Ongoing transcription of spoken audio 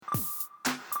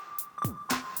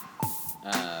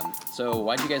So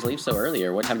why'd you guys leave so early,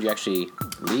 or what time did you actually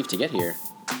leave to get here?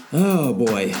 Oh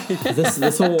boy,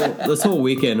 this whole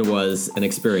weekend was an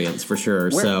experience for sure.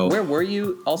 Where were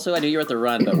you? Also, I knew you were at the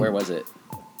run, but where was it?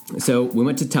 So we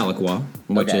went to Tahlequah,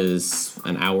 which Okay. is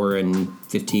an hour and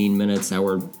 15 minutes,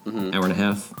 hour and a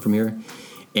half from here,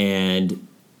 and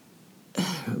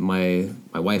my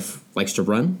wife likes to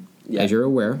run. Yeah. As you're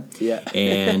aware. Yeah.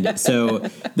 And so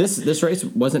this race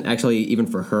wasn't actually even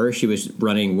for her. She was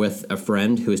running with a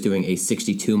friend who was doing a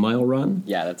 62-mile run.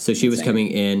 Yeah, that's So she was insane. coming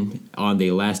in on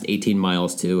the last 18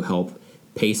 miles to help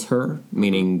pace her,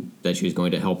 meaning that she was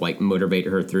going to help like motivate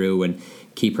her through and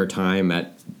keep her time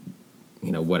at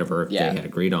whatever Yeah. they had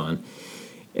agreed on.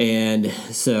 And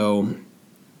so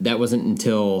that wasn't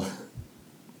until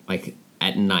like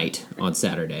at night on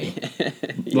Saturday.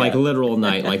 Like literal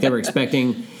night. Like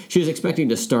she was expecting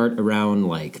to start around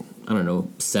like, I don't know,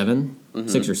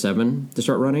 6 or 7 to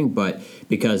start running, but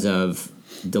because of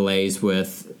delays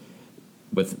with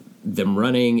them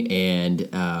running and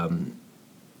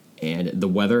the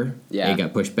weather, Yeah. it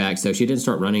got pushed back. So she didn't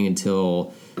start running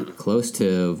until close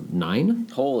to 9.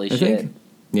 Holy I shit! think.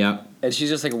 Yeah. And she's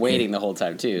just like waiting the whole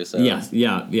time too. So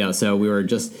Yeah. So we were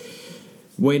just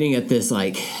waiting at this,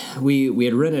 like, we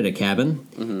had rented a cabin,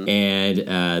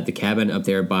 and the cabin up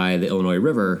there by the Illinois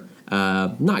River,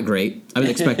 not great. I was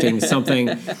expecting something.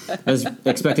 I was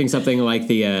expecting something like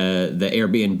the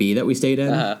Airbnb that we stayed in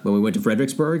when we went to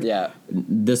Fredericksburg. Yeah.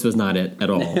 This was not it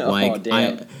at all. Oh, Like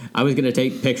damn. I was gonna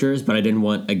take pictures, but I didn't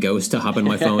want a ghost to hop on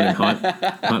my phone and haunt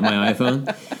my iPhone.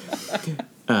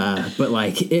 But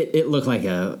like it looked like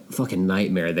a fucking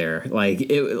nightmare there. Like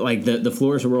the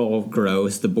floors were all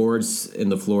gross. The boards in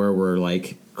the floor were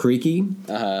like creaky,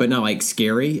 but not like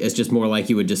scary. It's just more like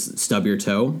you would just stub your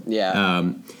toe. Yeah.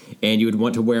 And you would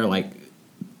want to wear like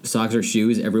socks or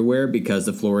shoes everywhere because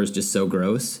the floor is just so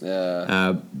gross.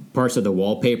 Parts of the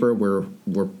wallpaper were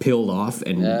peeled off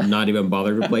and not even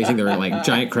bothered replacing. There were like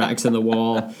giant cracks in the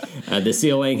wall. The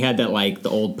ceiling had that like the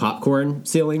old popcorn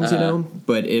ceilings,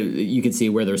 but you could see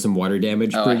where there was some water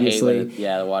damage previously. I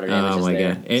hate the water damage Oh is my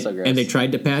there. god! It's so gross. And they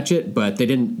tried to patch it, but they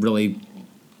didn't really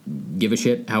give a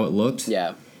shit how it looked.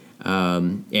 Yeah.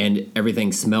 And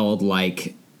everything smelled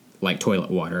like toilet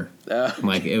water.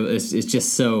 Like it's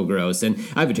just so gross. And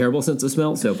I have a terrible sense of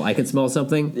smell, so if I can smell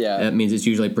something, that means it's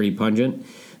usually pretty pungent.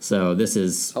 So this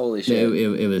is holy shit.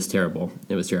 It was terrible.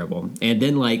 It was terrible. And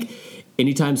then like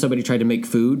anytime somebody tried to make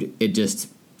food, it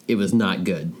was not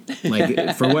good.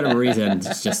 Like for whatever reason,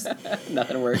 it's just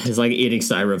nothing worked. It's like eating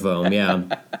styrofoam. Yeah.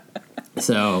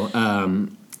 So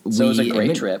it was a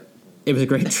great trip. It was a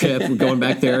great trip. We're going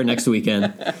back there next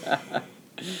weekend.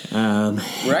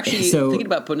 We're actually thinking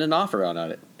about putting an offer on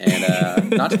it,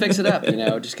 and not to fix it up,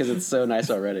 just because it's so nice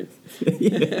already.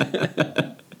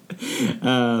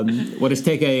 We'll just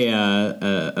take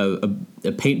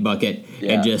a paint bucket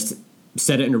and just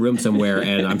set it in a room somewhere,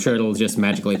 and I'm sure it'll just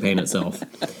magically paint itself.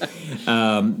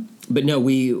 But no,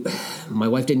 my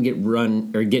wife didn't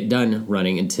get done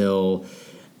running until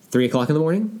 3:00 in the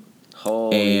morning.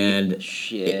 Holy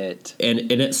shit!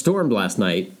 And it stormed last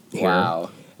night here. Wow.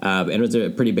 And it was a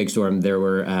pretty big storm. There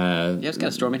were it was kind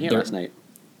of storming here last night.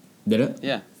 Did it?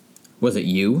 Yeah. Was it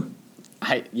you?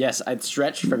 Yes, I'd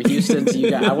stretched from Houston to you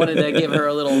guys. I wanted to give her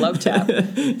a little love tap.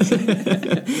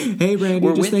 Hey, Randy,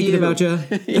 We're just with thinking you. about you.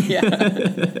 Yeah.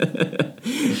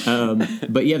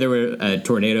 But yeah, there were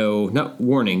tornado, not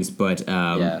warnings, but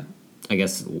I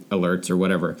guess alerts or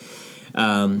whatever.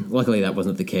 Luckily, that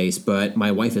wasn't the case. But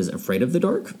my wife is afraid of the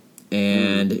dark,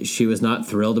 and she was not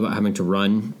thrilled about having to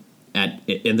run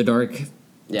in the dark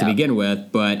to begin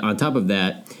with. But on top of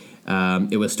that,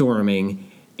 it was storming.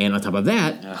 And on top of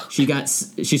that, she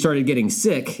started getting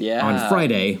sick on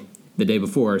Friday, the day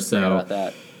before. So forgot about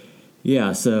that.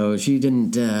 Yeah, so she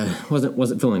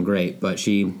wasn't feeling great, but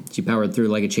she powered through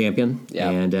like a champion,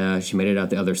 and she made it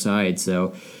out the other side.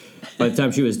 So by the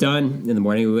time she was done in the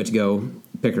morning, we went to go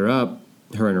pick her up,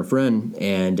 her and her friend,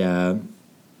 and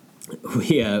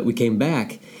we came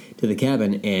back to the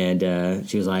cabin, and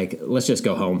she was like, "Let's just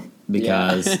go home."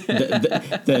 Because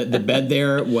the bed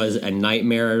there was a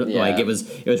nightmare. Yeah. Like it was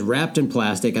wrapped in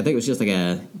plastic. I think it was just like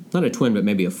not a twin, but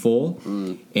maybe a full.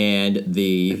 And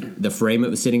the frame it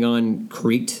was sitting on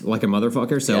creaked like a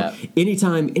motherfucker. So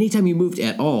anytime you moved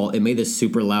at all, it made this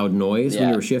super loud noise when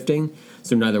you were shifting.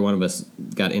 So neither one of us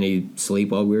got any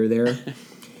sleep while we were there.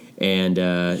 And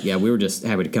we were just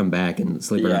happy to come back and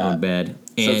sleep in our own bed.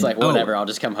 So it's like, whatever, I'll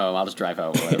just come home. I'll just drive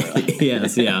home. Whatever.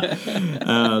 Yes, yeah.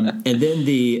 And then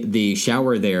the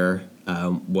shower there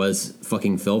was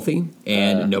fucking filthy,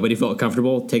 and nobody felt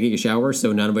comfortable taking a shower,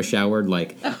 so none of us showered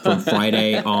like from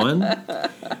Friday on.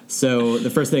 So the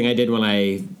first thing I did when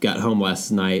I got home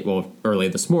last night, well, early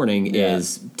this morning,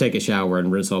 is take a shower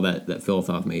and rinse all that filth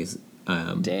off me.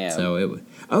 Damn. So it.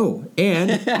 Oh,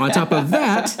 and on top of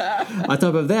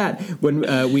that, when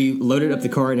we loaded up the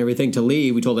car and everything to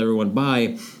leave, we told everyone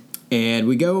bye, and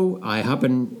we go. I hop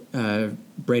in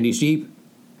Brandy's Jeep,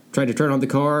 tried to turn on the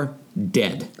car,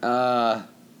 dead.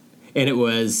 And it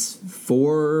was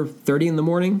 4:30 in the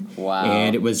morning. Wow.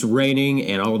 And it was raining,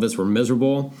 and all of us were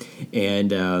miserable.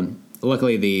 And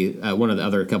luckily, the one of the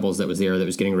other couples that was there that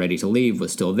was getting ready to leave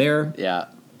was still there. Yeah.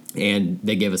 And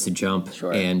they gave us a jump,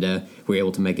 sure. and we were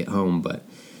able to make it home. But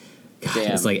God,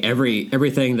 damn. it's like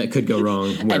everything that could go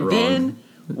wrong went wrong. And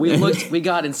then we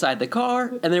got inside the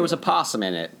car, and there was a possum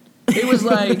in it. It was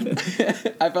like,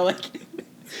 I felt like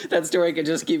that story could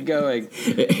just keep going.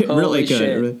 It Holy really could.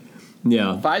 shit.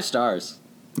 Yeah. 5 stars.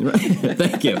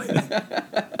 Thank you.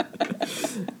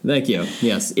 Thank you.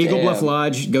 Yes. Eagle Damn. Bluff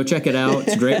Lodge. Go check it out.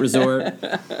 It's a great resort.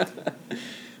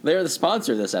 They're the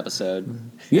sponsor of this episode.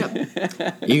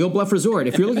 Yep. Eagle Bluff Resort.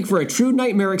 If you're looking for a true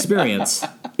nightmare experience,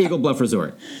 Eagle Bluff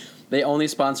Resort. They only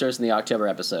sponsor us in the October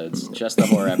episodes, just the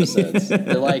horror episodes.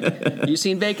 They're like, you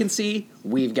seen Vacancy?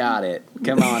 We've got it.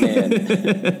 Come on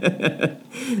in.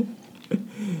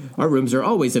 Our rooms are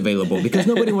always available because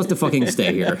nobody wants to fucking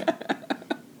stay here.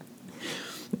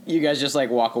 You guys just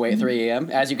like walk away at 3 a.m.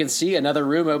 As you can see, another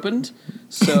room opened,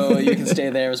 so you can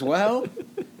stay there as well.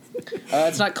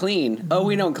 It's not clean. Oh,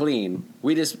 we don't clean.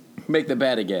 We just make the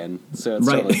bed again, so it's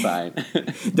Right. totally fine.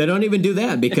 They don't even do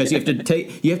that because you have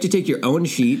to take your own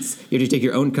sheets, you have to take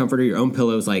your own comforter, your own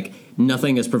pillows. Like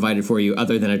nothing is provided for you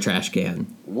other than a trash can.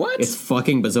 What? It's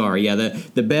fucking bizarre. Yeah,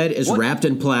 the bed is wrapped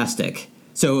in plastic,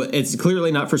 so it's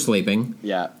clearly not for sleeping.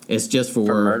 Yeah. It's just for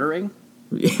murdering?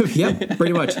 Yep,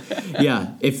 pretty much.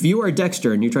 Yeah, if you are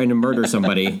Dexter and you're trying to murder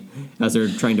somebody as they're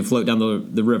trying to float down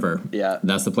the river, Yeah.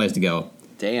 that's the place to go.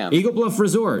 Damn. Eagle Bluff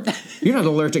Resort. You're not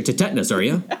allergic to tetanus, are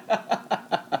you?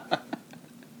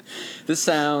 This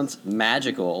sounds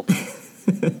magical.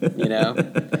 You know?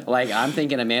 Like, I'm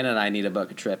thinking Amanda and I need to book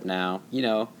a trip now. You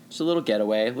know, just a little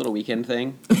getaway, a little weekend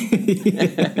thing.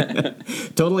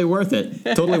 Totally worth it.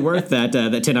 Totally worth that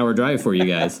 10-hour drive for you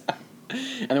guys.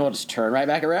 And then we'll just turn right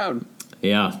back around.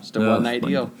 Yeah. Just a one-night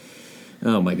deal.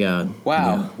 Oh, my God.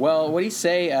 Wow. Yeah. Well, what do you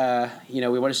say? You know,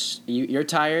 we want to. You're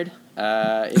tired.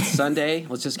 It's Sunday.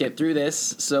 Let's just get through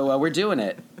this. So we're doing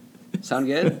it. Sound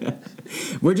good?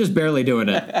 We're just barely doing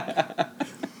it.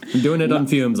 I'm doing it on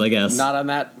fumes, I guess. Not on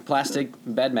that plastic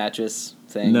bed mattress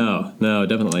thing. No,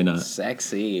 definitely not.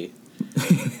 Sexy.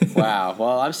 Wow.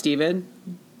 Well, I'm Steven.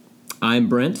 I'm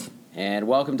Brent. And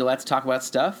welcome to Let's Talk About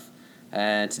Stuff.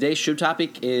 And today's show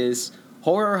topic is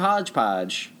horror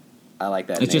hodgepodge. I like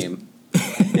that name.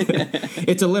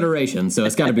 It's alliteration, so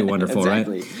it's got to be wonderful,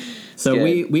 exactly. Right? So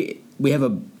we have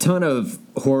a ton of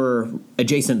horror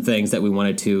adjacent things that we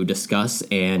wanted to discuss,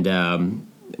 and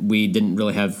we didn't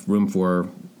really have room for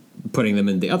putting them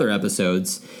in the other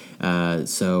episodes.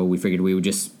 So we figured we would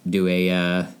just do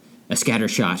a scatter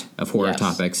shot of horror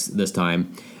topics this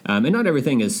time. And not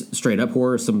everything is straight up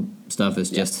horror. Some stuff is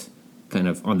just kind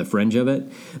of on the fringe of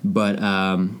it. But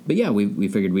yeah, we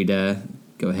figured we'd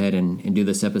go ahead and do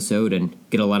this episode and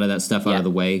get a lot of that stuff out of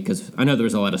the way, because I know there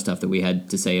was a lot of stuff that we had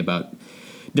to say about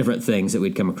different things that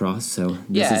we'd come across. So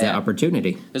this is that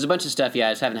opportunity. There's a bunch of stuff,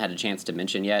 I just haven't had a chance to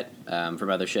mention yet from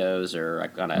other shows, or I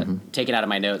kind of take it out of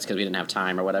my notes because we didn't have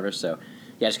time or whatever. So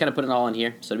just kind of put it all in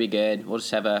here. So it'll be good. We'll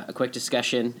just have a quick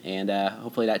discussion, and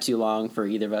hopefully not too long for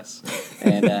either of us.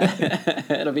 And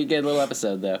it'll be a good little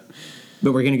episode, though.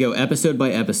 But we're going to go episode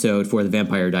by episode for the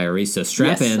Vampire Diaries, so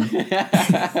strap in.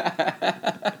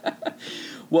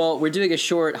 Well, we're doing a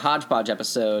short hodgepodge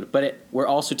episode, but we're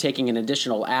also taking an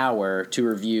additional hour to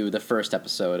review the first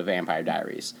episode of Vampire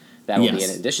Diaries. That will be in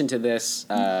addition to this,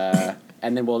 and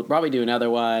then we'll probably do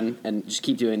another one, and just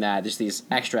keep doing that, just these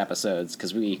extra episodes,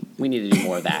 because we need to do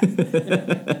more of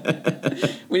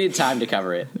that. We need time to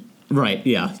cover it. Right,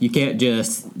 yeah. You can't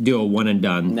just do a one and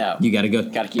done. No. You got to go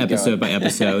episode by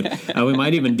episode. We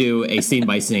might even do a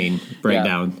scene-by-scene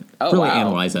breakdown. Oh, really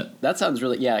analyze it. That sounds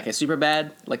really, like a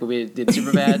Superbad, like when we did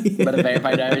Superbad, but a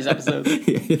Vampire Diaries episode.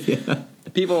 Yeah.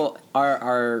 People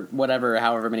are whatever,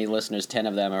 however many listeners, 10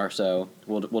 of them or so,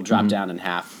 will drop down in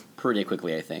half pretty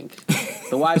quickly, I think.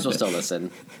 The wives will still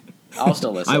listen. I'll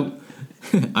still listen.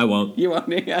 I won't. You won't?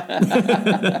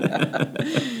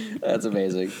 That's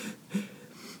amazing.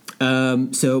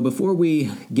 So before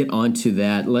we get on to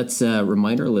that, let's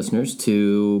remind our listeners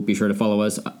to be sure to follow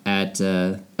us at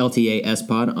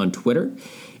LTASpod on Twitter.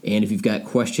 And if you've got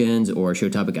questions or show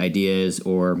topic ideas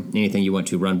or anything you want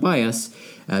to run by us,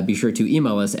 be sure to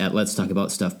email us at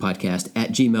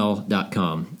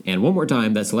letstalkaboutstuffpodcast@gmail.com. And one more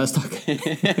time, that's let's talk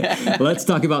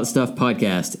about stuff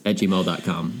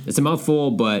podcast@gmail.com. It's a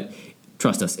mouthful, but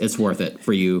trust us, it's worth it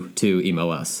for you to email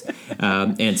us.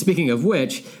 And speaking of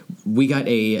which, we got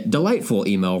a delightful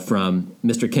email from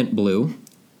Mr. Kent Blue,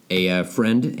 a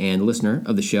friend and listener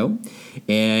of the show.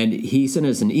 And he sent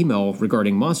us an email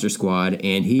regarding Monster Squad,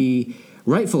 and he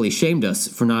rightfully shamed us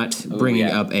for not bringing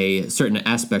up a certain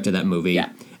aspect of that movie.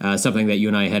 Something that you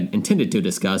and I had intended to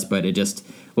discuss, but it just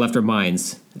left our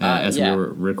minds as we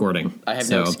were recording. I have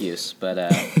no excuse,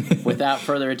 but without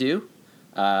further ado,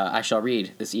 I shall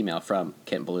read this email from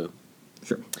Kent Blue.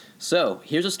 Sure. So,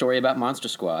 here's a story about Monster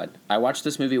Squad. I watched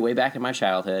this movie way back in my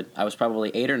childhood. I was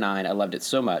probably 8 or 9. I loved it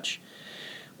so much.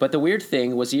 But the weird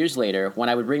thing was years later, when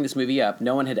I would bring this movie up,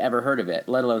 no one had ever heard of it,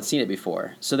 let alone seen it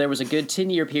before. So there was a good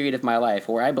 10-year period of my life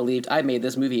where I believed I made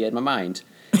this movie in my mind.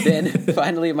 Then,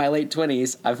 finally in my late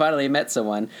 20s, I finally met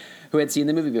someone who had seen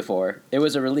the movie before. It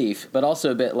was a relief, but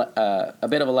also a bit of a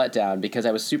letdown because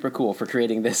I was super cool for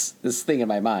creating this thing in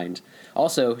my mind.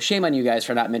 Also, shame on you guys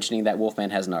for not mentioning that Wolfman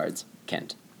has nards.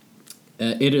 Kent.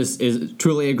 It is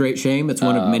truly a great shame. It's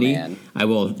one of many I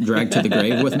will drag to the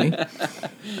grave with me.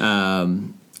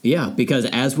 Yeah, because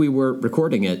as we were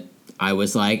recording it, I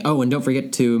was like, oh, and don't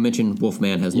forget to mention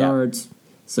Wolfman has nards.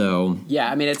 So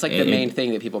yeah, I mean, it's like the main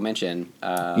thing that people mention.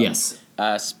 Yes.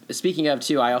 Speaking of,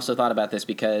 too, I also thought about this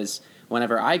because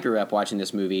whenever I grew up watching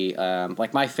this movie,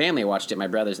 like my family watched it, my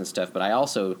brothers and stuff, but I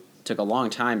also took a long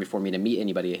time before me to meet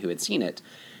anybody who had seen it.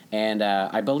 And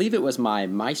I believe it was my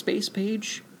MySpace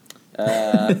page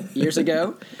years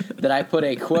ago that I put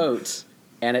a quote,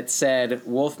 and it said,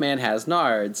 Wolfman has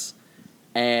nards.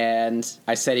 And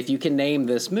I said, if you can name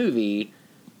this movie,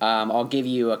 I'll give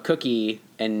you a cookie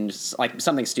and like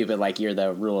something stupid like you're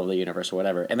the ruler of the universe or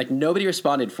whatever. And like nobody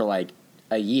responded for like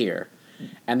a year.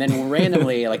 And then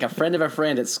randomly, like a friend of a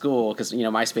friend at school, because you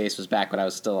know MySpace was back when I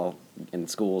was still in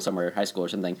school somewhere, high school or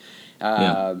something.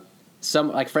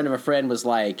 Some like friend of a friend was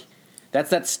like, "That's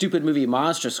that stupid movie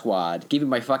Monster Squad. Give me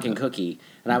my fucking cookie."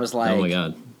 And I was like, "Oh my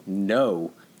god,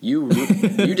 no." You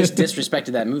just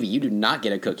disrespected that movie. You do not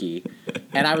get a cookie.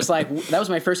 And I was like, that was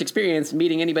my first experience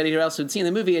meeting anybody who else had seen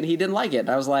the movie, and he didn't like it. And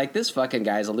I was like, this fucking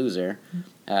guy's a loser.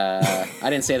 I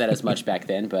didn't say that as much back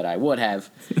then, but I would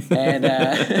have. And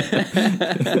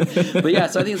but yeah,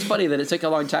 so I think it's funny that it took a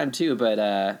long time too. But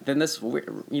then this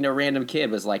random kid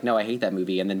was like, no, I hate that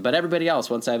movie. And then but everybody else,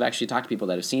 once I've actually talked to people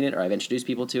that have seen it, or I've introduced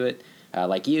people to it,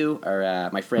 like you or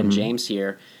my friend James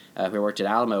here, who I worked at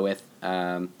Alamo with,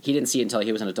 he didn't see it until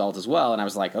he was an adult as well, and I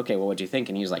was like, okay, well, what'd you think?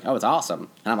 And he was like, oh, it's awesome.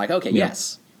 And I'm like, okay,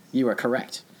 yes, you were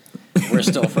correct. We're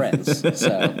still friends. So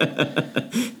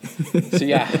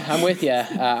yeah, I'm with you.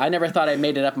 I never thought I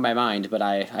made it up in my mind, but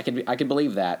I could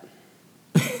believe that.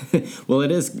 Well,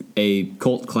 it is a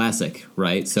cult classic,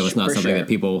 right? So it's not something that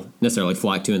people necessarily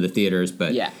flock to in the theaters,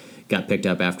 but got picked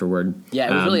up afterward. Yeah,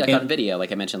 it was really like on video,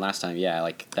 like I mentioned last time. Yeah,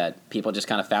 like that people just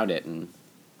kind of found it and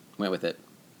went with it.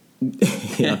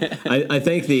 Yeah, I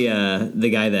think the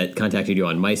guy that contacted you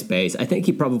on MySpace, I think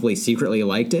he probably secretly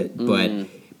liked it, but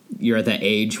you're at that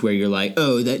age where you're like,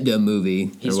 oh, that dumb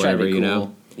movie, He's or whatever, cool. you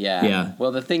know? Yeah.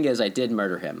 Well, the thing is, I did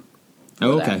murder him.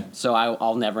 Oh, okay. That. So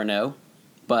I'll never know,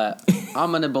 but I'm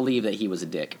going to believe that he was a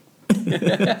dick.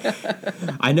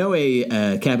 I know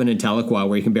a cabin in Tahlequah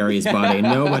where you can bury his body.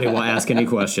 Nobody will ask any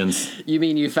questions. You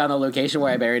mean you found the location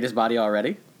where I buried his body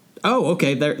already? Oh,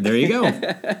 okay. There you go. I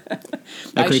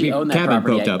actually own that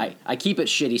property. I keep it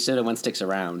shitty so no one sticks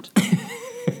around.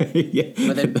 Yeah.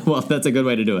 But then, well, that's a good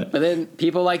way to do it. But then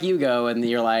people like you go and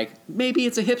you're like, maybe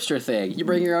it's a hipster thing. You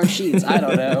bring your own sheets. I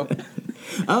don't know.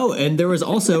 Oh, and there was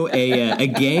also a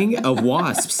gang of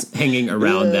wasps hanging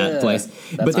around that place.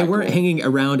 But they weren't hanging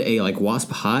around a like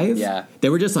wasp hive. Yeah. They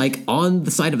were just like on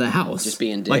the side of the house. Just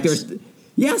being dicks. Like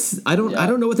yes, I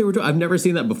don't know what they were doing. I've never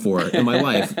seen that before in my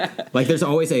life. Like there's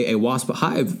always a wasp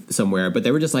hive somewhere, but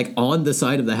they were just like on the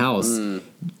side of the house,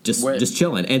 just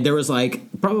chilling. And there was like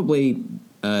probably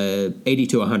 80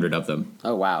 to 100 of them.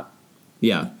 Oh wow.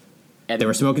 Yeah. And they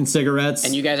were smoking cigarettes.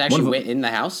 And you guys actually went in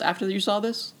the house after you saw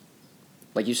this?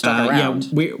 Like you stuck around?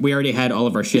 Yeah, we already had all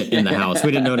of our shit in the house.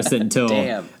 We didn't notice it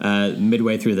until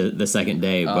midway through the second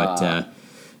day. But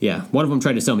yeah, one of them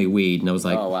tried to sell me weed, and I was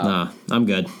like, nah, I'm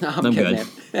good. I'm good.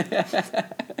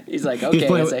 He's like, okay, he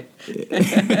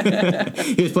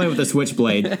was playing with a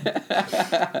switchblade.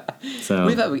 So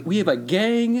we have a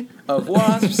gang of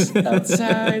wasps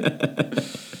outside.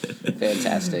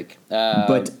 Fantastic.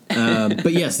 But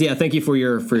yes, yeah. Thank you for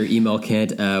your email,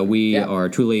 Kent. We are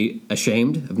truly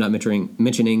ashamed of not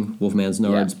mentioning Wolfman's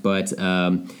Nards, but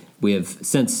we have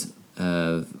since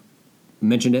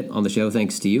mentioned it on the show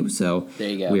thanks to you. So there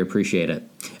you go. We appreciate it.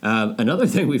 Another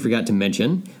thing we forgot to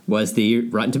mention was the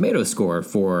Rotten Tomatoes score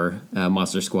for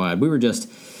Monster Squad. We're just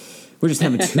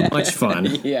having too much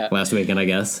fun last weekend, I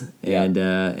guess, and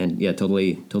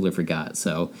totally forgot.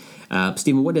 So,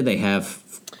 Stephen, what did they have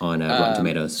on Rotten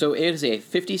Tomatoes? So it is a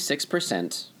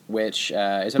 56%, which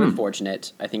is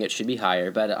unfortunate. I think it should be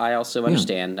higher, but I also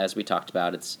understand, as we talked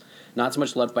about, it's not so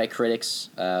much loved by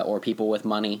critics or people with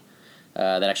money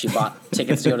that actually bought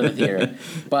tickets to go to the theater.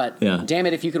 But damn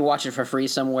it, if you could watch it for free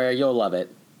somewhere, you'll love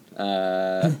it.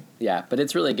 But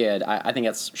it's really good. I think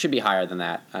it should be higher than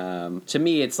that. To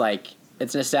me, it's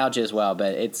nostalgia as well,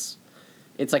 but it's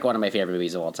like one of my favorite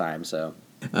movies of all time. So,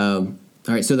 all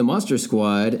right. So the Monster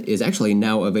Squad is actually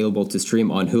now available to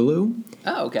stream on Hulu.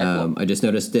 Oh, okay. Cool. I just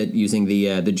noticed it using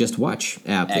the Just Watch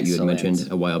app that you had mentioned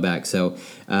a while back. So,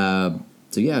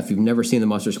 if you've never seen the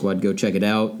Monster Squad, go check it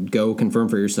out. Go confirm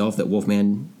for yourself that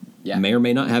Wolfman may or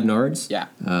may not have nards. Yeah.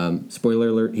 Spoiler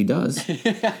alert: he does.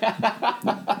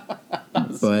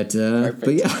 But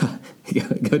yeah,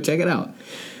 go check it out.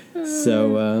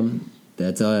 So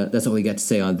that's all we got to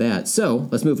say on that. So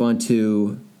let's move on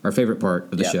to our favorite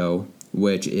part of the show,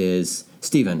 which is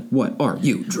Stephen. What are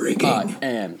you drinking? I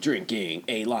am drinking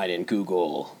a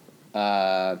Leinenkugel.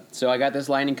 So I got this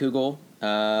Leinenkugel.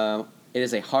 It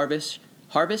is a Harvest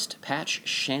Patch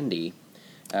Shandy,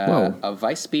 a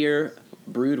Weiss beer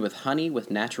brewed with honey with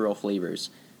natural flavors.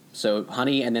 So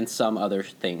honey and then some other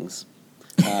things.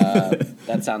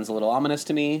 That sounds a little ominous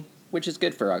to me, which is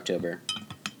good for October.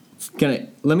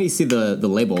 Let me see the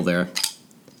label there.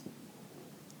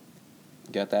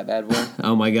 Got that bad boy?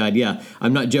 Oh my God, yeah.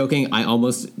 I'm not joking. I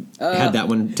almost had that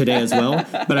one today as well,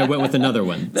 but I went with another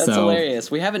one. That's hilarious.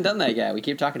 We haven't done that yet. We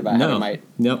keep talking about how we might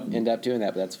end up doing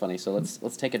that, but that's funny. So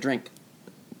let's take a drink.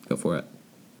 Go for it.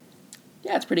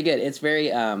 Yeah, it's pretty good. It's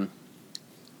very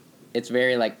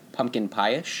like pumpkin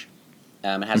pie-ish.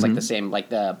 It has like the same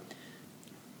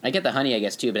I get the honey, I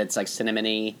guess, too, but it's like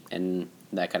cinnamony and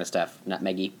that kind of stuff,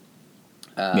 nutmeggy.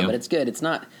 But it's good. It's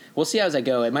not. We'll see as I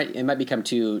go. It might become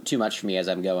too much for me as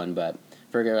I'm going, but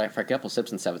for a couple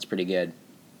sips and stuff, it's pretty good.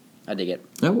 I dig it.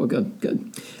 Oh well,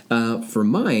 good. For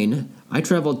mine, I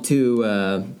traveled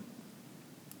to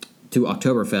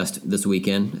Oktoberfest this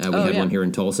weekend. We had one here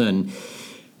in Tulsa, and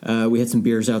we had some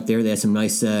beers out there. They had some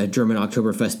nice German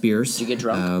Oktoberfest beers. Did you get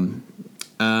drunk?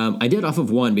 I did off of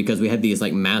one because we had these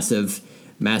like massive.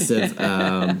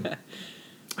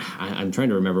 I'm trying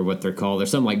to remember what they're called.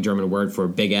 There's some like German word for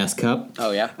big ass cup.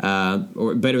 Oh yeah.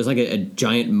 But it was like a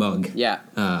giant mug. Yeah.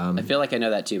 I feel like I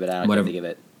know that too, but I don't think of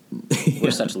it.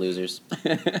 We're such losers.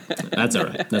 That's all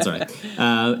right.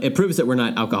 It proves that we're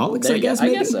not alcoholics, I guess.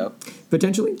 Maybe, I guess so.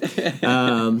 Potentially.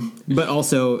 But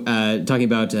also, talking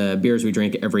about beers we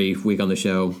drink every week on the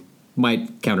show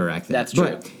might counteract that. That's true.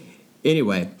 But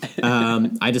anyway,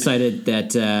 I decided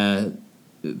that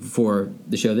for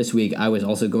the show this week, I was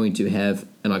also going to have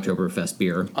an Oktoberfest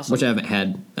beer, which I haven't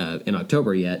had in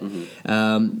October yet.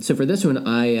 Mm-hmm. So for this one,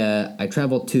 I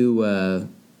traveled to.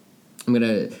 I'm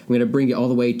gonna bring you all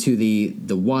the way to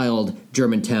the wild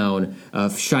German town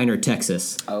of Shiner,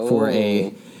 Texas, for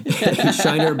a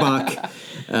Shiner Bock.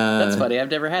 That's funny.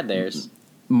 I've never had theirs.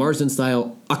 Marzen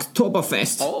style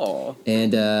Oktoberfest. Oh,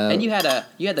 and you had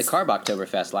the Carb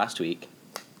Oktoberfest last week.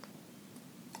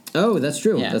 Oh, that's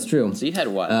true. Yeah. That's true. So you had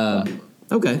one.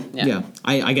 Okay. Yeah.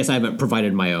 I guess I haven't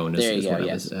provided my own. Is what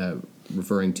I was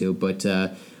referring to, but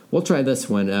we'll try this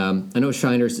one. I know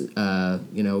Shiner's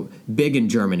big in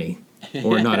Germany.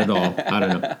 Or not at all. I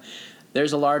don't know.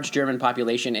 There's a large German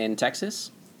population in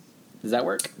Texas. Does that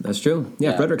work? That's true.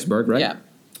 Yeah, Fredericksburg, right? Yeah.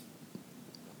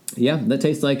 Yeah, that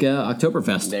tastes like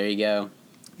Oktoberfest. There you go.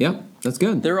 Yeah, that's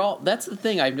good. That's the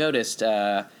thing I've noticed.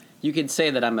 You could say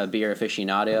that I'm a beer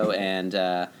aficionado, and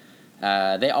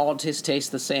they all just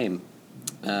taste the same.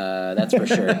 That's for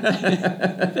sure.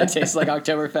 That tastes like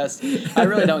Oktoberfest. I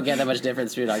really don't get that much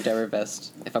difference between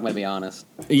Oktoberfest, if I'm going to be honest.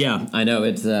 Yeah, I know.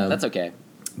 It's that's okay.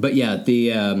 But yeah, the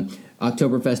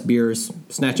Oktoberfest beers,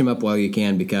 snatch them up while you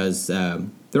can because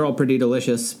they're all pretty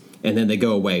delicious, and then they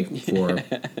go away.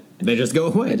 They just go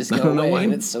away. They just go away,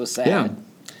 and it's so sad.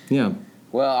 Yeah.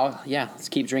 Well, let's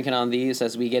keep drinking on these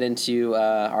as we get into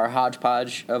our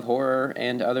hodgepodge of horror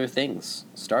and other things,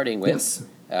 starting with...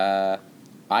 Yes.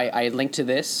 I linked to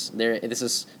this. This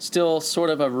is still sort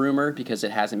of a rumor because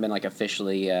it hasn't been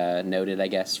officially noted, I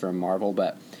guess, from Marvel,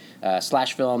 but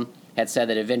Slash Film had said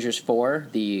that Avengers 4,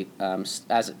 the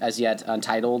as yet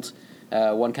untitled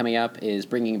one coming up is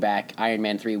bringing back Iron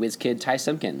Man 3 whiz kid Ty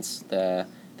Simpkins, the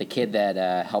kid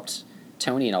that helped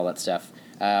Tony and all that stuff,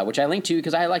 which I linked to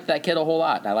because I liked that kid a whole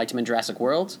lot. I liked him in Jurassic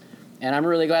World, and I'm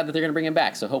really glad that they're going to bring him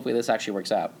back. So hopefully this actually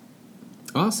works out.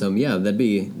 Awesome, yeah, that'd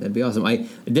be awesome. I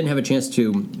didn't have a chance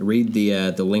to read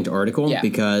the linked article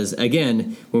because,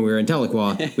 again, when we were in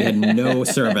Tahlequah, we had no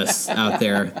service out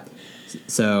there,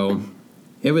 so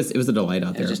it was a delight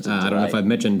out there. I don't know if I've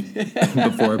mentioned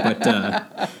before, but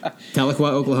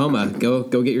Tahlequah, Oklahoma, go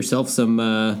get yourself some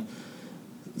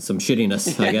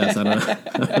shittiness, I guess. I don't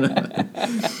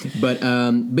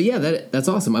know. But yeah, that's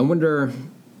awesome. I wonder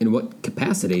in what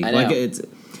capacity. I know.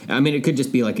 It could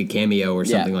just be like a cameo or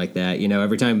something like that. You know,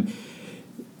 every time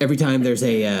there's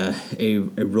a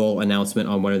role announcement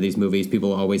on one of these movies,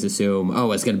 people always assume,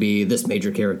 oh, it's going to be this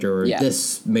major character or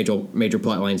this major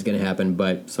plot line is going to happen.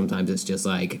 But sometimes it's just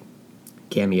like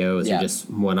cameos or just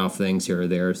one-off things here or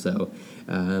there. So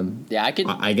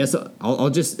I guess I'll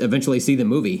just eventually see the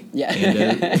movie. Yeah,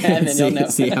 and then you'll know.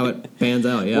 See how it pans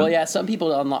out. Yeah. Well, yeah. Some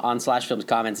people on Slash Films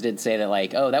comments did say that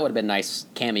like, oh, that would have been a nice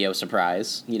cameo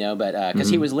surprise, you know, but because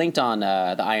he was linked on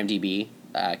the IMDb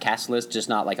cast list, just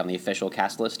not like on the official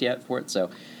cast list yet for it. So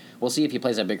we'll see if he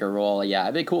plays a bigger role. Yeah,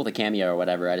 it'd be cool with a cameo or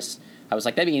whatever. I was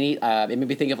like, that'd be neat. It made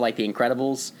me think of like The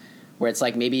Incredibles, where it's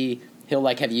like maybe he'll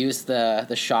like have used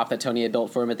the shop that Tony had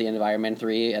built for him at the end of Iron Man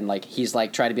 3, and like he's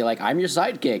like trying to be like, I'm your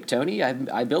sidekick, Tony.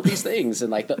 I built these things,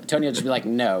 and like Tony will just be like,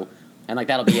 no, and like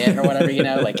that'll be it or whatever, you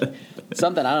know, like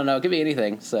something. I don't know. It could be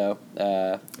anything. So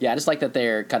I just like that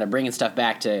they're kind of bringing stuff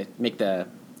back to make the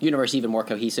universe even more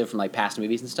cohesive from like past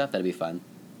movies and stuff. That'd be fun.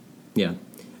 Yeah,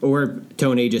 or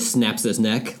Tony just snaps his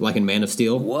neck like in Man of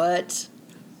Steel. What?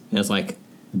 And it's like,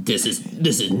 this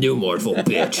is new Marvel,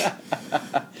 bitch.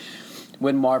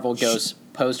 When Marvel goes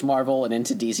post-Marvel and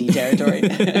into DC territory.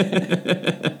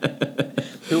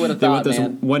 Who would have thought,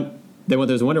 man? They want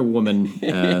those Wonder Woman...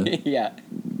 yeah.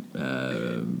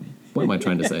 What am I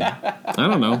trying to say? I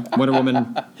don't know. Wonder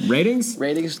Woman ratings?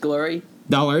 Ratings, glory.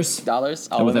 Dollars.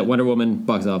 All with that Wonder Woman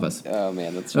box office. Oh,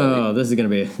 man, that's funny. Oh, this is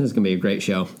gonna be a great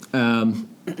show.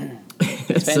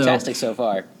 It's fantastic so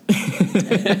far.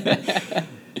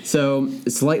 So,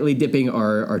 slightly dipping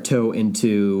our toe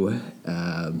into...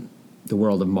 the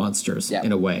world of monsters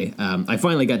in a way. I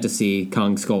finally got to see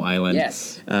Kong Skull Island.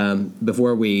 Yes.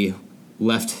 Before we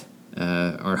left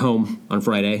our home on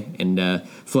Friday and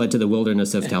fled to the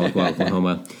wilderness of Tahlequah,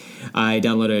 Oklahoma, I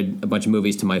downloaded a bunch of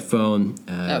movies to my phone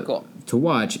cool. to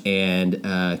watch, and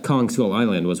Kong Skull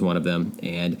Island was one of them.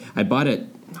 And I bought it,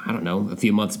 I don't know, a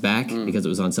few months back because it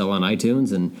was on sale on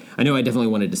iTunes, and I knew I definitely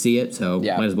wanted to see it, so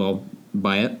might as well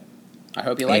buy it. I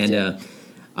hope you liked it.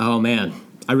 Oh, man.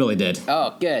 I really did.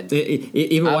 Oh, good.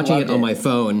 Even watching it on my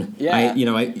phone,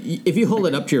 if you hold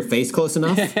it up to your face close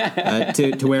enough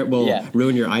to where it will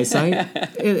ruin your eyesight,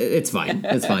 it's fine.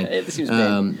 It's fine. It seems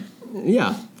big.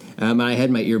 Yeah. I had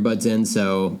my earbuds in,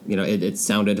 so it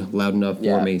sounded loud enough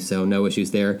for me, so no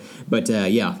issues there. But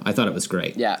I thought it was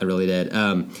great. Yeah, I really did.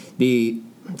 The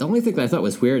only thing that I thought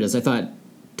was weird is I thought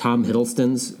Tom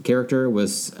Hiddleston's character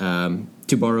was,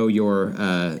 to borrow your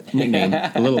nickname,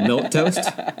 a little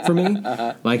milquetoast for me.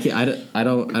 Like I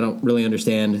don't really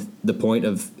understand the point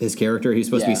of his character. He's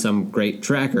supposed to be some great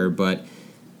tracker, but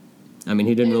I mean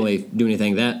he didn't really do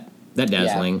anything that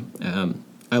dazzling.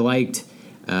 I liked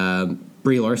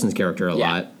Brie Larson's character a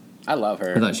lot. I love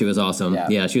her. I thought she was awesome.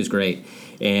 Yeah, she was great.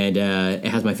 And it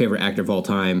has my favorite actor of all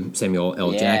time, Samuel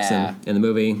L. Jackson, in the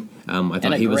movie. I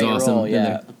thought he was awesome. Role, in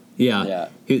there. Yeah.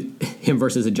 Him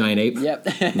versus a giant ape. Yep.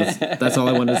 That's all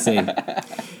I wanted to see.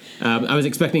 I was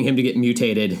expecting him to get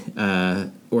mutated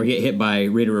or get hit by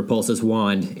Rita Repulsa's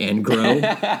wand and grow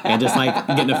and just like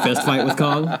get in a fist fight with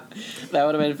Kong. That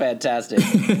would have been fantastic.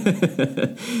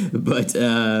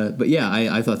 But yeah,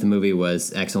 I thought the movie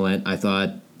was excellent. I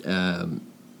thought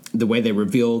the way they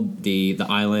revealed the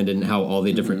island and how all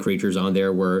the different creatures on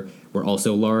there were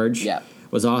also large. Yeah.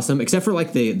 Was awesome, except for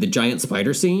like the giant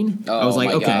spider scene. Oh, I was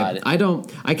like, my okay, God.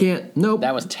 I can't. Nope.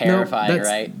 That was terrifying,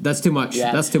 right? That's too much.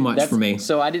 Yeah, that's too much for me.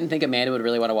 So I didn't think Amanda would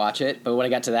really want to watch it, but when I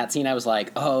got to that scene, I was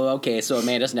like, oh, okay, so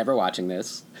Amanda's never watching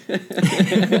this. Because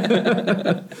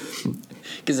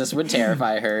this would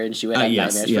terrify her, and she would have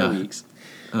nightmares for weeks.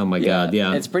 Oh my God,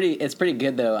 yeah. It's pretty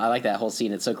good though. I like that whole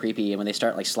scene. It's so creepy, and when they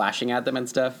start like slashing at them and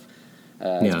stuff.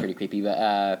 It's pretty creepy,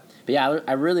 but yeah,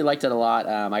 I really liked it a lot.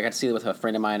 I got to see it with a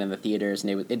friend of mine in the theaters,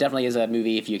 and it definitely is a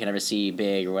movie if you can ever see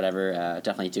big or whatever.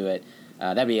 Definitely do it.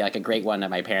 That'd be like a great one at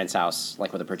my parents' house,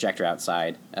 like with a projector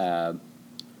outside.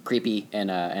 Creepy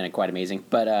and quite amazing.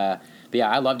 But yeah,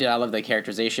 I loved it. I love the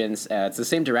characterizations. It's the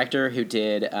same director who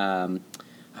did I'm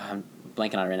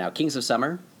blanking on it right now. Kings of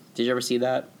Summer. Did you ever see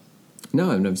that?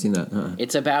 No, I've never seen that.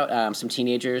 It's about some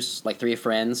teenagers, like 3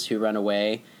 friends who run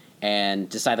away and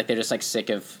decide like they're just like sick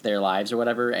of their lives or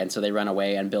whatever, and so they run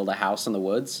away and build a house in the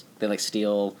woods. They like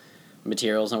steal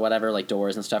materials and whatever, like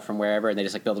doors and stuff from wherever, and they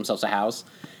just like build themselves a house.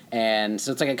 And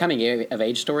so it's like a coming of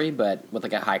age story, but with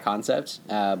like a high concept.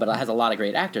 But it has a lot of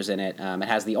great actors in it. It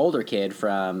has the older kid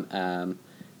from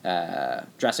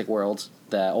Jurassic World,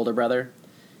 the older brother,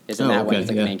 is in that one. He's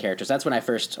like the main character. So that's when I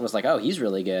first was like, oh, he's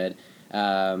really good.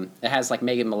 It has like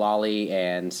Megan Mullally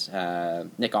and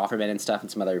Nick Offerman and stuff, and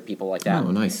some other people like that.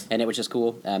 Oh, nice. And it, which is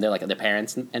cool. They're like the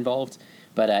parents involved.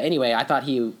 But anyway, I thought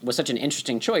he was such an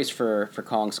interesting choice for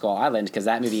Kong Skull Island, because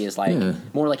that movie is like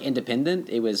more like independent.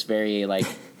 It was very like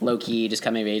low key, just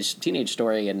coming of age teenage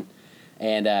story, and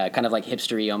kind of like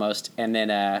hipstery almost. And then,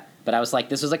 but I was like,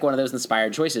 this is like one of those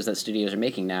inspired choices that studios are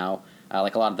making now,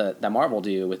 like a lot of the Marvel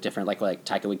do with different like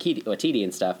Taika Waititi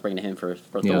and stuff, bringing him for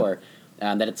Thor.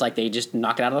 That it's like they just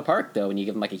knock it out of the park though when you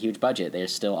give them like a huge budget. They're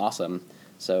still awesome.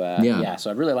 So so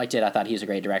I really liked it. I thought he was a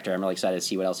great director. I'm really excited to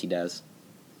see what else he does.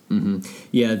 Mm-hmm.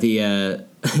 Yeah,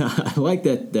 I like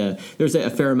that there's a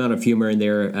fair amount of humor in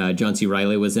there. John C.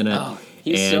 Reilly was in it. Oh,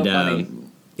 he's so funny.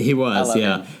 He was,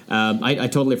 yeah. I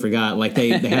totally forgot. Like they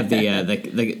have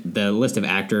the list of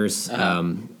actors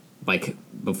like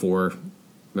before,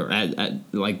 or at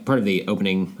like part of the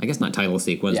opening. I guess not title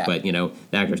sequence, but the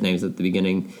actors' names at the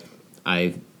beginning.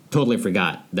 I totally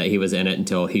forgot that he was in it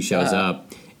until he shows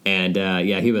up, and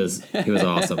he was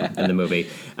awesome in the movie.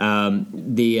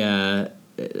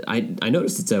 I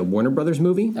noticed it's a Warner Brothers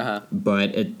movie,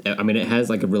 but it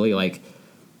has like a really like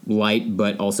light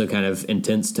but also kind of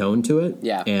intense tone to it.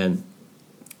 Yeah, and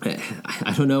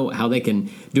I don't know how they can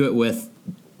do it with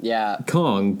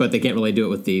Kong, but they can't really do it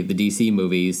with the DC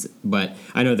movies. But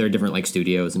I know there are different like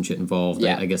studios and shit involved.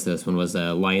 Yeah. I guess this one was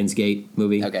a Lionsgate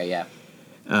movie. Okay, yeah.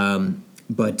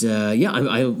 But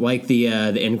I like the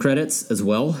end credits as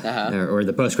well, or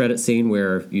the post credit scene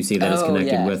where you see that it's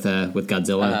connected with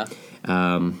Godzilla.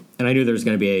 And I knew there was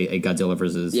going to be a Godzilla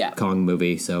versus Kong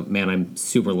movie, so man, I'm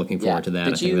super looking forward to that.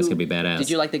 I think that's going to be badass. Did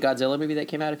you like the Godzilla movie that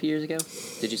came out a few years ago?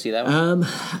 Did you see that one?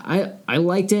 I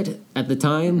liked it at the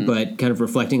time, but kind of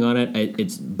reflecting on it,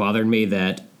 it's bothered me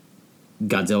that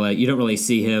Godzilla, you don't really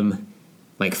see him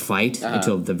like fight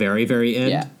until the very, very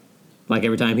end. Yeah. Like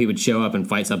every time he would show up and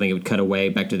fight something, it would cut away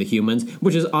back to the humans,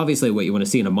 which is obviously what you want to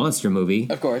see in a monster movie.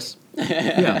 Of course.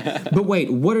 Yeah. But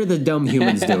wait, what are the dumb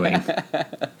humans doing?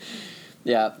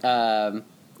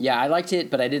 I liked it,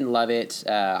 but I didn't love it.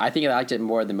 I think I liked it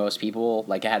more than most people.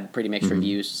 Like, it had pretty mixed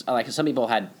reviews. Like, some people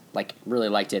had like really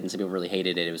liked it, and some people really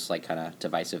hated it. It was like kind of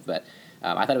divisive, but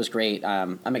I thought it was great.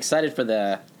 I'm excited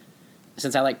for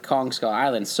since I like Kong Skull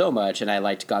Island so much, and I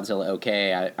liked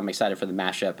Godzilla I'm excited for the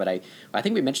mashup. But I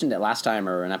think we mentioned it last time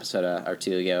or an episode or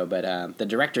two ago. But the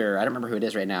director, I don't remember who it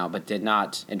is right now, but did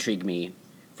not intrigue me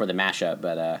for the mashup.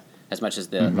 But as much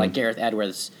as like Gareth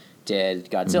Edwards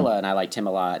did Godzilla, and I liked him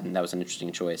a lot, and that was an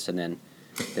interesting choice. And then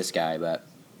this guy, but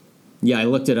yeah, I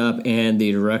looked it up, and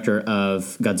the director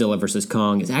of Godzilla vs.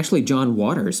 Kong is actually John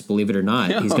Waters. Believe it or not,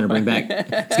 he's going to bring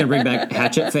back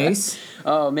Hatchet Face.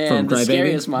 Oh man, the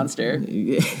scariest monster.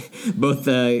 Both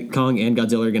Kong and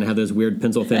Godzilla are going to have those weird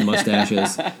pencil thin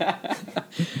mustaches.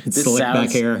 This slick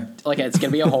back hair. Like it's going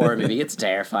to be a horror movie. It's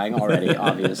terrifying already,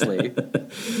 obviously.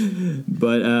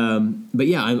 But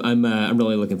yeah, I'm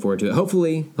really looking forward to it.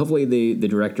 Hopefully the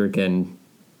director can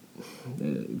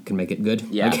make it good.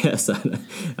 Yeah, I guess.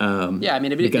 I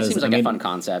mean, it seems like a fun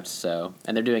concept. So,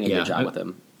 and they're doing a good job with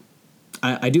him.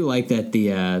 I do like that the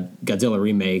Godzilla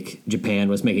remake, Japan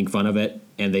was making fun of it,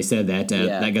 and they said that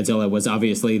that Godzilla was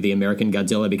obviously the American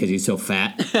Godzilla because he's so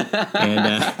fat. And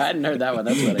I hadn't heard that one.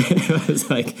 That's funny. It was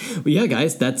like, well, yeah,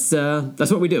 guys, that's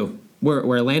what we do.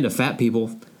 We're a land of fat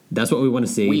people. That's what we want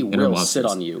to see. We in our will lobsters. sit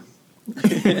on you.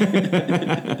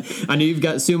 I know you've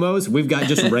got sumos. We've got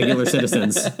just regular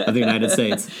citizens of the United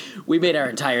States. We made our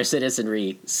entire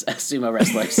citizenry sumo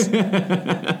wrestlers.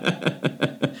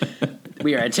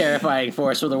 We are a terrifying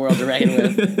force for the world to reckon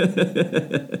with.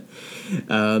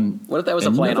 What if that was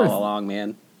a plan all along,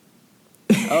 man?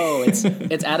 Oh, it's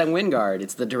Adam Wingard.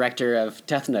 It's the director of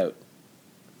Death Note.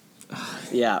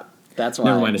 Yeah, that's why.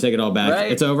 Never mind, I take it all back.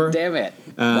 Right? It's over. Damn it.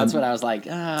 That's what I was like.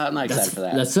 I'm not excited for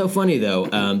that. That's so funny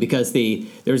though, because the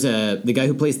guy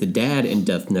who plays the dad in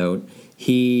Death Note.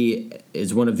 He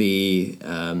is one of the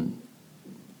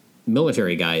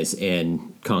military guys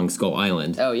in Kong Skull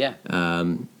Island. Oh yeah.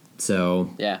 So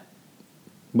yeah.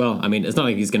 Well, I mean, it's not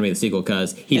like he's going to be the sequel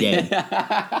because he did.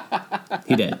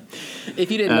 He did. If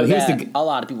you didn't know that, a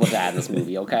lot of people died in this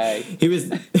movie. Okay. He was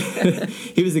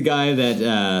the guy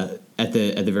that at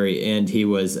the very end he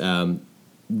was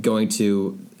going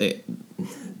to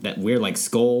that weird like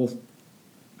skull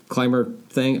climber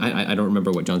thing. I don't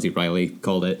remember what John C. Reilly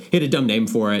called it. He had a dumb name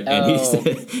for it, and he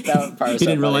said he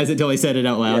didn't realize it until he said it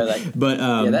out loud.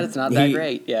 That's not that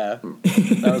great. Yeah,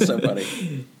 that was so funny.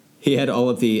 He had all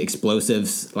of the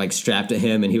explosives like strapped to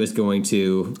him, and he was going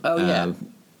to.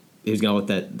 He was going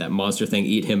to let that monster thing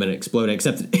eat him and explode.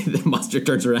 Except the monster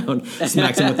turns around,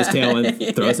 smacks him with his tail,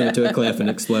 and throws him into a cliff and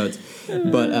explodes.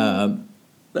 But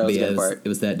that was a good part. It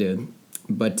was that dude.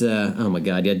 But, oh my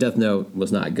God, yeah, Death Note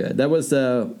was not good. That was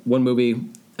one movie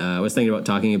I was thinking about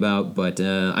talking about, but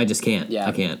I just can't. Yeah.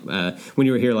 I can't. When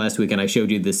you were here last week and I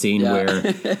showed you the scene where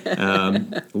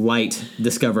Light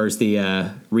discovers the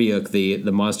Ryuk,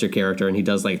 the monster character, and he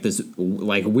does like this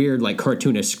like weird like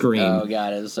cartoonish scream. Oh,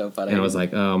 God, it was so funny. And I was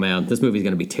like, oh, man, this movie's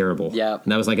going to be terrible. Yeah.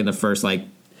 And that was like in the first like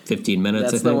 15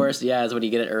 minutes. That's the worst. Yeah, is when you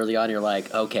get it early on, you're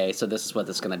like, okay, so this is what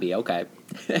this is going to be. Okay.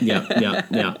 Yeah.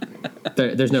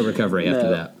 There's no recovery after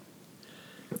that.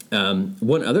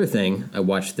 One other thing I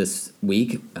watched this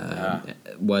week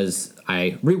was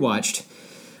I rewatched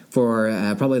for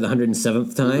probably the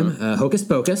 107th time Hocus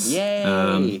Pocus.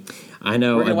 Yay! I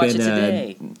know we're gonna watch it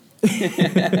today.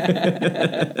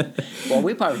 Well,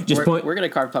 we're going to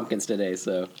carve pumpkins today,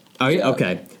 so. Oh yeah,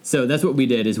 okay. So that's what we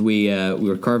did is we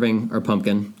were carving our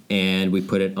pumpkin and we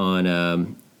put it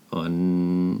on.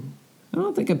 I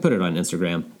don't think I put it on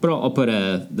Instagram, but I'll put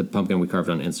the pumpkin we carved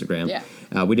on Instagram. Yeah.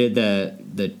 We did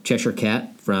the Cheshire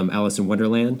Cat from Alice in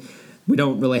Wonderland. We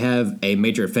don't really have a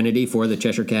major affinity for the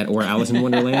Cheshire Cat or Alice in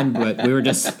Wonderland, but we were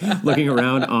just looking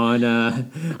around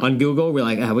on Google. We're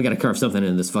like, we got to carve something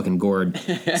in this fucking gourd.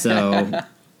 So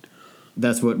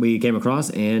that's what we came across,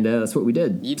 and that's what we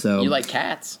did. You like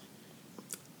cats?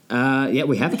 Yeah,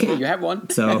 we have a cat. You have one.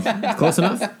 So close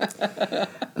enough.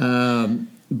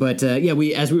 But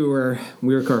as we were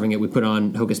carving it, we put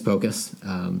on Hocus Pocus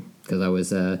because I was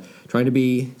trying to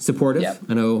be supportive. Yep.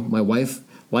 I know my wife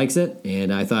likes it,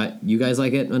 and I thought you guys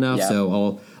like it enough,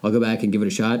 so I'll go back and give it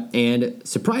a shot. And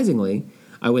surprisingly,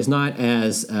 I was not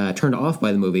as turned off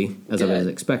by the movie as I was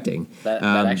expecting. That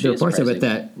there were parts of it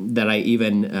that I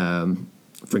even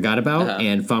forgot about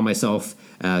and found myself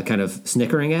kind of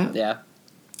snickering at. Yeah.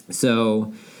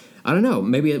 So I don't know.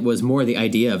 Maybe it was more the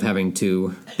idea of having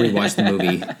to rewatch the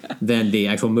movie than the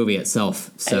actual movie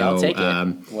itself. So I'll take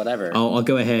it. Whatever. I'll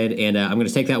go ahead and I'm going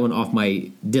to take that one off my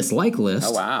dislike list.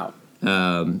 Oh wow.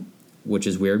 Which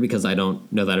is weird because I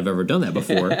don't know that I've ever done that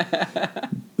before.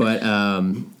 But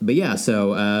yeah.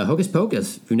 So Hocus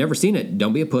Pocus. If you've never seen it,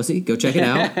 don't be a pussy. Go check it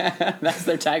out. That's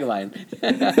their tagline.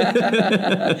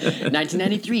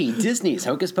 1993, Disney's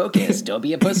Hocus Pocus. Don't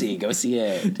be a pussy. Go see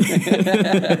it.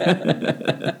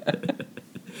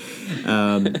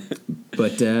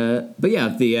 But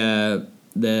yeah, the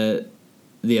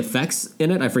effects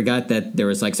in it. I forgot that there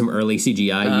was like some early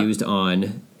CGI used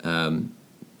on.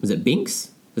 Was it Binks?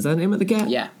 Is that the name of the cat?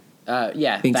 Yeah.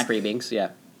 Binks. Thackeray Binks. Yeah.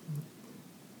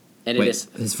 And Wait, it is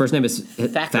his first name is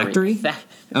Thackeray.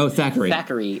 Thackeray.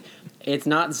 Thackeray. It's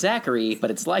not Zachary,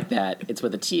 but it's like that. It's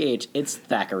with a TH. It's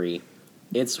Thackeray.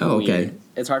 It's weird. Okay.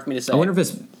 It's hard for me to say. I wonder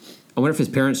if his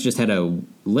parents just had a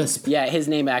lisp. Yeah, his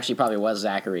name actually probably was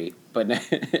Zachary, but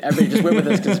everybody just went with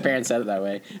this because his parents said it that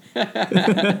way.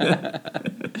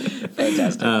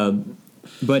 Fantastic.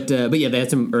 But yeah, they had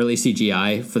some early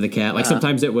CGI for the cat. Like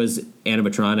sometimes it was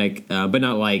animatronic, but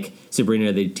not like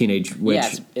Sabrina the Teenage Witch.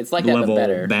 Yeah, it's like that, level but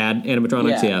better. Bad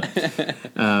animatronics. Yeah.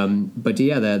 But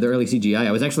yeah, the early CGI.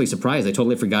 I was actually surprised. I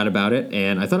totally forgot about it,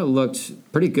 and I thought it looked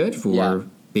pretty good for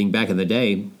being back in the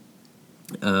day.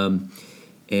 And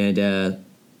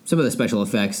some of the special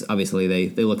effects, obviously,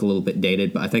 they look a little bit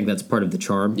dated, but I think that's part of the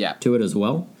charm to it as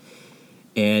well.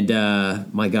 And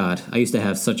my God, I used to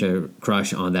have such a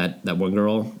crush on that one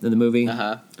girl in the movie.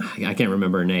 I can't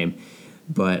remember her name,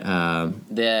 but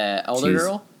the older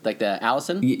girl, like the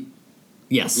Allison.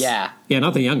 Yes. Yeah. Yeah,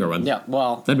 not the younger one. Yeah.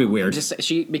 Well, that'd be weird.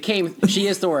 She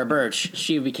is Thora Birch.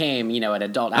 She became an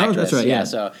adult actress. Oh, that's right. Yeah.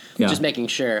 So just making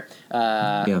sure.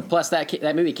 Plus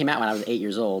that movie came out when I was 8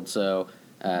 years old, so.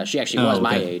 She actually was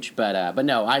my age, but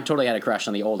no, I totally had a crush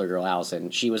on the older girl,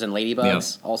 Allison. She was in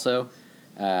Ladybugs also,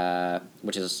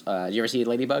 which is. Did you ever see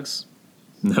Ladybugs?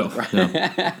 No.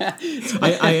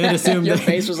 I had assumed your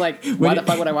face was like, why the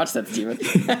fuck would I watch that, Steven?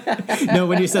 No,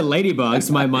 when you said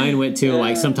Ladybugs, my mind went to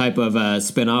like some type of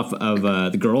spin-off of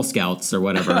the Girl Scouts or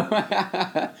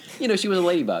whatever. She was a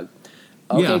ladybug.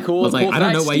 Okay, cool. I was like, cool I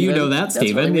don't know why Steven. you know that,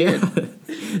 Steven. Really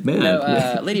Man.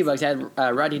 Ladybugs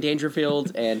had Rodney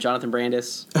Dangerfield and Jonathan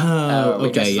Brandis. Oh,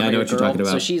 okay. Yeah, I know what you're talking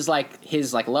about. So she's like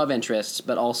his like love interest,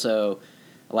 but also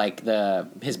like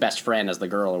his best friend as the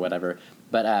girl or whatever.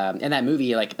 But in that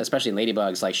movie, like especially in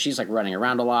Ladybugs, like she's like running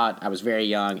around a lot. I was very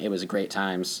young. It was great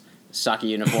times. Soccer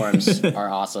uniforms are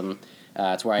awesome.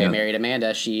 That's where I married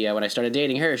Amanda. She when I started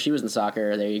dating her, she was in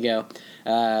soccer. There you go.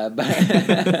 But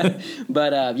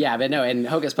no, and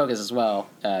Hocus Pocus as well.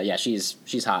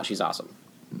 She's hot. She's awesome.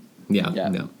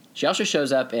 Yeah. She also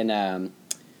shows up in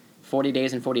 40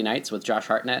 Days and 40 Nights with Josh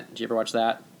Hartnett. Did you ever watch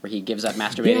that? Where he gives up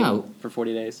masturbating for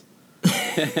 40 days.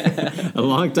 A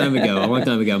long time ago.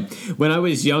 When I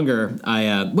was younger,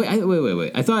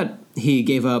 wait. I thought he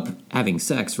gave up having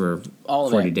sex for all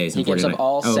of 40 it. days and 40 nights. He gives up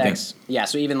all sex. Okay. Yeah,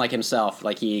 so even like himself,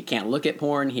 like he can't look at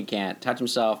porn, he can't touch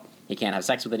himself, he can't have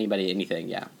sex with anybody, anything,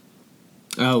 yeah.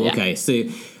 Oh, okay. So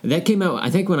that came out, I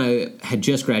think, when I had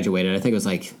just graduated. I think it was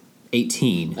like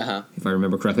 18, if I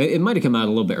remember correctly. It might have come out a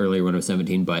little bit earlier when I was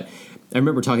 17, but I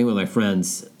remember talking with my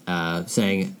friends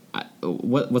saying,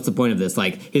 what's the point of this?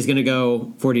 Like, he's going to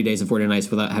go 40 days and 40 nights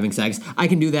without having sex. I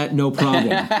can do that, no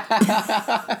problem.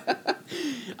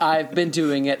 I've been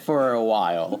doing it for a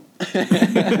while.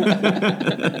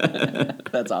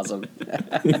 That's awesome.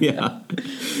 Yeah.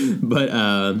 But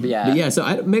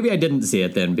so maybe I didn't see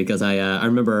it then, because I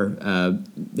remember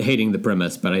hating the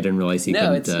premise, but I didn't realize he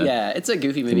couldn't. It's a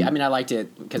goofy movie. I mean, I liked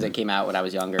it because it came out when I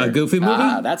was younger. A goofy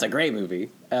movie? That's a great movie.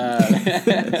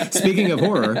 Speaking of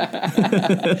horror.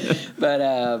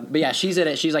 But yeah, she's in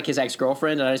it. She's like his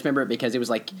ex-girlfriend, and I just remember it because it was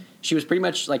like, she was pretty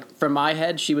much like, from my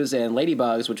head, she was in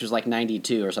Ladybugs, which was like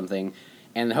 92 or something,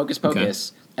 and Hocus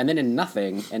Pocus, and then in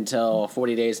nothing until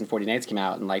 40 Days and 40 Nights came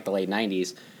out in like the late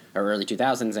 90s or early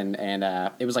 2000s, and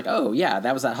it was like, oh yeah,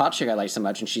 that was that hot chick I liked so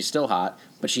much, and she's still hot,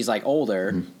 but she's like older,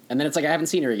 and then it's like I haven't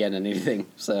seen her again in anything,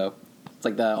 so it's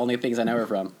like the only things I know her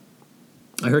from.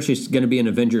 I heard she's going to be in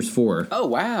Avengers 4. Oh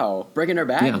wow, bringing her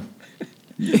back. Yeah.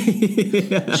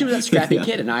 She was that scrappy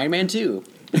kid in Iron Man 2.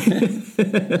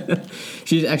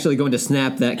 She's actually going to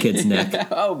snap that kid's neck.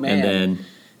 Oh man! And then,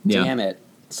 damn it,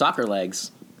 soccer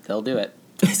legs. They'll do it.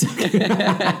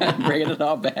 Bringing it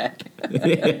all back.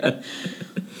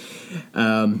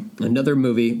 Another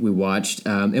movie we watched,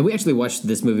 and we actually watched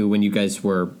this movie when you guys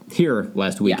were here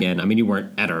last weekend. Yeah. I mean, you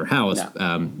weren't at our house.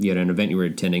 No. You had an event you were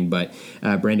attending, but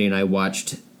Brandy and I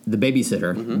watched The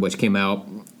Babysitter, which came out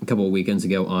a couple of weekends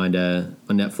ago on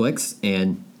Netflix,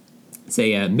 and it's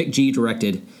a Mick G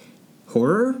directed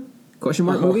horror ?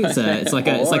 Movie. It's like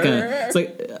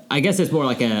I guess it's more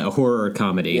like a horror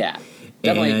comedy. Yeah,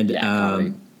 definitely. And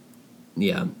comedy.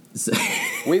 Yeah. So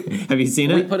have you seen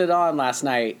it? We put it on last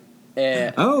night.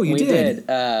 You did?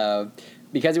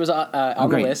 Because it was on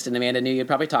the list, and Amanda knew you'd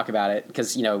probably talk about it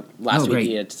because last week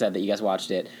you had said that you guys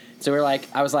watched it. So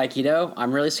I was like,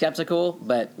 I'm really skeptical,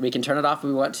 but we can turn it off if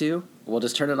we want to. We'll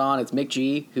just turn it on. It's Mick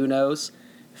G. Who knows?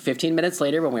 15 minutes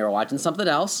later, when we were watching something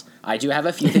else, I do have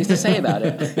a few things to say about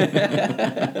it.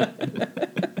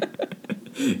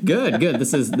 Good.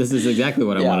 This is exactly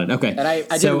what I wanted. Okay. And I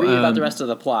didn't read about the rest of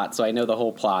the plot, so I know the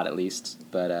whole plot at least.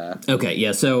 But okay,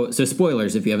 yeah. So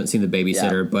spoilers if you haven't seen The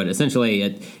Babysitter, but essentially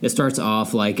it starts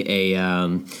off like a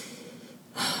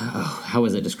how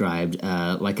was it described?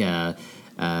 I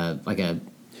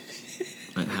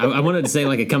wanted to say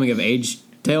like a coming of age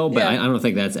tale, but I don't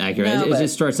think that's accurate. No, it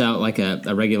just starts out like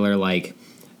a regular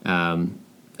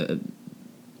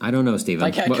I don't know, Steven.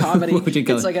 Like a comedy. What would you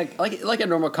call it? Like a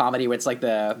normal comedy where it's like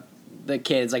the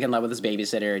kid's like in love with his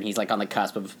babysitter, and he's like on the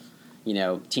cusp of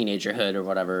teenagerhood or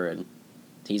whatever, and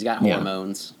he's got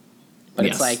hormones. But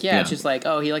it's like it's just like,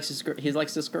 oh, he likes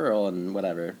this girl and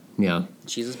whatever. Yeah,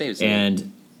 she's his babysitter,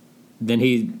 and then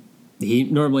he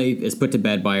normally is put to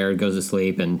bed by her, goes to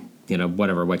sleep, and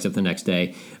whatever, wakes up the next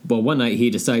day. But one night he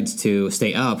decides to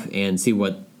stay up and see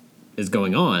what is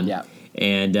going on. Yeah,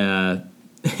 and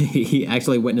he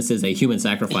actually witnesses a human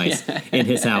sacrifice in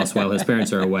his house while his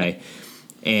parents are away,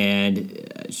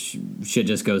 and shit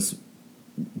just goes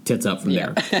tits up from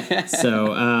there.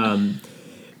 So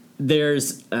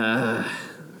there's I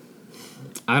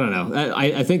don't know.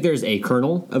 I think there's a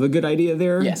kernel of a good idea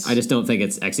there. Yes. I just don't think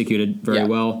it's executed very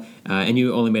well. And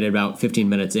you only made it about 15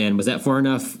 minutes in. Was that far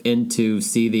enough in to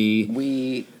see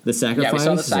the sacrifice? Yeah, we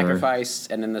saw the sacrifice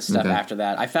and then the stuff after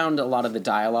that. I found a lot of the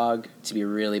dialogue to be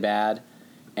really bad.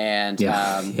 And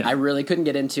I really couldn't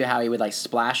get into how he would like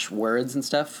splash words and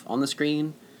stuff on the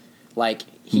screen. Like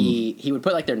he would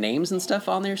put like their names and stuff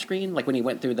on their screen. Like when he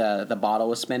went through the bottle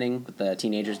was spinning with the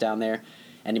teenagers down there.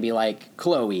 And he'd be like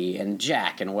Chloe and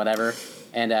Jack and whatever.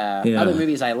 And other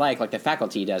movies I like The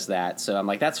Faculty does that. So I'm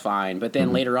like, that's fine. But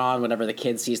then later on, whenever the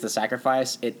kid sees the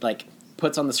sacrifice, it like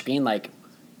puts on the screen like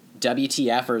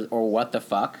WTF or what the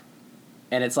fuck.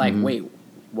 And it's like, wait,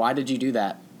 why did you do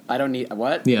that? I don't need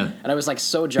what? Yeah. And I was like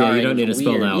so jarring. Yeah, you don't need to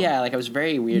spell it out. Yeah, like I was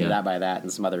very weirded out by that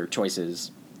and some other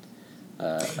choices.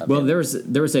 Well, there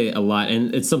was a lot,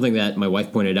 and it's something that my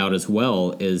wife pointed out as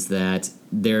well. Is that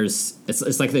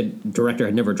it's like the director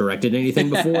had never directed anything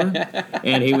before,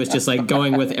 and he was just like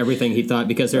going with everything he thought,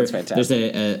 because there's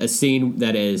a scene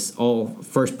that is all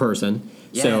first person.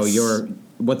 Yes. So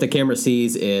what the camera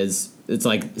sees is it's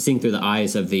like seeing through the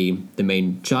eyes of the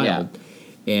main child,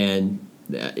 and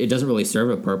it doesn't really serve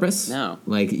a purpose. No,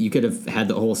 like you could have had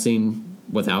the whole scene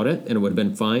without it, and it would have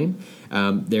been fine.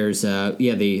 There's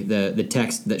the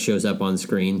text that shows up on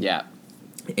screen. Yeah,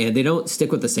 and they don't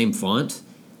stick with the same font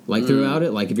like throughout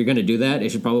it. Like if you're going to do that,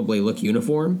 it should probably look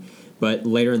uniform. But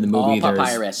later in the movie, all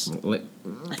papyrus. Oh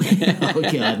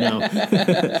God, no!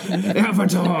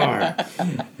 Avatar.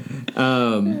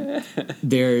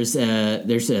 There's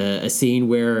a scene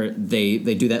where they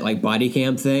do that like body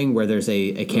cam thing where there's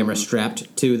a camera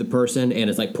strapped to the person and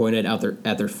it's like pointed out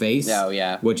at their face. Oh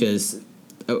yeah, which is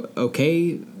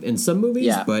okay in some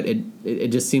movies, but it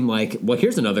just seemed like, well,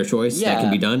 here's another choice that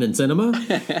can be done in cinema.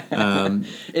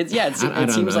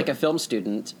 It seems like a film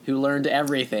student who learned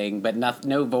everything but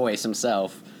no voice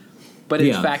himself. But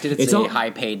in fact, it's a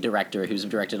high-paid director who's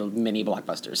directed many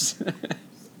blockbusters.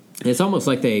 It's almost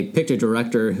like they picked a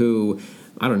director who,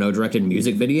 I don't know, directed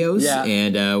music videos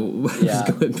and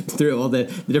was going through all the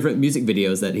different music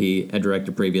videos that he had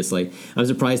directed previously. I'm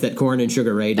surprised that Korn and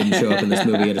Sugar Ray didn't show up in this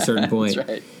movie at a certain point. That's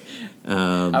right.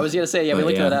 I was going to say, we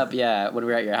looked that up, when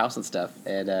we were at your house and stuff.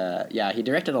 And, he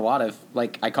directed a lot of,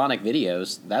 like, iconic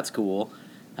videos. That's cool.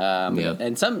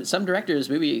 And some directors,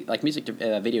 music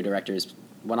video directors,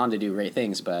 went on to do great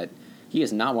things, but he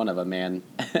is not one of them, man.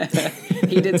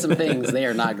 He did some things. They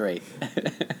are not great.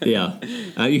 You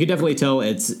can definitely tell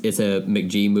it's a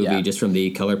McG movie just from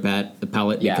the color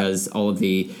palette because all of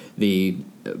the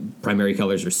primary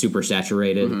colors are super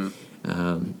saturated.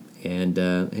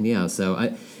 Mm-hmm. So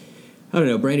I don't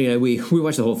know, Brandy and I, we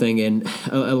watched the whole thing, and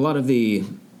a lot of the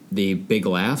big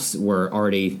laughs were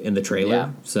already in the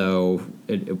trailer, so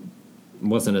it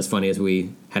wasn't as funny as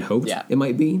we had hoped it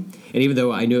might be. And even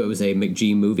though I knew it was a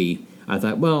McG movie, I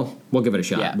thought, well, we'll give it a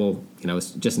shot. Yeah. Well,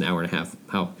 it's just an hour and a half.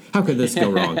 How could this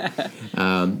go wrong?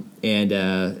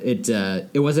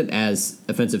 It wasn't as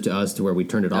offensive to us to where we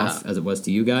turned it off as it was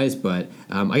to you guys, but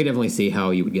I can definitely see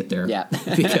how you would get there. Yeah.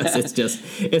 Because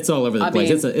it's all over the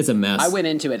place. It's a mess. I went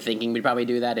into it thinking we'd probably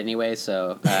do that anyway,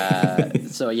 so I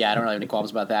don't really have any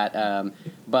qualms about that.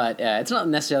 But it's not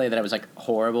necessarily that it was like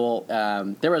horrible.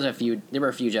 There were a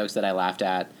few jokes that I laughed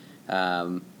at.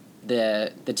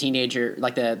 The teenager,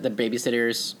 like the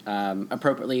babysitter's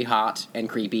appropriately hot and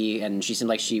creepy, and she seemed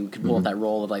like she could pull that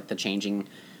role of like the changing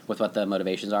with what the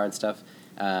motivations are and stuff.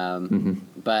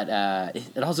 But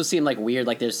it also seemed like weird.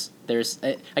 Like there's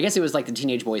I guess it was like the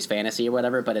teenage boy's fantasy or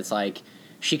whatever. But it's like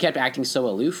she kept acting so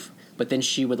aloof, but then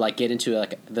she would like get into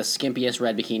like the skimpiest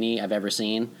red bikini I've ever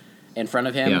seen in front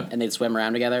of him, and they'd swim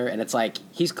around together, and it's like,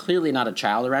 he's clearly not a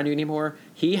child around you anymore.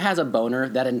 He has a boner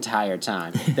that entire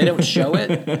time. They don't show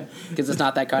it, because it's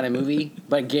not that kind of movie,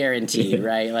 but guaranteed,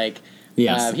 right? Like,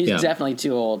 he's definitely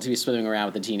too old to be swimming around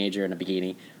with a teenager in a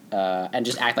bikini, and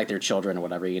just act like they're children or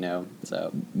whatever,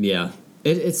 so. Yeah.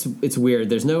 It's weird.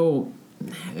 There's no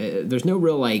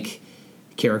real, like,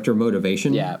 character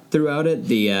motivation throughout it.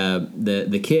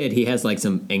 The kid, he has like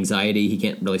some anxiety. He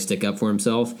can't really stick up for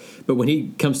himself. But when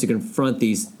he comes to confront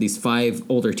these 5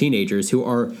 older teenagers who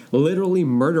are literally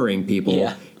murdering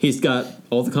people, he's got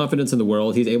all the confidence in the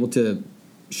world. He's able to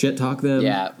shit talk them,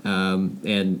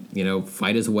 and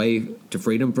fight his way to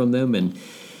freedom from them. And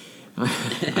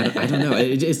I don't know.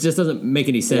 It just doesn't make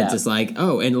any sense. Yeah. It's like,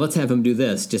 and let's have him do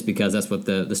this just because that's what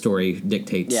the story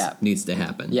dictates needs to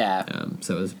happen. Yeah.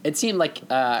 So it seemed like,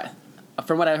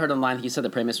 from what I heard online, you said the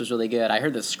premise was really good. I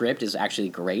heard the script is actually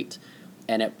great,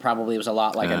 and it probably was a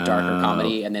lot like a darker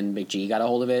comedy, and then McG got a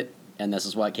hold of it, and this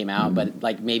is what came out. But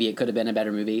like maybe it could have been a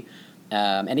better movie.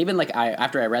 And even like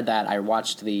after I read that, I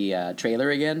watched the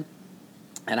trailer again,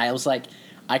 and I was like,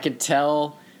 I could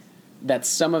tell that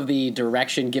some of the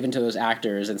direction given to those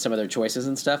actors and some of their choices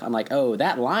and stuff, I'm like, oh,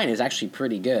 that line is actually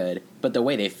pretty good, but the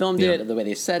way they filmed it, the way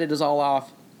they said it is all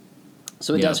off.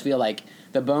 So it does feel like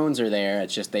the bones are there.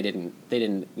 It's just they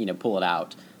didn't pull it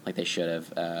out like they should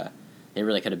have. It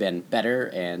really could have been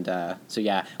better, and I just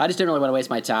didn't really want to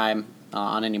waste my time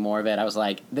on any more of it. I was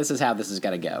like, this is how this is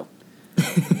gonna go.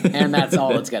 And that's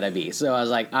all it's gonna be. So I was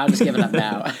like, I'm just giving up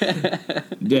now.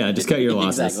 Yeah, just cut your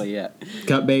losses. Exactly. Yeah.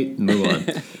 Cut bait, move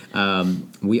on.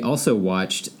 We also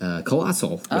watched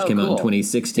Colossal, which came out in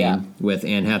 2016 with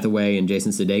Anne Hathaway and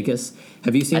Jason Sudeikis.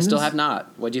 Have you seen this? I still have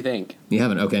not. What'd you think? You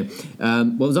haven't? Okay. Well,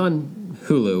 it was on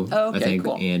Hulu, I think.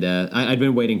 Cool. And I'd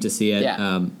been waiting to see it,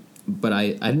 but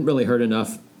I hadn't really heard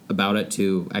enough about it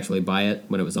to actually buy it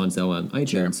when it was on sale on iTunes.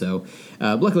 Sure. So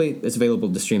luckily, it's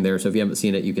available to stream there. So if you haven't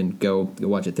seen it, you can go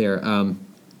watch it there.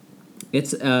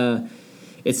 It's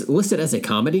listed as a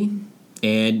comedy.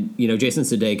 And, Jason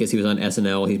Sudeikis, he was on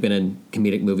SNL. He's been in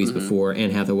comedic movies before. Anne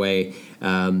Hathaway,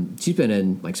 she's been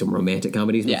in, like, some romantic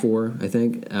comedies before, I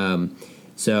think.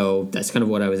 So that's kind of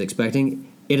what I was expecting.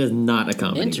 It is not a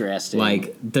comedy. Interesting.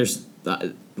 Like, there's,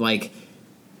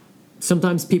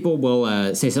 sometimes people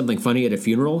will say something funny at a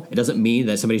funeral. It doesn't mean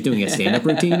that somebody's doing a stand-up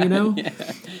routine,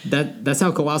 That's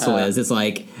how Colossal is. It's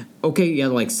like, okay, yeah,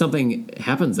 like, something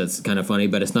happens that's kind of funny,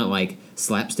 but it's not, like,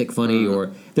 slapstick funny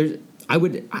or... I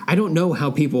don't know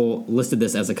how people listed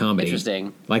this as a comedy.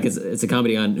 Interesting. Like it's a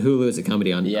comedy on Hulu, it's a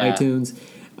comedy on iTunes.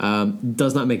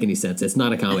 Does not make any sense. It's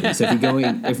not a comedy. So if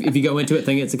you go into it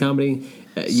thinking it's a comedy,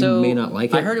 you may not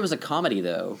like it. I heard it was a comedy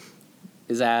though.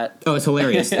 Is that? Oh, it's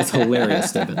hilarious. It's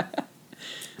hilarious, Stephen.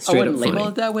 I wouldn't label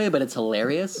it that way, but it's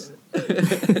hilarious.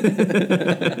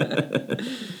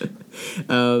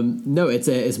 No,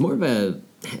 it's more of a.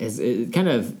 It kind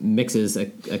of mixes a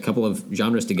couple of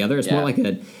genres together. It's more like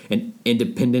an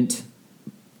independent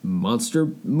monster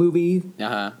movie,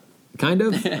 kind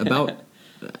of about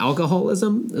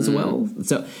alcoholism as well.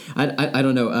 So I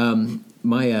don't know.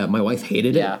 My wife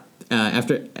hated it.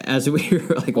 As we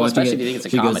were like watching especially it, if you think it's a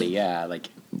comedy,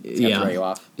 it's gonna throw you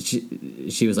off.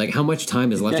 She was like, "How much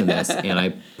time is left in this?" And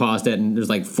I paused it, and there's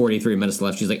like 43 minutes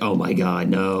left. She's like, "Oh my god,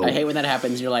 no!" I hate when that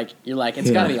happens. You're like,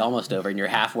 it's gotta be almost over, and you're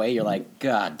halfway. You're like,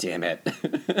 God damn it.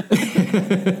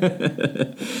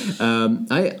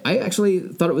 I actually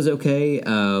thought it was okay.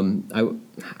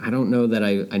 I don't know that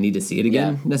I need to see it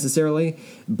again necessarily,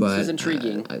 but this is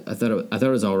intriguing. I thought it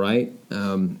was all right.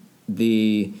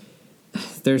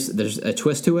 There's a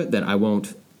twist to it that I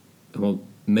won't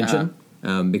mention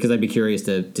because I'd be curious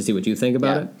to see what you think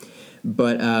about it.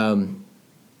 But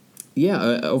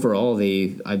overall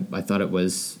I thought it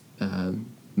was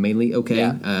mainly okay.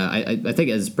 Yeah. I think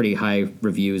it has pretty high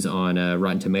reviews on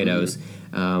Rotten Tomatoes.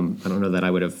 I don't know that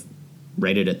I would have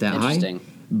rated it that high.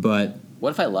 But what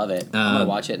if I love it? I'm gonna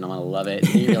watch it and I'm gonna love it.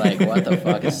 And you're like, what the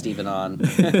fuck is Steven on?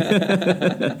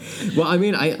 Well, I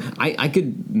mean, I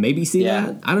could maybe see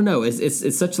that. I don't know.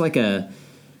 It's such like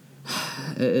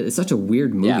it's such a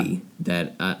weird movie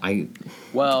that I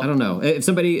don't know. If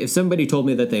somebody told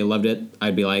me that they loved it,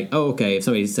 I'd be like, oh, okay. If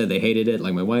somebody said they hated it,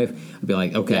 like my wife, I'd be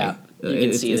like, okay. Yeah. You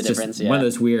can see the difference. One of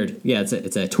those weird. Yeah, it's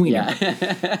a tweener.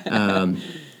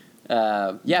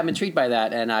 I'm intrigued by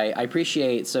that, and I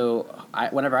appreciate. So,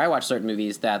 whenever I watch certain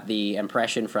movies, that the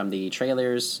impression from the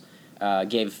trailers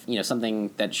gave something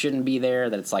that shouldn't be there.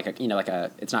 That it's like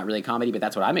it's not really a comedy, but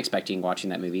that's what I'm expecting watching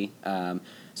that movie.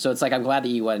 So it's like I'm glad that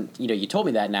you went. You told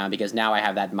me that now because now I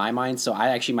have that in my mind. So I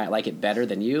actually might like it better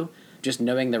than you, just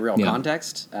knowing the real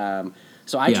context.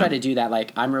 So I try to do that.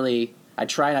 Like I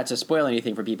try not to spoil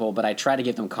anything for people, but I try to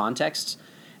give them context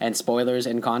and spoilers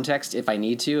in context if I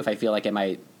need to, if I feel like it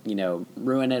might,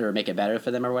 ruin it or make it better for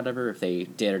them or whatever, if they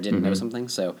did or didn't know something.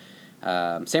 So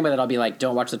same way that I'll be like,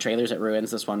 don't watch the trailers, it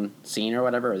ruins this one scene or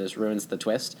whatever, or this ruins the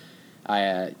twist.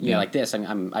 Like this,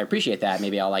 I appreciate that.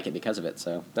 Maybe I'll like it because of it.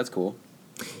 So that's cool.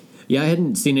 Yeah, I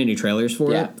hadn't seen any trailers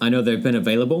for it. I know they've been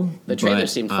available. The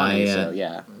trailers seemed funny, so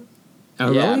yeah. Oh,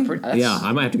 really? Yeah,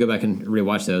 I might have to go back and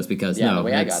rewatch those because the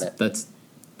way I got it.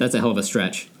 That's a hell of a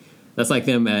stretch. That's like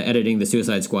them editing the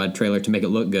Suicide Squad trailer to make it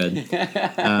look good.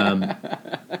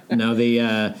 No,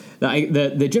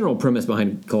 the general premise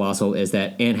behind Colossal is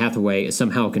that Anne Hathaway is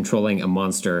somehow controlling a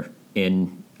monster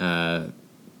in South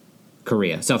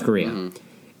Korea,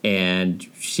 and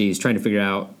she's trying to figure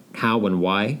out how and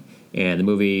why. And the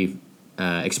movie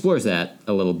explores that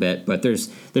a little bit, but there's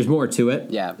more to it.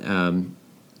 Yeah.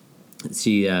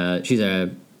 She's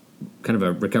a kind of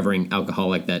a recovering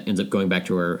alcoholic that ends up going back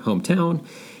to her hometown,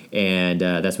 and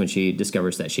that's when she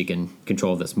discovers that she can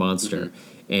control this monster.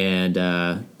 And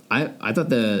I thought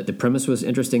the premise was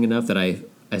interesting enough that I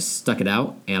stuck it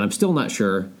out, and I'm still not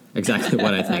sure exactly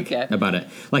what I think about it.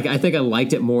 Like, I think I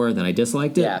liked it more than I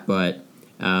disliked it, but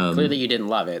clearly you didn't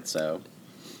love it, so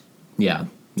yeah.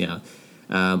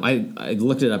 I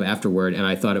looked it up afterward, and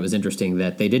I thought it was interesting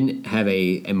that they didn't have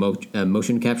a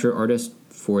motion capture artist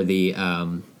for the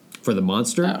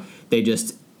monster. Oh. They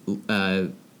just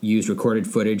used recorded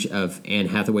footage of Anne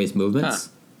Hathaway's movements,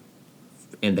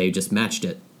 and they just matched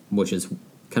it, which is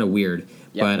kind of weird.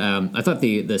 Yep. But I thought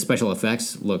the special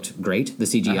effects looked great, the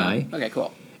CGI. Okay,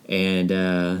 cool. And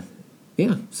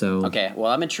so okay,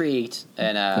 well, I'm intrigued,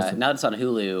 and now that it's on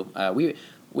Hulu,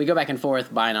 we go back and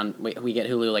forth buying on. We get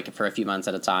Hulu like for a few months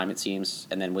at a time, it seems,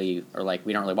 and then we are like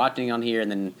we don't really watch anything on here, and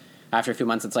then after a few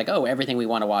months, it's like everything we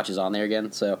want to watch is on there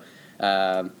again. So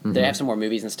They have some more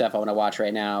movies and stuff I want to watch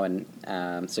right now,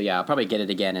 and so yeah, I'll probably get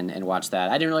it again and watch that.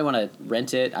 I didn't really want to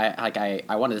rent it.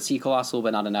 I wanted to see Colossal,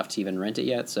 but not enough to even rent it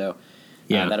yet. So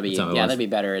that'd be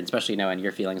better, especially knowing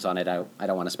your feelings on it. I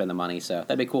don't want to spend the money, so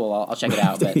that'd be cool. I'll check it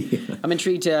out. But I'm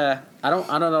intrigued to. I don't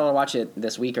know to watch it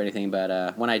this week or anything,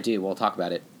 but when I do, we'll talk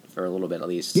about it for a little bit at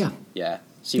least. Yeah.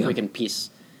 See if we can piece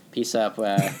up,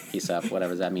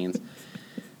 whatever that means.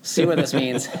 See what this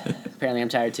means. Apparently, I'm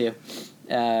tired too.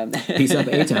 Piece up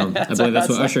A-Town. I believe that's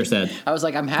what Usher said. I was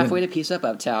like, I'm halfway to piece up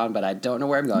Uptown, but I don't know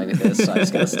where I'm going with this, so I'm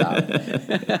just going to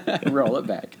stop. Roll it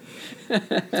back.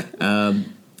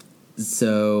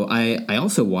 So I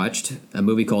also watched a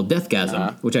movie called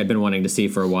Deathgasm, which I'd been wanting to see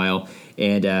for a while,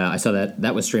 and I saw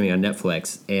that was streaming on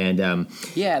Netflix. And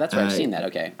yeah, that's where I've seen that.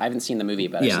 Okay, I haven't seen the movie,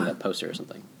 but I've seen that poster or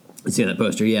something. I've seen that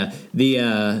poster. Yeah,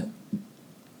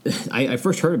 I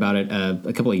first heard about it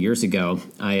a couple of years ago.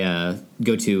 I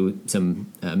go to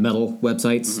some metal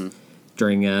websites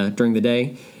during the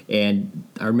day, and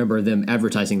I remember them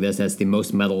advertising this as the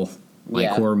most metal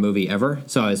horror movie ever.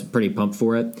 So I was pretty pumped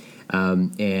for it,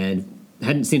 and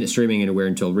hadn't seen it streaming anywhere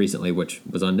until recently, which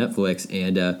was on Netflix.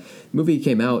 And the movie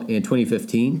came out in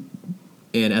 2015,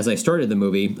 and as I started the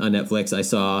movie on Netflix, I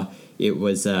saw it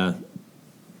was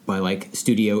by like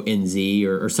Studio NZ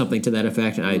or something to that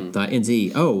effect, and I thought,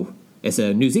 NZ, it's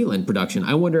a New Zealand production.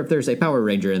 I wonder if there's a Power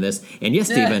Ranger in this. And yes,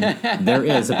 Stephen, there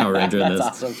is a Power Ranger in this.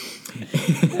 That's awesome.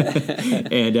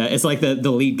 And it's like the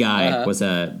lead guy was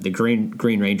the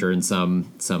Green Ranger in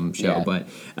some show. But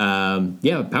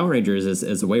Power Rangers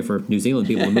is a way for New Zealand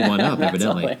people to move on up,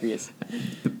 evidently. Hilarious.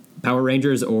 Power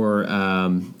Rangers or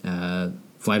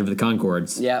Flight of the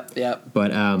Conchords. Yep.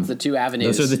 But the two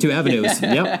avenues. Those are the two avenues.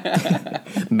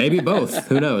 Yep. Maybe both.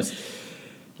 Who knows?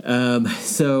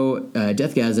 So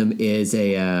Deathgasm is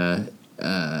a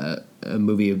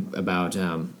movie about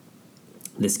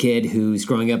this kid who's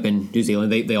growing up in New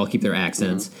Zealand. They all keep their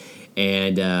accents,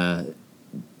 and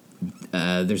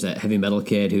there's a heavy metal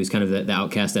kid who's kind of the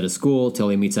outcast at a school till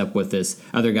he meets up with this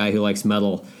other guy who likes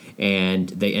metal, and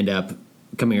they end up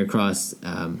coming across,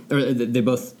 or they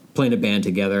both play in a band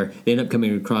together. They end up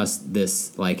coming across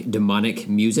this like demonic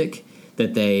music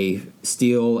that they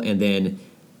steal and then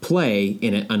play,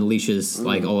 and it unleashes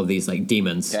like all of these like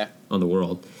demons on the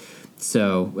world.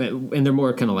 So, and they're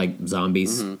more kind of like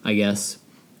zombies, I guess,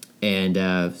 and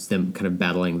it's them kind of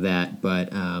battling that.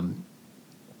 But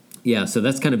so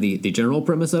that's kind of the general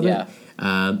premise of it.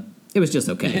 It was just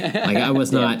okay. Like I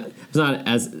was not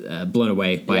as blown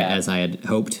away by it as I had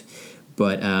hoped.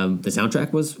 But the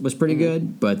soundtrack was pretty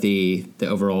good. But the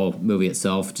overall movie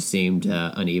itself just seemed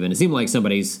uneven. It seemed like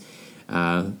somebody's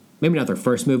maybe not their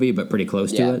first movie, but pretty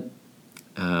close to it.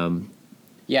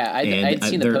 I'd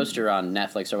seen the poster on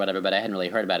Netflix or whatever, but I hadn't really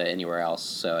heard about it anywhere else.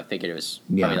 So I figured it was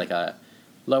probably like a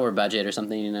lower budget or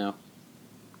something, you know.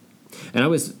 And I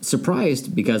was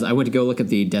surprised because I went to go look at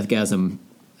the Deathgasm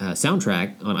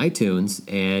soundtrack on iTunes,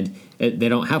 and they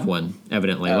don't have one,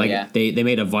 evidently. They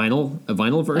made a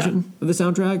vinyl version of the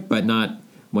soundtrack, but not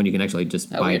one you can actually just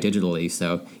buy digitally.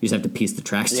 So you just have to piece the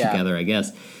tracks together, I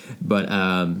guess.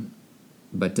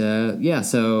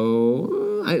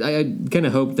 So I kind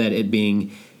of hope that it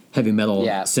being heavy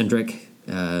metal centric,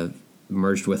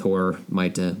 merged with horror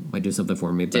might do something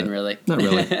for me. But didn't really. Not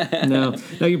really. No.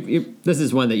 This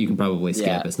is one that you can probably skip.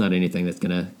 Yeah. It's not anything that's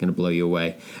gonna blow you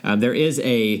away. There is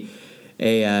a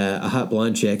hot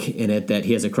blonde chick in it that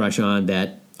he has a crush on.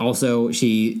 That also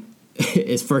she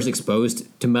is first exposed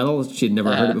to metal. She'd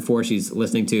never heard it before. She's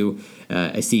listening to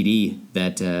a CD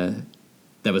that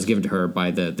was given to her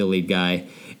by the lead guy,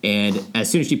 and as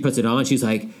soon as she puts it on, she's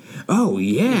like, "Oh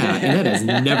yeah!" And that has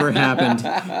never happened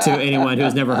to anyone who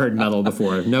has never heard metal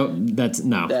before.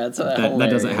 That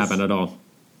doesn't happen at all.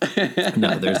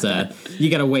 No, there's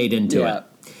you got to wade into it.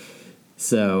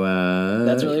 So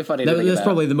that's really funny. That's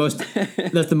probably the most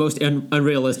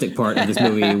unrealistic part of this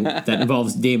movie that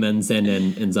involves demons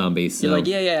and zombies. So. You're like,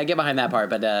 I get behind that part,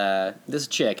 but this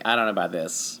chick, I don't know about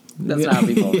this. That's not how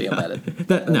people feel about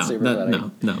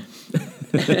it. No.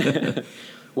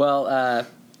 Well,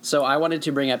 so I wanted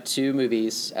to bring up two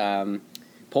movies,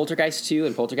 Poltergeist 2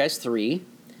 and Poltergeist 3,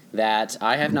 that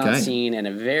I have not seen in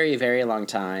a very, very long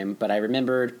time, but I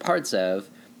remembered parts of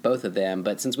both of them.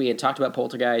 But since we had talked about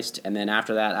Poltergeist, and then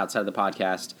after that, outside of the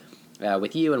podcast,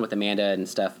 with you and with Amanda and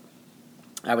stuff,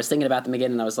 I was thinking about them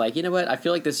again, and I was like, you know what? I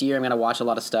feel like this year I'm going to watch a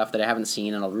lot of stuff that I haven't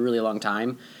seen in a really long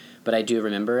time, but I do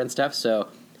remember and stuff. So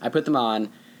I put them on,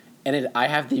 and I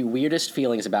have the weirdest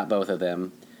feelings about both of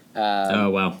them.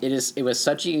 Oh, wow. It was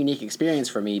such a unique experience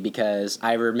for me because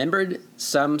I remembered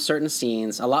some certain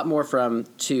scenes, a lot more from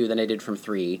 2 than I did from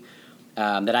 3.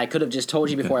 that I could have just told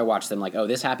you before I watched them. Like, oh,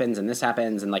 this happens and this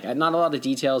happens, and like not a lot of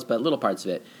details, but little parts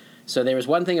of it. So there was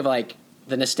one thing of like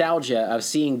the nostalgia of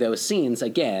seeing those scenes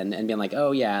again and being like,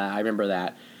 oh yeah, I remember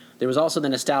that. There was also the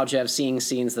nostalgia of seeing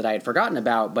scenes that I had forgotten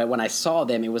about, but when I saw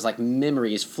them, it was like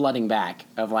memories flooding back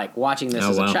of like watching this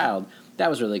as a child.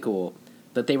 That was really cool.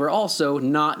 But they were also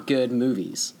not good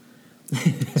movies.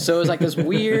 So it was like this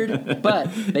weird,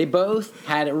 but they both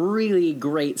had really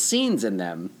great scenes in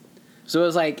them. So it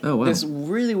was like this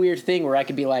really weird thing where I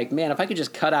could be like, man, if I could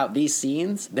just cut out these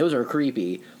scenes, those are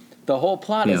creepy. The whole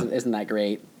plot isn't that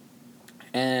great.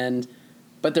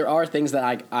 But there are things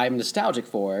that I'm nostalgic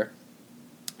for.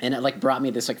 And it like brought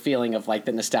me this like feeling of like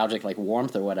the nostalgic like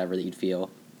warmth or whatever that you'd feel,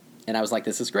 and I was like,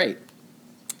 this is great.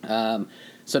 So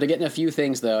to get in a few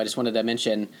things though, I just wanted to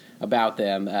mention about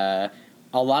them. A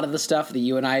lot of the stuff that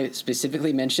you and I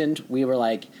specifically mentioned, we were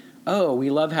like, oh,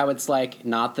 we love how it's like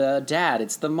not the dad,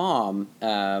 it's the mom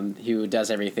who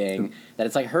does everything. That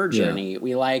it's like her journey.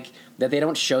 We like that they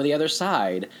don't show the other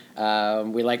side.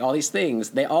 We like all these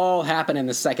things. They all happen in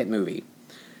the second movie.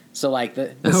 So, like,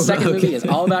 the second movie is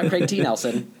all about Craig T.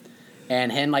 Nelson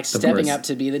and him, like, stepping up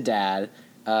to be the dad.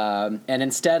 And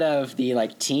instead of the,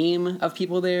 like, team of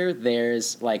people there,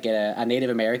 there's, like, a Native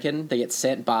American that gets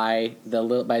sent by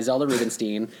Zelda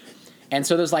Rubinstein. And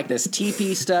so there's, like, this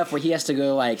teepee stuff where he has to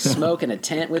go, like, smoke in a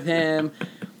tent with him.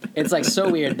 It's, like,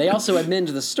 so weird. They also amend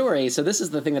the story. So this is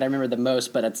the thing that I remember the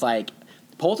most, but it's, like,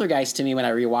 Poltergeist to me, when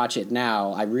I rewatch it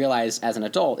now, I realize as an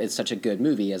adult it's such a good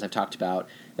movie, as I've talked about,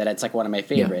 that it's like one of my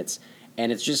favorites. Yeah.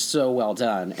 And it's just so well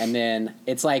done. And then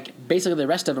it's like basically the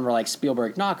rest of them are like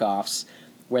Spielberg knockoffs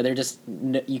where they're just,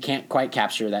 you can't quite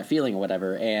capture that feeling or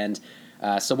whatever. And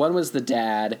so one was the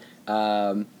dad,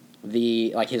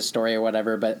 the like his story or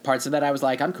whatever, but parts of that I was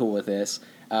like, I'm cool with this.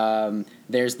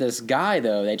 There's this guy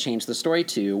though they changed the story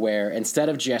to where instead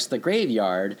of just the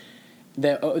graveyard,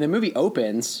 the movie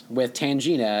opens with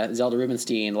Tangina, Zelda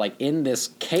Rubinstein, like in this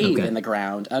cave in the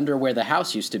ground under where the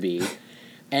house used to be.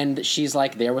 And she's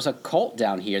like, there was a cult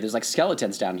down here. There's like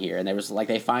skeletons down here. And there was like,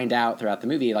 they find out throughout the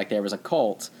movie, like there was a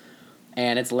cult.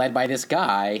 And it's led by this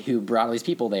guy who brought all these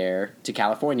people there to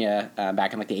California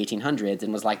back in like the 1800s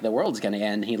and was like, the world's going to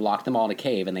end. He locked them all in a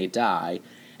cave and they die.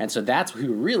 And so that's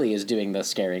who really is doing the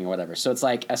scaring or whatever. So it's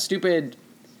like a stupid,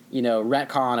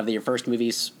 retcon of your first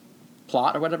movie's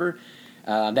plot or whatever.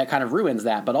 That kind of ruins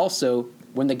that. But also,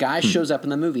 when the guy shows up in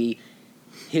the movie,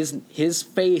 his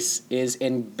face is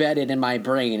embedded in my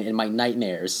brain, in my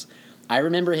nightmares. I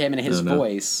remember him and his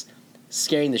voice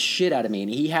scaring the shit out of me.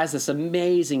 And he has this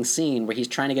amazing scene where he's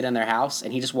trying to get in their house,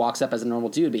 and he just walks up as a normal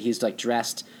dude, but he's like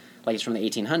dressed like he's from the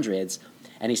 1800s.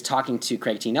 And he's talking to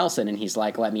Craig T. Nelson, and he's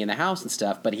like, let me in the house and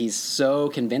stuff. But he's so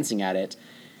convincing at it.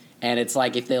 And it's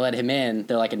like if they let him in,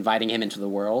 they're like inviting him into the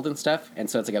world and stuff. And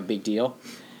so it's like a big deal.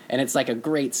 And it's like a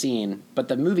great scene. But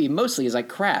the movie mostly is like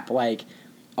crap. Like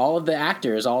all of the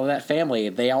actors, all of that family,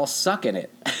 they all suck in it.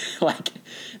 Like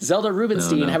Zelda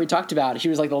Rubinstein, how we talked about, she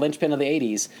was like the linchpin of the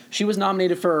 80s. She was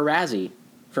nominated for a Razzie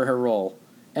for her role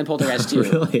in Poltergeist 2.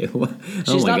 Really?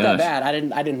 She's not that bad.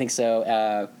 I didn't think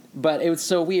so. But it was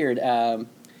so weird. And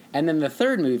then the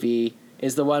third movie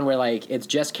is the one where like it's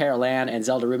just Carol Ann and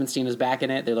Zelda Rubinstein is back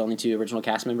in it. They're the only two original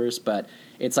cast members. But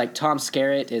it's like Tom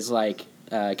Skerritt is like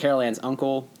Carol Ann's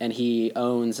uncle, and he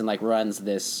owns and like runs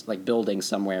this like building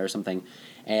somewhere or something,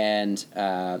 and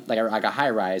like a high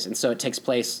rise. And so it takes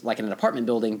place like in an apartment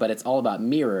building, but it's all about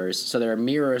mirrors. So there are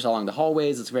mirrors along the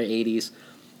hallways. It's very 80s,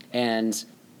 and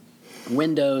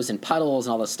windows and puddles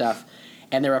and all this stuff.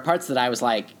 And there were parts that I was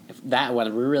like, that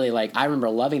one really like, I remember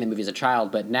loving the movie as a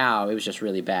child, but now it was just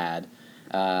really bad.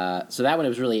 So that one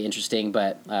was really interesting,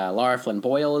 but Lara Flynn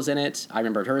Boyle is in it. I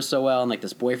remembered her so well, and like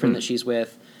this boyfriend that she's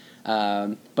with.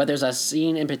 But there's a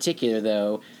scene in particular,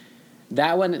 though.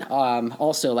 That one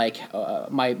also, like,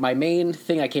 my main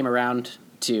thing I came around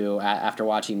to after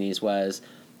watching these was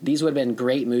these would have been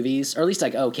great movies, or at least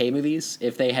like okay movies,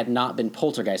 if they had not been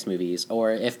Poltergeist movies,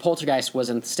 or if Poltergeist was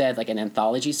instead like an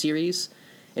anthology series.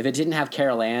 If it didn't have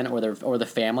Carol Ann or the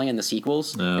family and the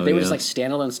sequels, if they were just like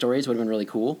standalone stories, would have been really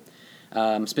cool.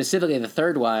 Specifically, the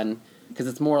third one, because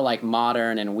it's more like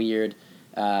modern and weird.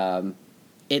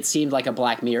 It seemed like a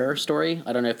Black Mirror story.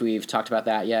 I don't know if we've talked about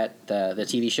that yet. The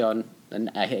TV show,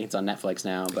 I think it's on Netflix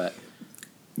now, but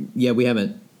yeah, we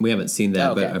haven't seen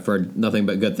that, but I've heard nothing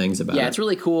but good things about it. Yeah, it's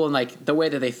really cool, and like the way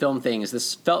that they film things,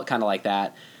 this felt kind of like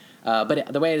that.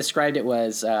 But the way I described it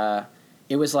was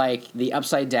like the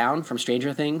Upside Down from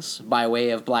Stranger Things by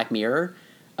way of Black Mirror,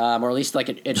 or at least like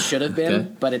it should have been.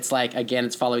 Okay. But it's like, again,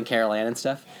 it's following Carol Ann and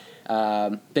stuff.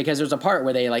 Because there's a part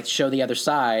where they like show the other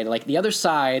side. Like the other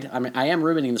side, I am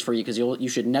ruining this for you because you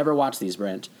should never watch these,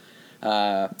 Brent.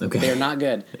 They're not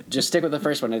good. Just stick with the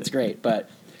first one. It's great. But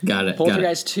got it.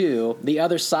 Poltergeist 2, the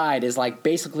other side is like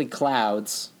basically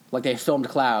clouds. Like they filmed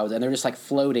clouds and they're just like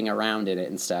floating around in it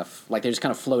and stuff. Like they're just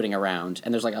kind of floating around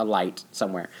and there's like a light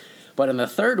somewhere. But in the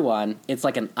third one, it's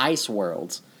like an ice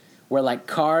world where like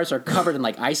cars are covered in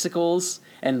like icicles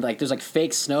and like there's like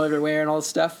fake snow everywhere and all this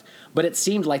stuff. But it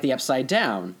seemed like the Upside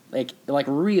Down, like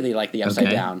really like the Upside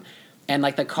Down. And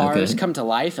like the cars come to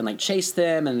life and like chase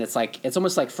them, and it's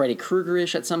almost like Freddy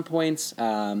Krueger-ish at some points.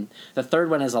 The third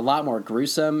one is a lot more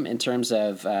gruesome in terms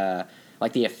of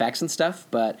like the effects and stuff.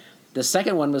 But the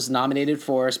second one was nominated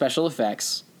for special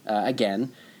effects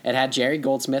again. It had Jerry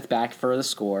Goldsmith back for the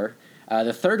score.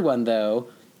 The third one though,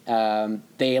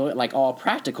 they like all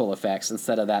practical effects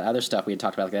instead of that other stuff we had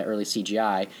talked about, like that early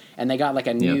CGI. And they got like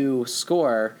a new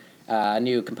score. A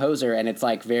new composer, and it's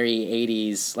like very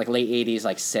 80s, like late 80s,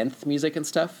 like synth music and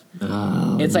stuff.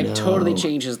 It's like totally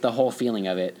changes the whole feeling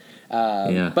of it.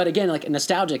 But again, like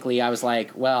nostalgically, I was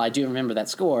like, well, I do remember that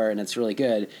score, and it's really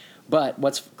good. But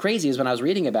what's crazy is when I was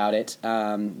reading about it,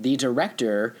 the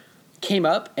director came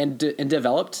up and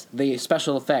developed the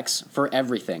special effects for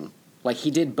everything. Like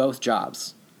he did both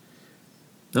jobs.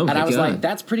 Oh my and I was God. like,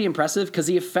 that's pretty impressive because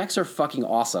the effects are fucking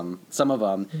awesome. Some of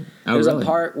them. Oh, There's really? a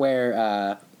part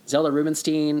where Zelda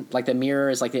Rubinstein, like the mirror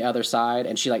is like the other side,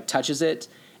 and she like touches it,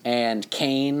 and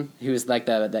Kane, who's like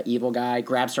the evil guy,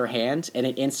 grabs her hand, and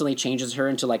it instantly changes her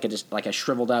into like a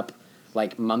shriveled up,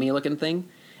 like mummy looking thing,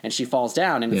 and she falls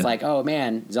down, and it's like, oh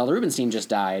man, Zelda Rubinstein just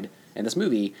died in this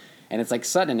movie, and it's like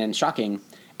sudden and shocking,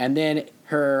 and then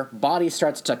her body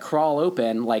starts to crawl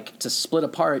open, like to split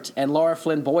apart, and Laura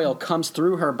Flynn Boyle comes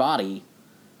through her body.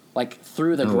 Like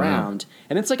through the ground, wow.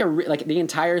 And it's like like the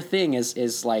entire thing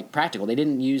is like practical. They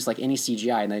didn't use like any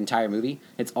CGI in the entire movie.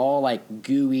 It's all like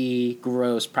gooey,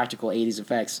 gross, practical 80s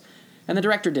effects, and the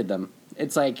director did them.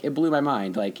 It's like it blew my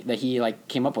mind, like that he like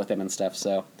came up with them and stuff.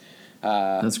 So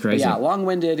that's crazy. Yeah,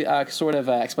 long-winded sort of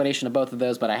explanation of both of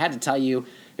those, but I had to tell you,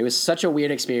 it was such a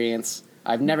weird experience.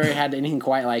 I've never had anything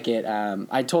quite like it.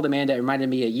 I told Amanda it reminded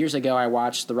me years ago I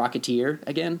watched The Rocketeer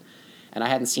again. And I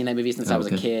hadn't seen that movie since I was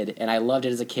a kid, and I loved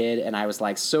it as a kid, and I was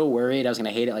like so worried I was going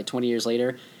to hate it like 20 years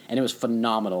later, and it was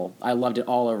phenomenal. I loved it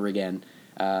all over again.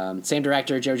 Same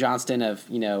director, Joe Johnston of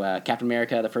Captain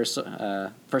America, the first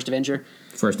Avenger.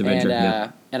 First Avenger,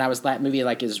 and that movie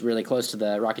like is really close to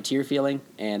the Rocketeer feeling,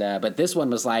 and but this one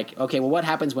was like, okay, well, what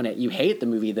happens when you hate the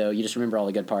movie though? You just remember all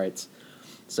the good parts.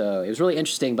 So it was really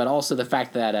interesting, but also the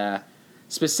fact that.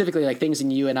 Specifically, like things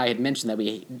you and I had mentioned that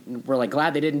we were like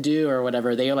glad they didn't do or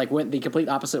whatever. They like went the complete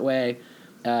opposite way.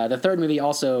 The third movie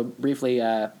also briefly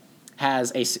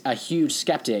has a huge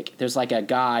skeptic. There's like a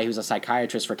guy who's a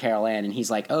psychiatrist for Carol Ann, and he's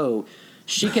like, oh,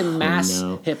 she can mass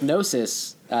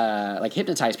hypnosis, like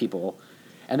hypnotize people,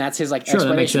 and that's his like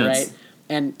explanation, right?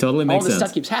 And totally all this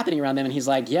stuff keeps happening around them, and he's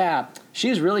like, yeah,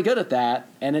 she's really good at that.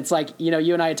 And it's like, you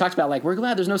and I had talked about like we're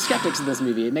glad there's no skeptics in this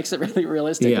movie. It makes it really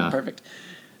realistic and perfect.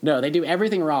 No, they do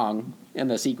everything wrong in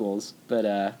the sequels, but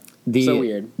so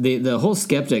weird. The whole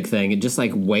skeptic thing, it just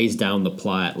like weighs down the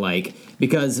plot, like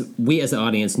because we as an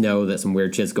audience know that some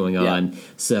weird shit's going on.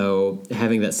 So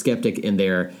having that skeptic in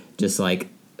there, just like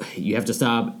you have to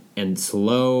stop and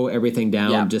slow everything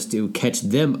down just to catch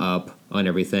them up on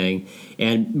everything.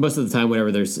 And most of the time,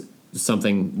 whenever there's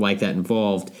something like that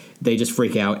involved, they just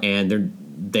freak out and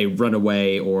they run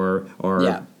away or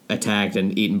attacked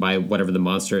and eaten by whatever the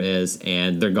monster is,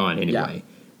 and they're gone anyway. Yeah.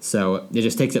 So it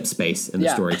just takes up space in the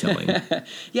storytelling.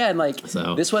 And like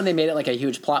this one, they made it like a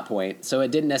huge plot point, so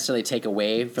it didn't necessarily take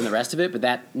away from the rest of it, but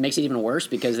that makes it even worse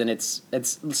because then it's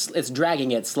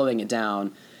dragging it, slowing it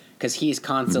down, because he's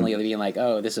constantly being like,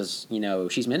 oh, this is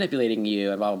she's manipulating you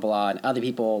and blah blah blah, and other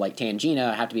people like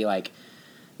Tangina have to be like,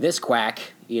 this quack,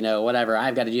 whatever.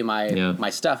 I've got to do my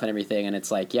stuff and everything, and it's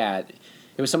like it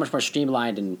was so much more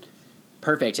streamlined and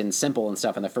perfect and simple and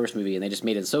stuff in the first movie, and they just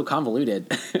made it so convoluted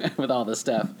with all this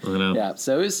stuff. I know. Yeah,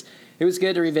 so it was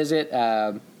good to revisit.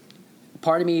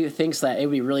 Part of me thinks that it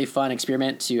would be a really fun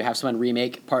experiment to have someone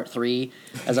remake Part 3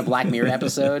 as a Black Mirror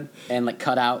episode and like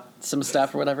cut out some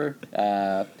stuff or whatever.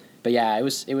 But yeah, it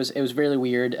was really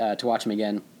weird to watch them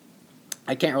again.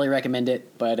 I can't really recommend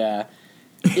it, but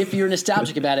if you're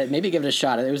nostalgic about it, maybe give it a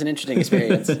shot. It was an interesting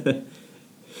experience.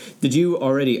 Did you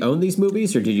already own these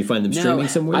movies, or did you find them streaming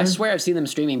somewhere? I swear I've seen them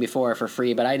streaming before for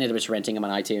free, but I ended up just renting them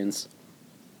on iTunes.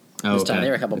 This time they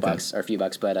were a couple bucks or a few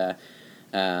bucks, but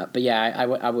yeah,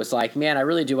 I was like, man, I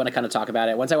really do want to kind of talk about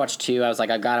it. Once I watched 2, I was like,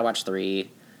 I've got to watch 3.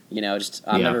 I don't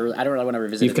really want to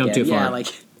revisit You've it again. You've come too far. Yeah, like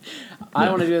I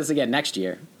don't want to do this again next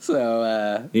year.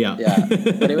 So yeah,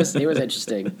 but it was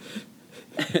interesting.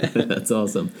 That's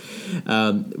awesome.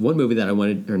 One movie that I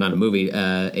wanted, or not a movie,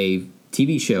 a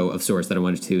TV show of sorts that I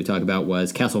wanted to talk about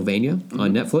was Castlevania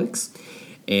on Netflix.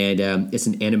 And it's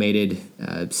an animated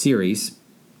series,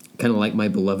 kind of like my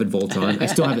beloved Voltron. I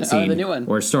still haven't seen the new one.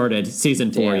 Or started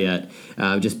season 4 yet,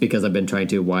 just because I've been trying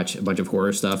to watch a bunch of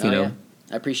horror stuff, you know. Yeah.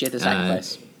 I appreciate the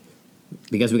sacrifice.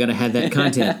 Because we got to have that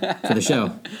content for the show.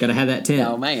 Got to have that 10.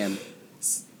 Oh, man.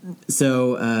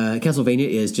 So Castlevania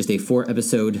is just a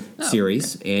 4-episode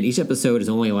series, and each episode is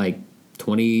only like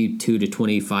 22 to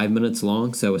 25 minutes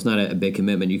long, so it's not a big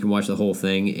commitment. You can watch the whole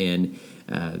thing in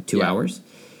 2 hours.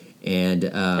 And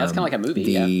it's kind of like a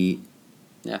movie.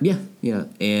 Yeah.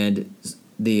 And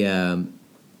the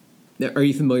are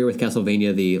you familiar with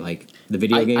Castlevania? The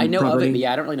video game? I know property? of it, but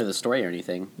I don't really know the story or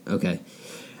anything. Okay.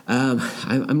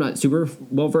 I'm not super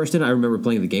well versed in it. I remember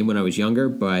playing the game when I was younger,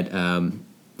 but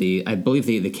I believe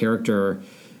the character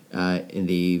in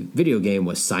the video game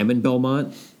was Simon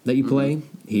Belmont that you play.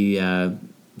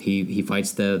 He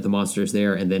fights the monsters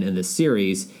there, and then in the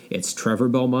series it's Trevor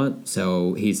Belmont.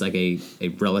 So he's like a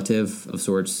relative of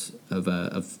sorts of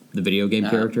the video game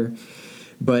character.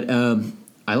 But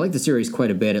I like the series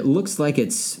quite a bit. It looks like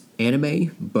it's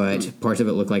anime, but parts of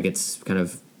it look like it's kind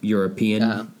of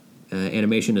European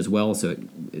animation as well. So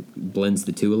it blends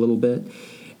the two a little bit.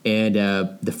 And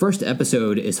the first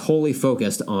episode is wholly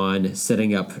focused on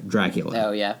setting up Dracula.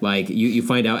 Oh, yeah. Like, you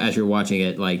find out as you're watching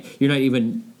it, like, you're not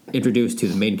even introduced to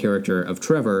the main character of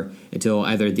Trevor until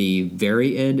either the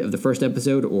very end of the first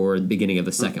episode or the beginning of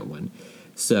the second one.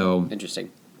 So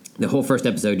interesting. The whole first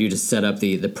episode, you just set up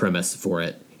the premise for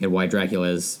it and why Dracula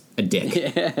is a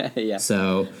dick. Yeah.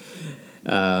 So,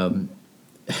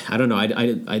 I don't know.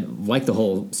 I like the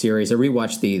whole series. I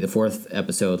rewatched the fourth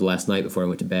episode last night before I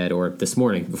went to bed, or this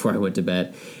morning before I went to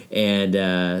bed, and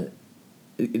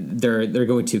they're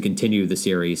going to continue the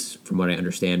series from what I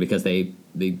understand, because they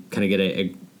kind of get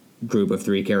a group of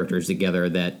 3 characters together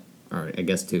that are, I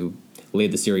guess, to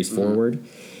lead the series forward,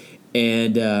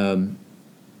 and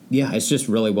it's just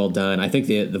really well done. I think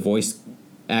the voice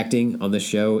acting on this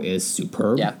show is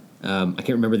superb. Yeah. I can't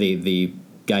remember the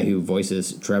guy who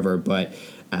voices Trevor, but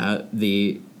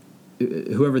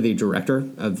whoever the director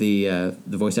of the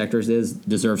voice actors is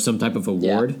deserves some type of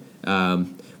award. Yeah.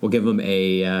 We'll give them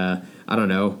a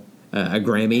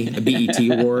Grammy, a BET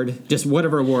award, just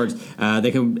whatever awards.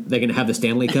 They can have the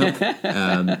Stanley Cup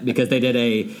because they did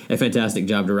a fantastic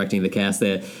job directing the cast.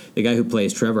 The guy who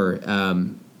plays Trevor,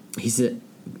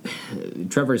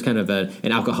 Trevor is kind of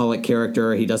an alcoholic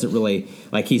character. He doesn't really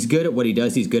he's good at what he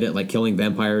does. He's good at killing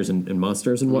vampires and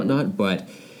monsters and whatnot, but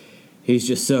he's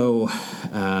just so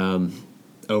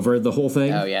over the whole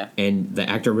thing. Oh yeah, and the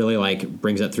actor really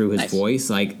brings that through his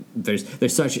voice.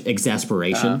 There's such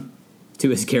exasperation to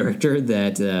his character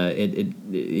that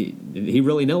he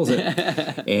really nails it,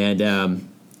 and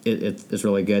it's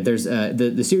really good. There's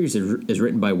the series is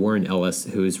written by Warren Ellis,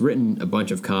 who's written a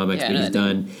bunch of comics,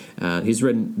 but he's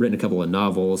written a couple of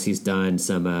novels. He's done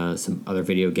some other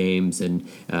video games and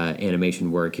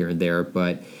animation work here and there,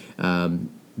 but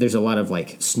there's a lot of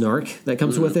snark that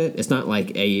comes with it. It's not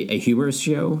like a humorous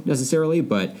show necessarily,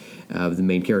 but the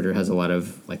main character has a lot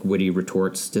of witty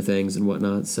retorts to things and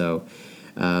whatnot. So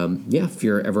if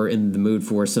you're ever in the mood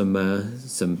for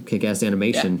some kick-ass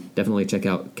animation, definitely check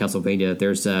out Castlevania.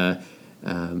 There's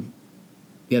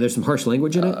there's some harsh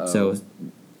language in it, so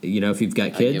if you've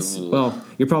got kids, well,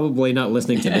 you're probably not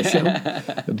listening to this show.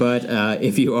 But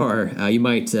if you are, you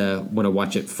might want to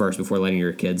watch it first before letting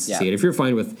your kids see it. If you're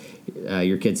fine with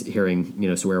your kids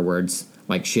hearing swear words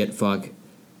like shit, fuck,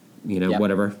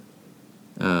 whatever,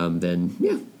 then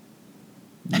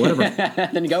whatever.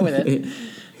 Then go with it.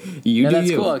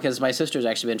 That's cool, because my sister's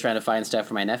actually been trying to find stuff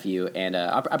for my nephew, and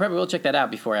I probably will check that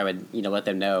out before I would let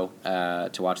them know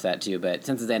to watch that too. But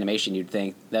since it's animation, you'd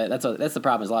think that's the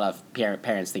problem. Is a lot of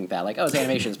parents think that it's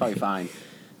animation, it's probably fine,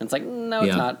 and it's no,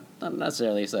 it's not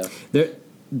necessarily. So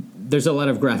there's a lot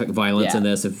of graphic violence in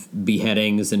this, of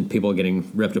beheadings and people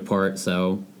getting ripped apart.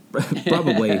 So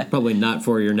probably not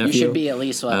for your nephew. You should be at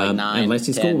least 9, unless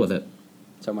he's 10, cool with it,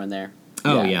 somewhere in there.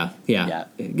 Oh yeah.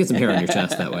 Get some hair on your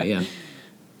chest that way.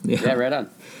 Yeah, right on.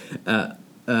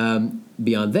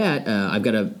 Beyond that, I've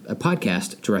got a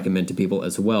podcast to recommend to people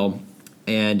as well,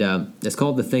 and it's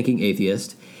called The Thinking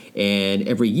Atheist, and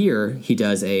every year he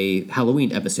does a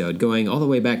Halloween episode going all the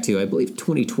way back to, I believe,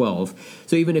 2012.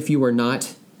 So even if you are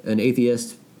not an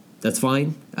atheist, that's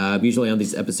fine. Usually on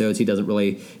these episodes he doesn't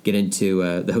really get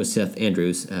into, the host Seth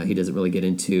Andrews, he doesn't really get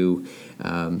into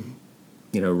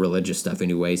religious stuff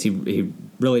anyways. He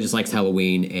really just likes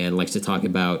Halloween and likes to talk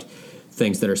about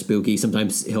things that are spooky.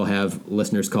 Sometimes he'll have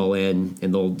listeners call in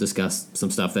and they'll discuss some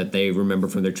stuff that they remember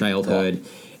from their childhood,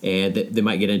 and they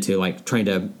might get into like trying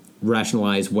to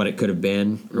rationalize what it could have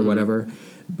been or whatever.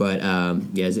 But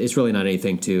yeah, it's really not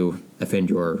anything to offend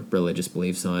your religious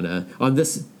beliefs on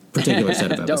this particular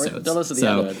set of episodes. Don't listen to the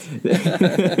other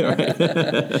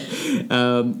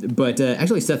ones. But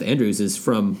actually, Seth Andrews is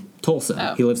from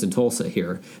Tulsa. Oh. He lives in Tulsa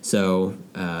here. So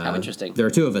how interesting. There are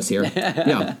two of us here.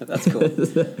 Yeah, that's cool.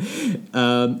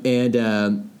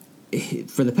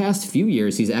 For the past few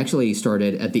years, he's actually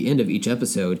started at the end of each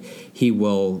episode. He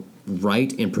will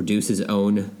write and produce his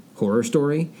own horror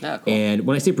story. Oh, cool. And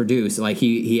when I say produce, like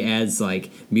he adds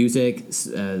like music,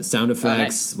 sound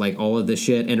effects, like all of this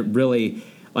shit, and it really.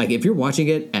 Like, if you're watching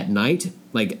it at night,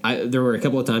 like, there were a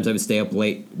couple of times I would stay up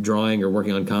late drawing or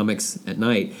working on comics at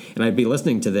night, and I'd be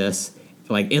listening to this,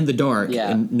 like, in the dark,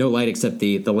 and no light except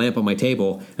the lamp on my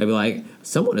table. I'd be like,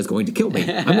 someone is going to kill me.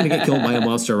 I'm going to get killed by a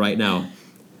monster right now.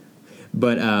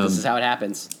 But this is how it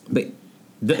happens. But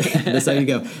that's how you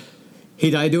go.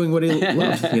 He died doing what he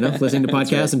loved, listening to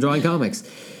podcasts right. And drawing comics.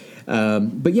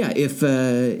 But yeah,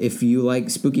 if you like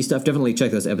spooky stuff, definitely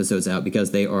check those episodes out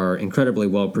because they are incredibly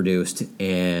well produced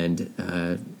and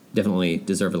definitely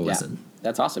deserve a listen.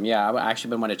 That's awesome. Yeah, I've actually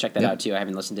been wanting to check that out too. I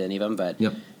haven't listened to any of them, but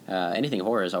anything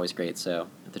horror is always great, so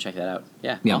I have to check that out.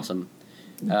 Yeah. Awesome.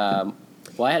 Well,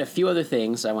 I had a few other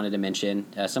things I wanted to mention.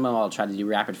 Some of them I'll try to do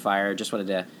rapid fire. Just wanted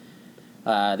to.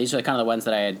 These are kind of the ones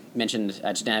that I had mentioned.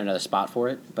 I just didn't have another spot for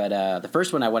it. But the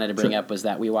first one I wanted to bring up was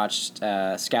that we watched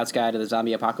Scout's Guide to the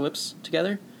Zombie Apocalypse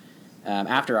together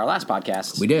after our last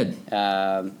podcast. We did.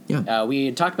 We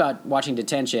had talked about watching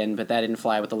Detention, but that didn't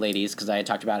fly with the ladies because I had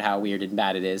talked about how weird and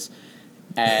bad it is.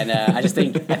 And I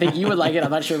think you would like it.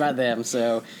 I'm not sure about them.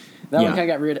 So that one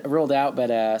kind of got ruled out.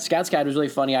 But Scout's Guide was really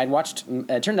funny. I'd watched,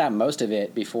 it turned out most of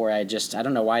it before I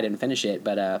don't know why I didn't finish it.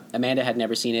 But Amanda had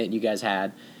never seen it. You guys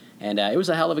had. And it was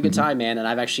a hell of a good time, man. And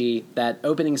I've actually, that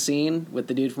opening scene with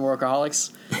the dude from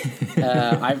Workaholics,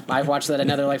 I've watched that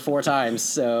another like 4 times.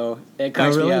 So it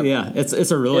cracks me up. Yeah,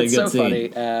 it's a really good scene.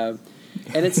 It's so funny.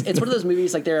 And it's one of those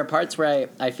movies, like there are parts where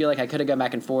I feel like I could have gone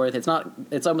back and forth. It's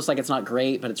almost like it's not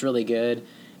great, but it's really good.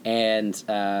 And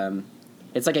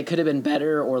it's like it could have been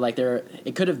better, or like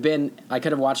it could have been, I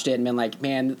could have watched it and been like,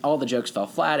 man, all the jokes fell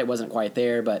flat. It wasn't quite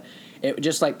there, but it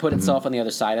just like put itself on the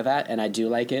other side of that. And I do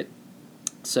like it.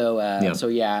 So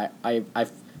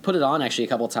I've put it on actually a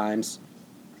couple times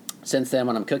since then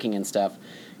when I'm cooking and stuff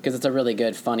because it's a really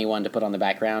good, funny one to put on the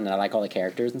background, and I like all the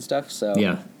characters and stuff. So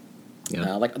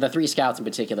like the 3 scouts in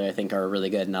particular, I think are really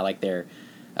good, and I like their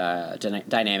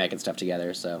dynamic and stuff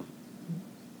together. So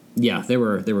yeah, they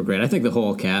were great. I think the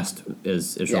whole cast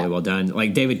is really well done.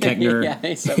 Like David Koechner,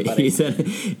 he's so funny.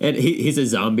 He's a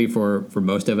zombie for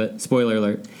most of it. Spoiler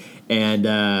alert,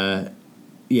 and.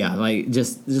 Yeah, like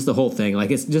just the whole thing. Like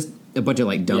it's just a bunch of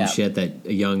like dumb shit that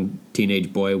a young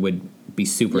teenage boy would be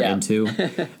super into.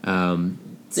 But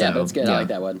it's good. I like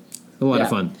that one. A lot of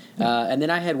fun. And then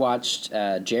I had watched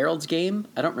Gerald's Game.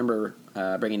 I don't remember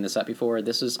bringing this up before.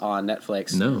 This is on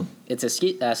Netflix. No. It's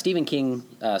a Stephen King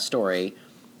story,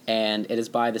 and it is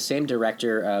by the same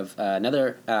director of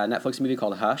another Netflix movie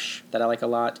called Hush that I like a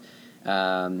lot.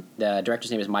 The director's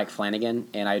name is Mike Flanagan,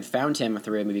 and I had found him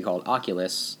through a movie called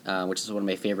Oculus, which is one of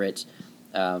my favorite,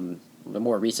 the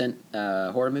more recent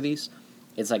horror movies.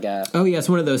 It's like a... Oh, yeah, it's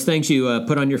one of those things you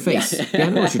put on your face. Yeah, I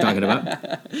know what you're talking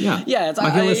about. Yeah, it's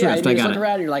Oculus Rift, I got look it.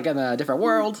 around, you're like in a different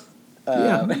world.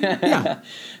 Yeah.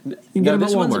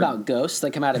 This one's about ghosts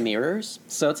that come out of mirrors,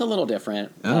 so it's a little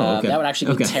different. Oh, okay. That would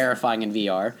actually be terrifying in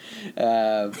VR.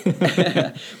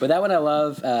 But that one I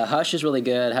love. Hush is really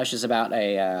good. Hush is about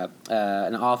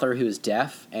an author who is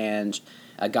deaf, and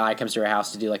a guy comes to her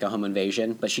house to do like a home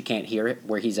invasion, but she can't hear it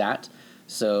where he's at,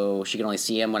 so she can only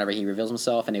see him whenever he reveals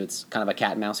himself, and it's kind of a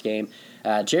cat and mouse game.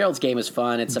 Gerald's Game is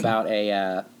fun. It's about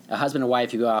a husband and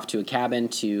wife who go off to a cabin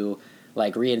to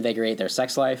like reinvigorate their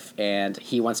sex life, and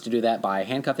he wants to do that by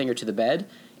handcuffing her to the bed,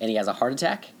 and he has a heart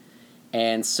attack,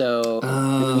 and so the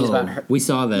movie's about her. We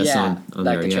saw this on like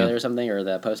there, the trailer or something, or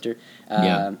the poster.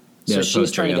 So she's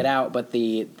poster, trying to get out, but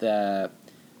the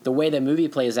way the movie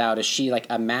plays out is she like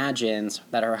imagines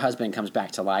that her husband comes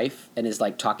back to life and is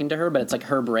like talking to her, but it's like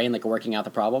her brain like working out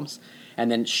the problems, and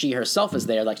then she herself is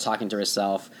there like talking to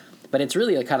herself, but it's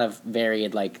really like kind of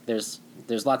varied. Like there's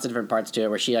lots of different parts to it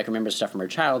where she like remembers stuff from her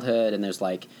childhood, and there's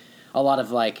like a lot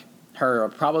of like her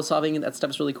problem solving, and that stuff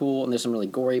is really cool, and there's some really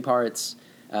gory parts.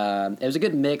 It was a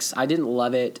good mix. I didn't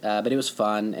love it, but it was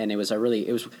fun, and it was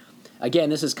again,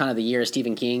 this is kind of the year of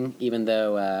Stephen King, even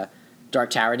though Dark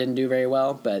Tower didn't do very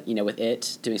well, but with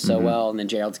it doing so well, and then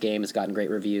Gerald's Game has gotten great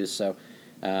reviews, so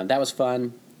that was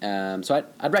fun. So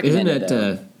I'd recommend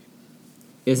it.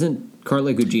 Isn't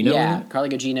Carla Gugino? Yeah, Carla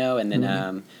Gugino, and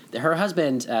then her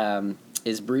husband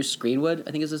is Bruce Greenwood,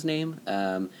 I think is his name.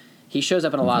 He shows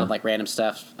up in a lot of like random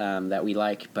stuff that we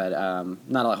like, but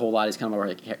not a whole lot. He's kind of more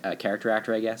like a character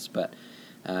actor, I guess. But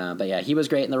yeah, he was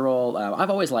great in the role. I've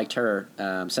always liked her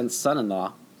since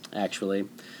Son-in-Law, actually.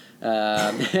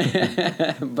 But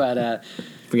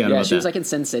forgot about she was that. like in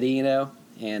Sin City,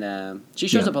 and she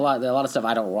shows up a lot of stuff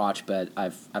I don't watch, but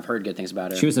I've heard good things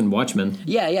about her. She was in Watchmen.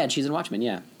 Yeah, and she's in Watchmen.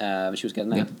 Yeah, she was good in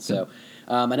that. Yeah. So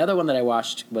another one that I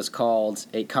watched was called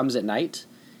It Comes at Night.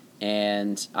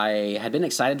 And I had been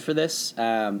excited for this.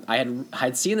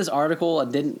 I'd seen this article. I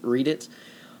didn't read it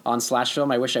on Slash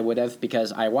Film. I wish I would have,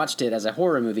 because I watched it as a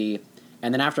horror movie.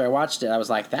 And then after I watched it, I was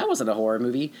like, that wasn't a horror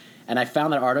movie. And I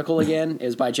found that article again. It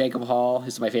was by Jacob Hall,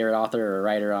 who's my favorite author or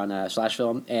writer on Slash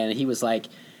Film. And he was like,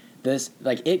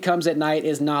 It Comes at Night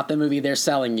is not the movie they're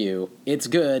selling you. It's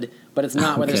good, but it's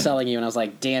not what they're selling you. And I was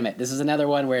like, damn it. This is another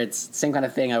one where it's the same kind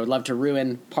of thing. I would love to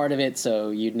ruin part of it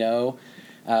so you'd know.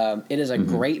 It is a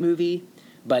great movie,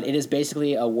 but it is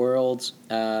basically a world.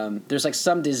 There's like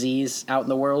some disease out in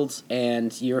the world,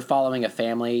 and you're following a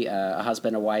family, a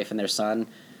husband, a wife, and their son,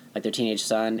 like their teenage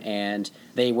son, and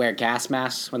they wear gas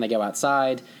masks when they go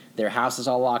outside. Their house is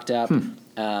all locked up,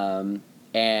 and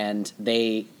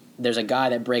there's a guy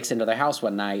that breaks into their house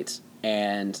one night,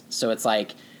 and so it's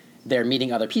like they're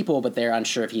meeting other people, but they're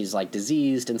unsure if he's like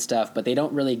diseased and stuff. But they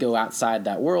don't really go outside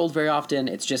that world very often.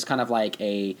 It's just kind of like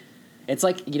it's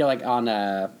like, like on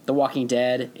The Walking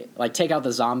Dead, like take out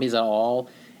the zombies at all,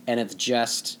 and it's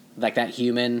just like that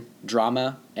human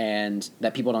drama and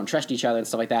that people don't trust each other and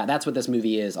stuff like that. That's what this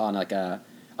movie is on like a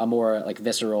more like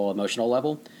visceral, emotional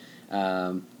level.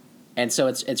 And so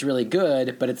it's really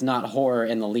good, but it's not horror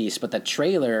in the least. But the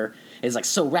trailer is like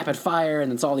so rapid fire,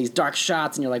 and it's all these dark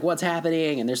shots, and you're like, what's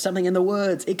happening? And there's something in the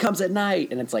woods. It comes at night.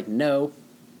 And it's like, nope,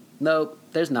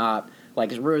 there's not.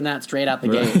 Like, ruin that straight out the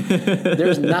gate.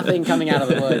 There's nothing coming out of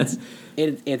the woods.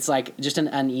 It's like just an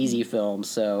uneasy film.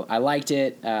 So I liked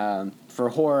it. For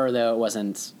horror, though, it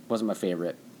wasn't my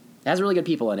favorite. It has really good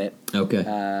people in it. Okay.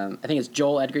 I think it's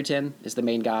Joel Edgerton is the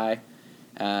main guy.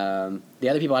 The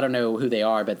other people, I don't know who they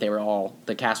are, but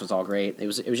the cast was all great. It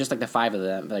was just like the five of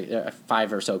them, like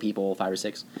 5 or so people, 5 or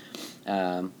 6.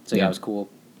 So yeah, it was cool.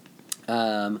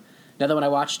 Another one I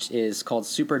watched is called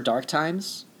Super Dark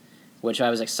Times, which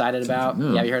I was excited about. No.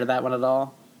 Yeah, have you heard of that one at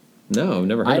all? No, I've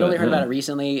never heard of it. I'd only heard about it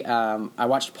recently. I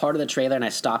watched part of the trailer and I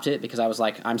stopped it because I was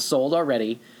like, I'm sold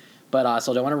already, but I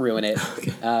still don't want to ruin it.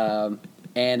 Okay.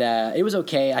 And it was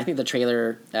okay. I think the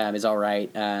trailer is all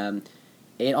right.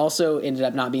 It also ended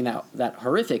up not being that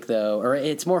horrific, though, or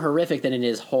it's more horrific than it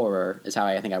is horror, is how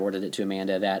I think I worded it to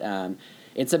Amanda, that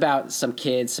it's about some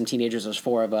kids, some teenagers, there's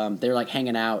 4 of them. They're like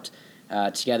hanging out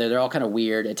together. They're all kind of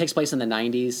weird. It takes place in the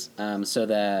 90s, so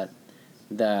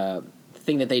the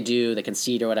thing that they do, the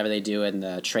conceit or whatever they do in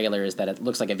the trailer is that it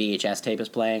looks like a VHS tape is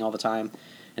playing all the time,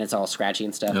 and it's all scratchy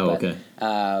and stuff. Okay.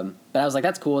 But I was like,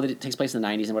 that's cool that it takes place in the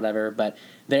 90s and whatever, but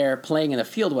they're playing in the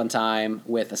field one time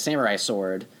with a samurai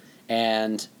sword,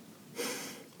 and...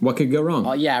 What could go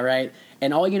wrong? Yeah, right.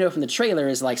 And all you know from the trailer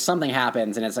is, like, something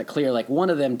happens, and it's, like, clear, like, one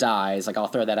of them dies. Like, I'll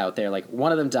throw that out there. Like,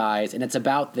 one of them dies, and it's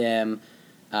about them,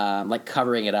 like,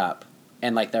 covering it up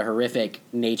and, like, the horrific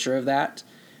nature of that.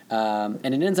 And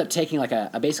it ends up taking like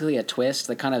basically a twist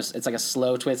that kind of, it's like a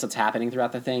slow twist that's happening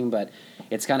throughout the thing, but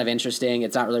it's kind of interesting.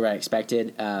 It's not really what I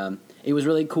expected. It was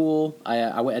really cool.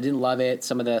 I didn't love it.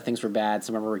 Some of the things were bad.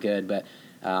 Some of them were good, but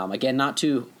again, not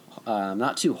too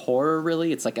horror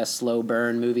really. It's like a slow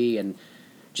burn movie and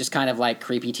just kind of like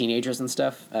creepy teenagers and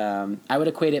stuff. I would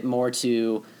equate it more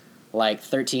to like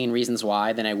 13 Reasons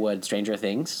Why than I would Stranger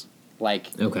Things. Like,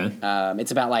 okay.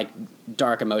 It's about like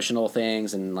dark emotional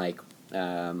things and like,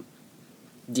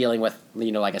 dealing with,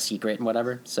 like a secret and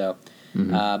whatever. So,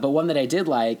 but one that I did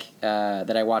like,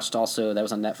 that I watched also that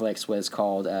was on Netflix was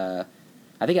called, I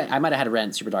think I might have had it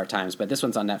rent Super Dark Times, but this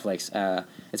one's on Netflix.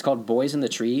 It's called Boys in the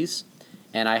Trees,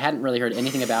 and I hadn't really heard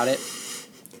anything about it.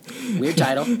 Weird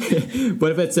title.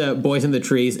 What if it's Boys in the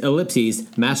Trees, ellipses,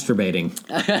 masturbating?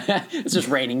 It's just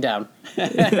raining down.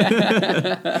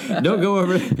 Don't go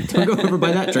over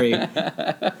by that tree.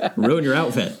 Ruin your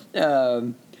outfit.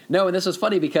 No, and this was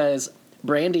funny because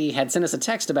Brandy had sent us a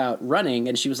text about running,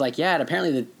 and she was like, yeah, and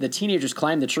apparently the teenagers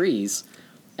climb the trees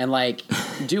and, like,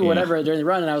 do whatever during the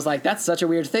run. And I was like, that's such a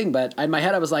weird thing. But in my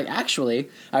head, I was like, actually,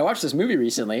 I watched this movie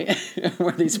recently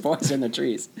where these boys are in the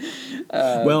trees.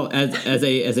 Well, as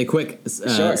a quick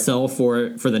sell for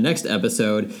the next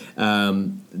episode,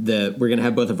 we're going to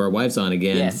have both of our wives on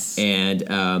again. Yes. And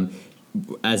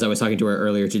as I was talking to her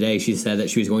earlier today, she said that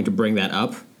she was going to bring that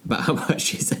up about how much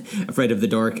she's afraid of the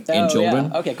dark and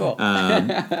children. Yeah. Okay, cool.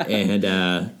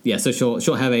 So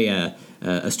she'll have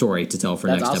a story to tell for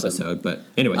next episode. But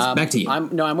anyways, back to you.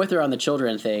 I'm with her on the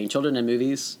children thing. Children in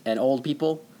movies and old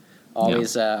people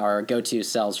always are go-to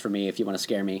sells for me if you want to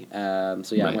scare me. I'm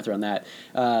with her on that.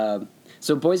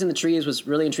 So Boys in the Trees was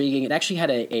really intriguing. It actually had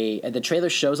the trailer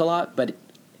shows a lot, but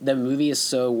the movie is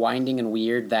so winding and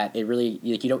weird that it really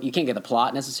you can't get the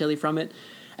plot necessarily from it.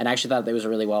 And I actually thought it was a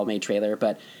really well made trailer.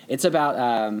 But it's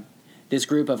about this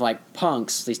group of like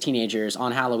punks, these teenagers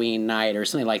on Halloween night or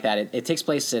something like that. It takes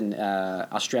place in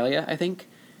Australia, I think,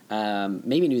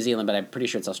 maybe New Zealand, but I'm pretty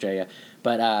sure it's Australia.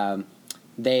 But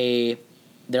they're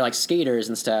like skaters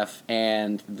and stuff,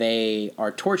 and they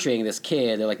are torturing this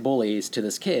kid. They're like bullies to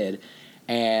this kid,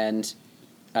 and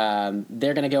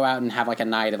they're going to go out and have like a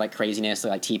night of like craziness. They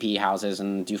like TP houses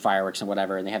and do fireworks and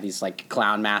whatever. And they have these like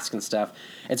clown masks and stuff.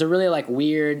 It's a really like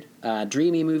weird,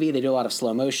 dreamy movie. They do a lot of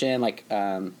slow motion. Like,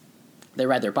 they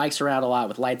ride their bikes around a lot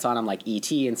with lights on them, like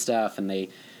E.T. and stuff. And they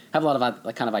have a lot of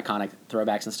like kind of iconic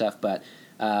throwbacks and stuff. But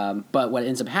what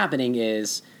ends up happening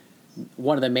is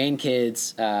one of the main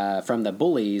kids, from the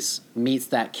bullies meets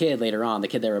that kid later on, the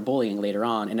kid they were bullying later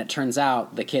on. And it turns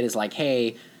out the kid is like,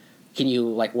 hey, can you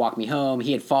like walk me home?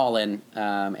 He had fallen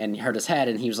and hurt his head,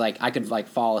 and he was like, I could like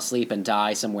fall asleep and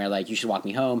die somewhere. Like, you should walk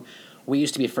me home. We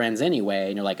used to be friends anyway.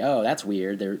 And you're like, oh, that's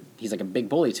weird. He's like a big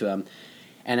bully to him.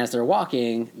 And as they're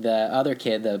walking, the other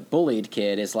kid, the bullied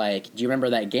kid, is like, do you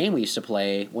remember that game we used to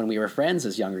play when we were friends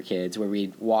as younger kids, where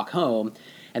we'd walk home?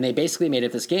 And they basically made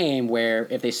it this game where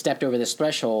if they stepped over this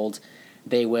threshold,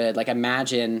 they would like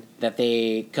imagine that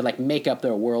they could like make up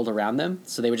their world around them.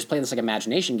 So they would just play this like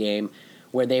imagination game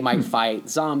where they might fight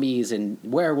zombies and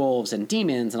werewolves and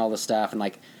demons and all this stuff. And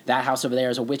like that house over there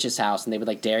is a witch's house, and they would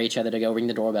like dare each other to go ring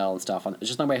the doorbell and stuff. It's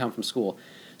just on their way home from school.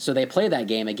 So they play that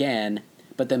game again,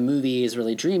 but the movie is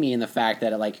really dreamy in the fact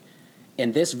that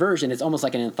in this version, it's almost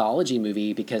like an anthology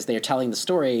movie because they're telling the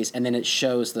stories and then it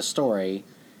shows the story.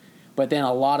 But then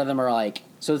a lot of them are like,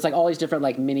 so it's like all these different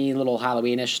like mini little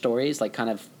Halloween-ish stories, like kind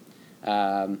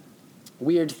of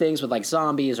weird things with like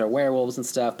zombies or werewolves and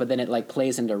stuff, but then it like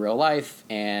plays into real life,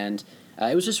 and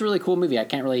it was just a really cool movie. I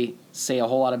can't really say a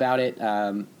whole lot about it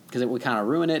because it would kind of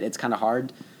ruin it. It's kind of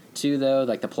hard to, though.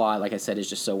 Like the plot, like I said, is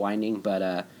just so winding,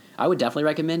 but I would definitely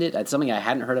recommend it. It's something I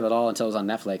hadn't heard of at all until it was on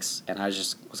Netflix, and I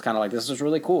was kind of like, this is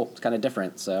really cool. It's kind of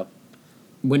different, so.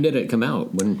 When did it come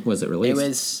out? When was it released? It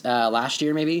was last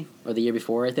year, maybe, or the year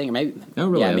before, I think. Maybe. Oh,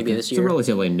 really? Yeah, maybe this year. It's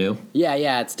relatively new.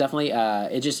 Yeah. It's definitely.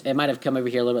 It might have come over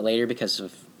here a little bit later because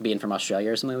of being from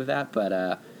Australia or something like that.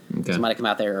 But it might have come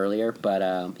out there earlier. But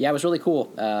it was really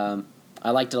cool.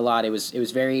 I liked it a lot. It was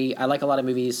very. I like a lot of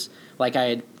movies. Like I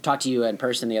had talked to you in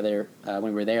person the other when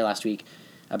we were there last week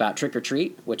about Trick or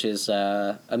Treat, which is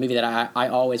a movie that I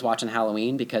always watch on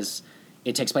Halloween because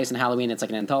it takes place in Halloween. It's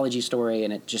like an anthology story,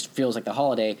 and it just feels like the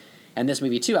holiday. And this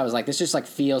movie too, I was like, this just like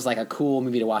feels like a cool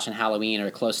movie to watch on Halloween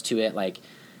or close to it. Like,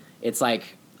 it's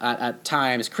like at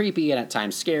times creepy and at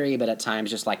times scary, but at times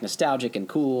just like nostalgic and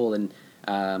cool and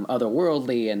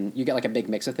otherworldly, and you get like a big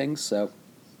mix of things. So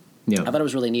yeah, I thought it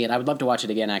was really neat. I would love to watch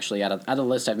it again. Actually, out of the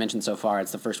list I've mentioned so far,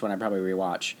 it's the first one I'd probably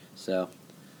rewatch. So.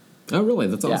 Oh, really?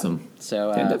 That's awesome.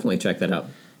 So definitely check that out.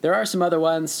 There are some other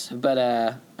ones, but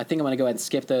I think I'm going to go ahead and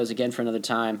skip those again for another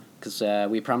time because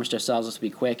we promised ourselves this would be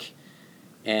quick,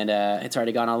 and it's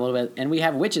already gone on a little bit. And we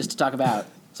have witches to talk about,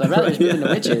 so I'd rather just move into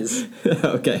witches.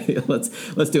 Okay, let's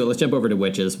do it. Let's jump over to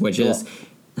witches. Witches.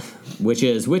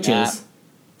 Yeah.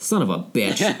 Son of a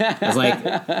bitch!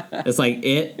 It's like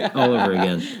it all over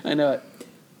again. I know it.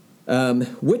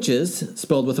 Witches,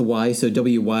 spelled with a Y, so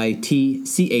Wytches,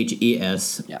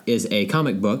 is a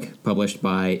comic book published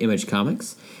by Image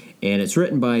Comics, and it's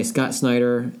written by Scott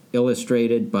Snyder,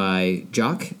 illustrated by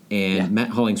Jock and Matt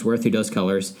Hollingsworth, who does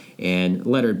colors, and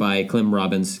lettered by Clem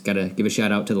Robbins. Got to give a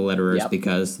shout out to the letterers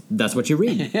because that's what you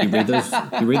read. You read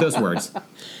those words.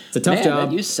 It's a tough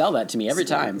job. You sell that to me every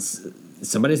time.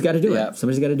 Somebody's got to do it.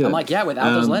 Somebody's got to do it. I'm like,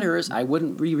 without those letterers, I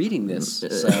wouldn't be reading this.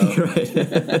 So.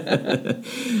 Right.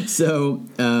 So,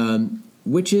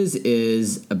 Witches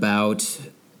is about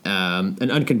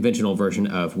an unconventional version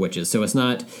of witches. So it's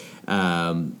not,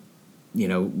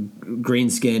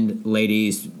 green-skinned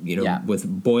ladies,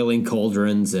 with boiling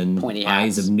cauldrons and pointy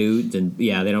eyes hats. of newt, and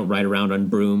they don't ride around on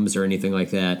brooms or anything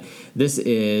like that. This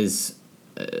is,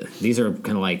 these are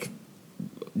kind of like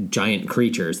giant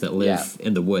creatures that live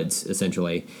in the woods,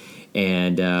 essentially,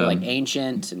 and they're like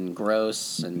ancient and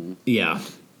gross and yeah.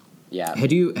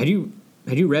 Had you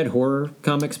read horror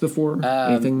comics before?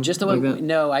 Anything just the like one? that?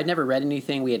 No, I'd never read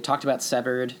anything. We had talked about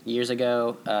Severed years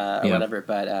ago or whatever,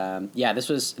 but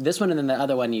this one and then the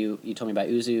other one you told me about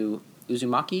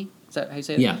Uzumaki. Is that how you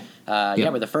say it? Yeah. Yeah,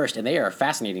 we're the first, and they are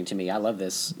fascinating to me. I love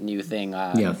this new thing.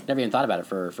 Never even thought about it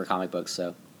for comic books.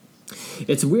 So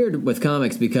it's weird with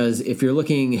comics because if you're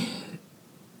looking,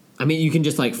 I mean, you can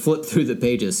just like flip through the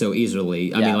pages so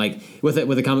easily. I mean, like with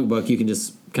a comic book, you can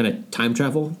just kind of time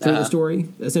travel through the story.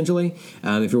 Essentially,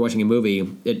 if you're watching a movie,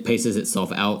 it paces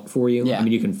itself out for you. Yeah. I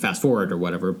mean, you can fast forward or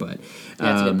whatever, but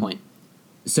that's a good point.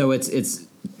 So it's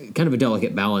kind of a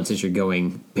delicate balance as you're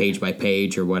going page by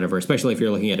page or whatever, especially if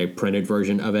you're looking at a printed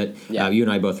version of it. Yeah. You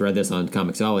and I both read this on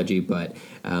Comixology, but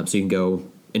so you can go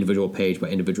individual page by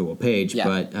individual page. Yeah.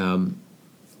 But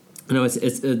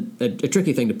it's a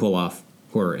tricky thing to pull off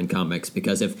horror in comics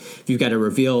because if you've got a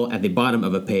reveal at the bottom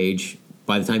of a page,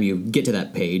 by the time you get to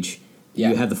that page,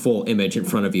 you have the full image in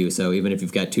front of you. So even if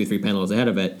you've got 2-3 panels ahead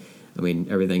of it, I mean,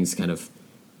 everything's kind of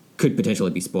could potentially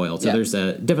be spoiled. So there's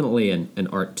definitely an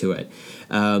art to it.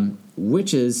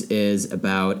 Witches is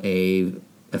about a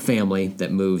family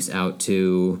that moves out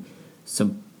to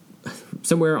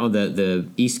somewhere on the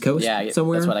East Coast. Yeah,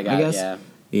 somewhere. That's what I got. I guess.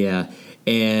 Yeah,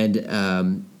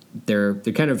 and they're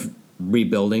kind of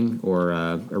rebuilding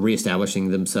or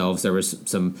reestablishing themselves. There was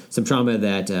some trauma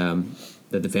that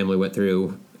the family went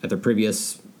through at their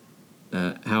previous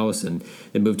house, and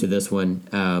they moved to this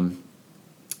one.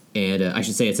 And I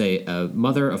should say it's a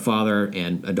mother, a father,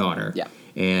 and a daughter. Yeah.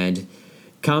 And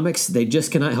comics, they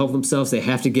just cannot help themselves. They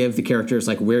have to give the characters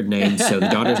like weird names. So the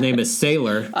daughter's name is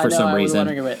Sailor for some reason.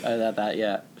 I was wondering about that.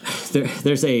 Yeah.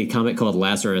 There's a comic called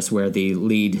Lazarus where the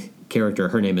lead character,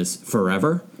 her name is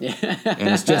Forever. Yeah. And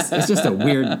it's just a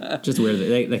weird.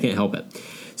 They can't help it.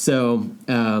 So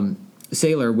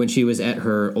Sailor, when she was at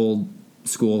her old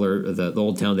school or the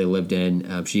old town they lived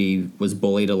in, she was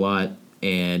bullied a lot.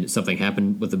 And something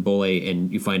happened with the bully,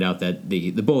 and you find out that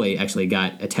the bully actually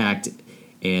got attacked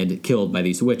and killed by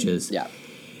these witches. Yeah.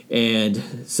 And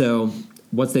so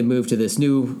once they move to this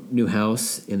new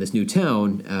house in this new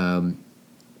town,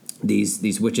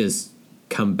 these witches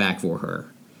come back for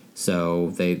her.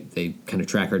 So they kind of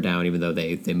track her down, even though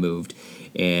they moved.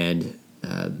 And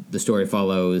the story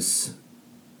follows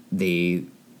the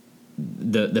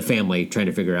family trying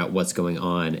to figure out what's going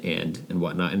on and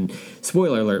whatnot. And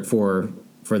spoiler alert for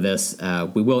this,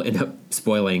 we will end up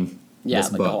spoiling this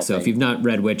book. So if you've not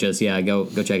read Witches, go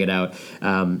check it out.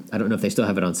 I don't know if they still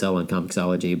have it on sale on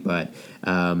Comixology, but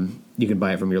you can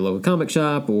buy it from your local comic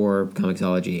shop or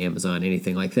Comixology, Amazon,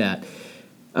 anything like that.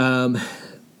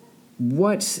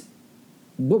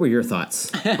 What were your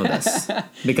thoughts on this?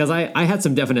 Because I had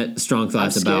some definite strong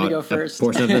thoughts about a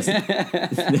portion of this.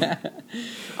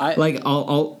 I'll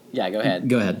go ahead.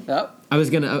 Go ahead. Oh. I was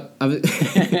gonna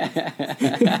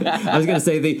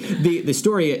say the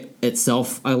story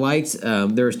itself I liked.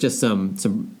 There's just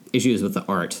some issues with the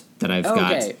art that I've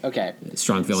got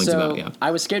strong feelings about. Yeah,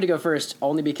 I was scared to go first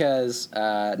only because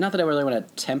not that I really want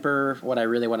to temper what I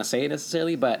really want to say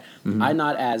necessarily, but I'm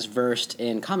not as versed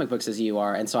in comic books as you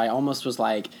are, and so I almost was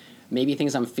like, maybe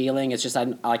things I'm feeling. It's just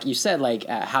like you said, like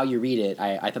how you read it.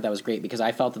 I thought that was great because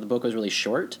I felt that the book was really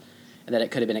short and that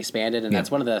it could have been expanded, and that's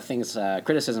one of the things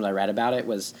criticisms I read about it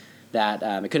was that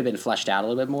it could have been fleshed out a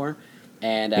little bit more.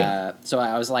 And so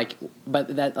I was like,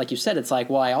 but that, like you said, it's like,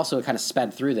 well, I also kind of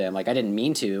sped through them. Like I didn't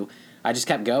mean to. I just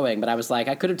kept going, but I was like,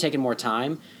 I could have taken more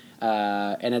time.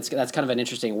 And that's kind of an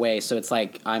interesting way. So it's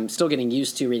like I'm still getting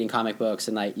used to reading comic books,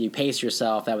 and like you pace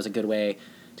yourself. That was a good way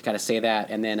to kind of say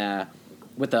that. And then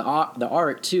with the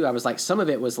art too, I was like, some of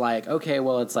it was like, okay,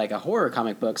 well, it's like a horror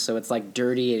comic book, so it's like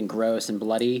dirty and gross and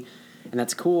bloody, and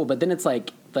that's cool. But then it's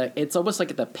like it's almost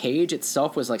like the page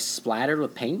itself was like splattered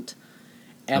with paint.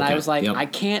 And I was like, I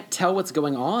can't tell what's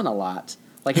going on a lot.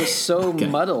 Like it was so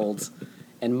muddled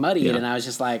and muddied, and I was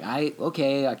just like, I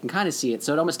can kind of see it.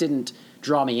 So it almost didn't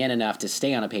draw me in enough to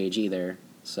stay on a page either.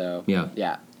 So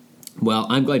yeah. Well,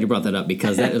 I'm glad you brought that up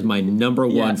because that is my number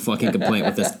one fucking complaint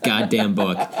with this goddamn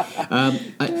book.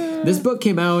 This book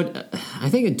came out, I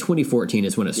think in 2014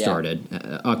 is when it started,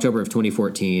 October of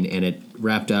 2014, and it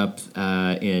wrapped up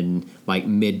in like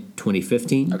mid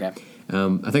 2015. Okay.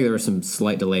 I think there were some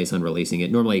slight delays on releasing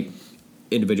it. Normally,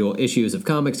 individual issues of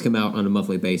comics come out on a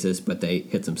monthly basis, but they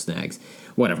hit some snags.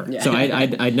 Whatever. Yeah. So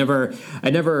I'd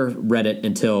never read it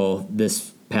until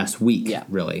this past week,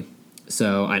 really.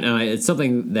 So it's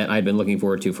something that I'd been looking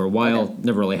forward to for a while. Okay.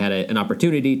 Never really had an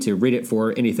opportunity to read it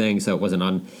for anything, so it wasn't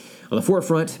on the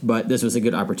forefront. But this was a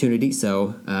good opportunity,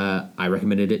 so I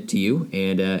recommended it to you,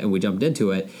 and we jumped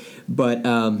into it. But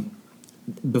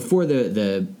before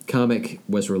the comic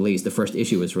was released, the first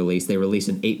issue was released, they released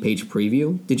an 8-page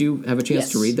preview. Did you have a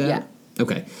chance to read that? Yeah.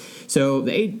 Okay. So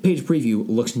the 8-page preview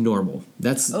looks normal.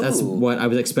 That's what I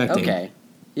was expecting. Okay.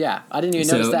 Yeah. I didn't even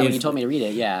notice that when you told me to read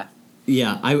it. Yeah.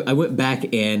 Yeah, I went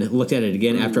back and looked at it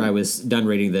again after I was done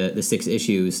reading the 6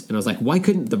 issues, and I was like, why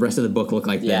couldn't the rest of the book look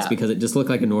like this? Because it just looked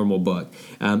like a normal book.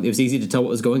 It was easy to tell what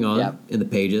was going on in the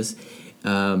pages.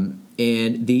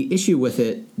 And the issue with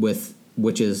it,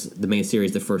 which is the main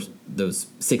series, those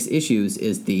 6 issues,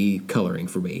 is the coloring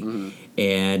for me. Mm-hmm.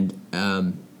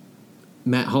 And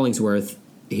Matt Hollingsworth,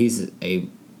 he's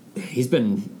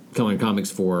been coloring comics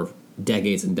for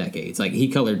decades and decades. Like, he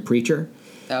colored Preacher.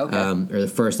 Oh, okay. Or the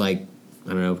first,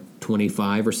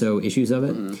 25 or so issues of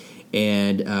it. Mm-hmm.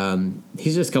 And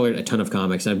he's just colored a ton of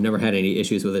comics. I've never had any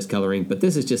issues with his coloring, but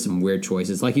this is just some weird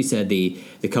choices. Like you said, the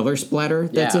color splatter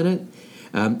that's in it.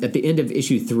 At the end of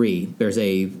issue 3, there's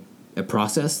a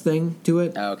process thing to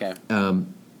it. Oh, okay.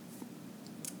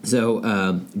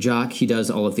 So Jock, he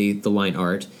does all of the line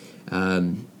art.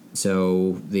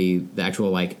 So the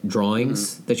actual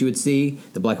drawings that you would see,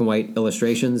 the black and white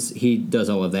illustrations, he does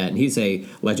all of that, and he's a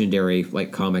legendary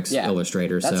comics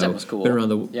illustrator. That stuff was cool. Been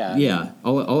around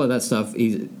all of that stuff.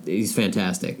 He's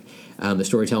fantastic. The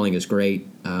storytelling is great,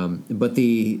 but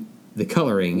the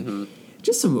coloring,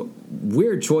 just some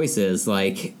weird choices.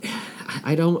 Like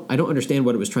I don't understand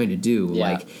what it was trying to do.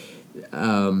 Yeah.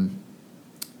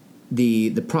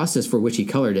 The process for which he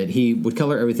colored it, he would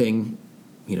color everything,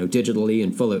 digitally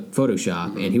in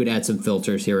Photoshop, and he would add some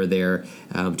filters here or there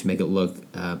to make it look,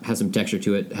 have some texture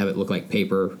to it, have it look like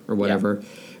paper or whatever. Yeah.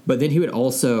 But then he would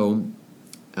also,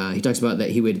 he talks about that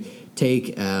he would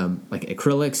take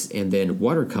acrylics and then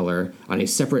watercolor on a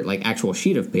separate actual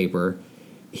sheet of paper.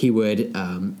 He would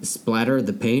splatter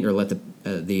the paint or let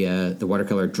the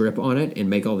watercolor drip on it and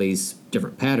make all these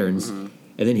different patterns, and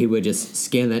then he would just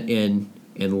scan that in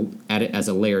and add it as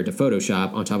a layer to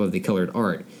Photoshop on top of the colored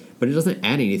art. But it doesn't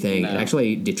add anything. No. It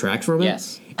actually detracts from it.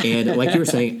 Yes. And like you were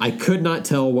saying, I could not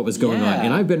tell what was going on.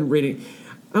 And I've been reading,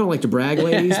 I don't like to brag,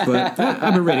 ladies, but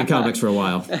I've been reading comics for a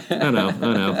while. I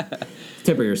know.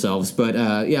 Temper yourselves. But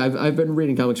I've been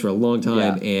reading comics for a long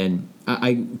time, and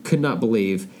I could not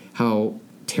believe how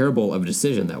terrible of a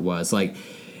decision that was. And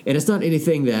it's not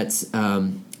anything that's,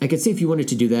 I could see if you wanted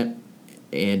to do that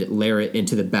and layer it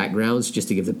into the backgrounds just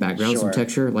to give the background some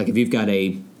texture. Like if you've got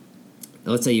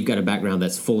let's say you've got a background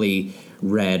that's fully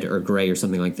red or gray or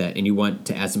something like that, and you want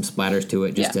to add some splatters to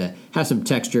it just to have some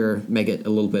texture, make it a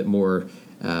little bit more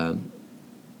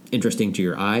interesting to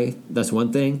your eye. That's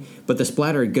one thing. But the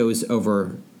splatter goes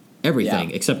over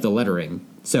everything except the lettering.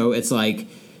 So it's like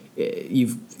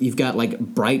you've got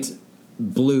bright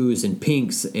blues and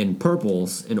pinks and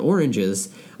purples and oranges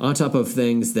on top of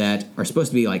things that are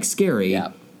supposed to be scary.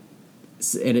 Yeah.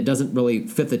 And it doesn't really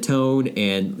fit the tone,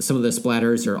 and some of the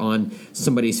splatters are on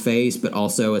somebody's face, but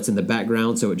also it's in the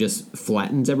background, so it just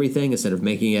flattens everything instead of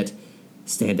making it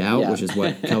stand out, which is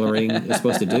what coloring is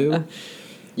supposed to do.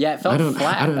 Yeah, it felt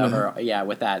flat over,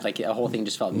 with that. The whole thing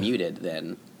just felt muted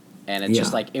then. And it's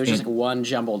just it was just one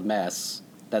jumbled mess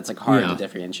that's hard to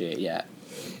differentiate,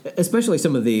 Especially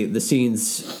some of the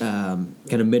scenes kind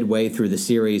of midway through the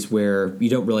series where you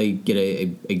don't really get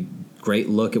a great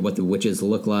look at what the witches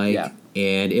look like. Yeah.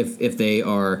 And if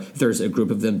there's a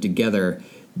group of them together,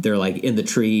 they're in the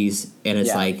trees, and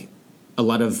it's a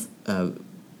lot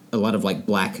of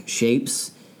black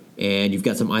shapes, and you've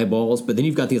got some eyeballs, but then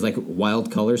you've got these wild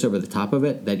colors over the top of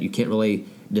it that you can't really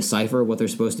decipher what they're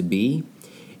supposed to be.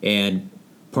 And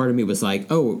part of me was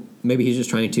oh, maybe he's just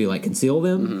trying to conceal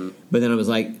them. Mm-hmm. But then I was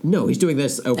no, he's doing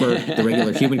this over the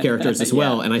regular human characters as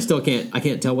well, and I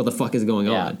can't tell what the fuck is going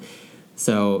on.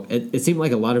 So it seemed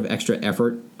like a lot of extra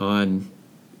effort on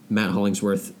Matt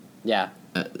Hollingsworth. Yeah.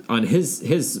 On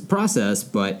his process,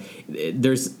 but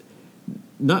there's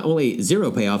not only zero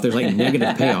payoff, there's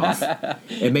negative payoff.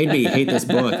 It made me hate this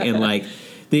book, and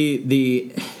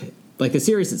the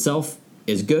series itself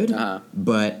is good,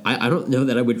 but I don't know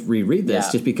that I would reread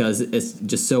this just because it's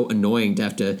just so annoying to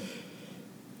have to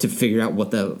figure out what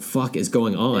the fuck is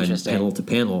going on panel to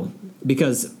panel,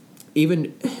 because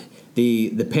even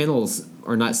the panels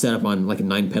are not set up on a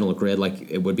 9-panel grid like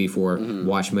it would be for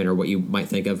Watchmen, or what you might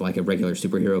think of a regular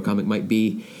superhero comic might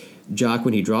be. Jock,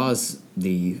 when he draws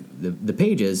the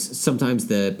pages, sometimes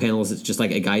the panels, it's just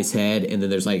a guy's head, and then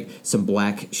there's some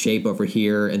black shape over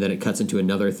here, and then it cuts into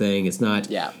another thing. It's not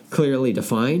clearly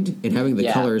defined, and having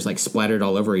the colors splattered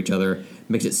all over each other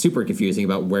makes it super confusing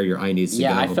about where your eye needs to go.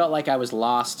 Yeah, I felt like I was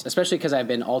lost, especially because I've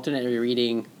been alternately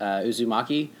reading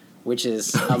Uzumaki, which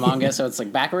is a manga, so it's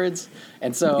backwards.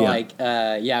 And so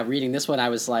reading this one, I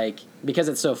was because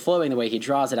it's so flowing the way he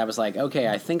draws it, I was okay,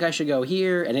 I think I should go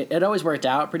here. And it always worked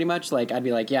out pretty much. I'd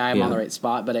be I'm on the right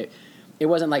spot, but it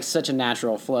wasn't such a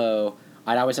natural flow.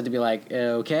 I'd always have to be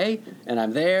okay, and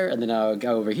I'm there, and then I'll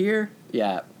go over here.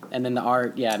 Yeah. And then the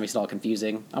art, makes it all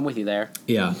confusing. I'm with you there.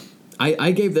 Yeah.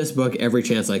 I gave this book every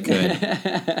chance I could.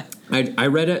 I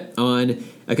read it on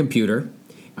a computer.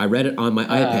 I read it on my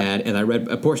iPad, and I read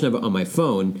a portion of it on my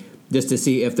phone just to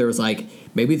see if there was like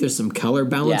maybe there's some color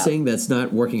balancing that's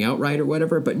not working out right or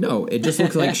whatever. But no, it just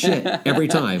looks like shit every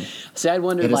time. See, I'd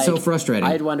wondered, it's so frustrating.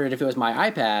 I'd wondered if it was my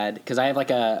iPad, because I have like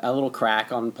a little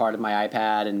crack on part of my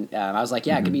iPad, and I was like,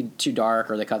 it could be too dark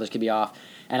or the colors could be off.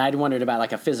 And I'd wondered about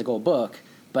like a physical book,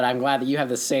 but I'm glad that you have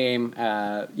the same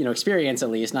experience, at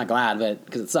least. Not glad, but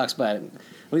because it sucks, but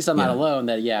at least I'm not alone.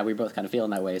 That we're both kind of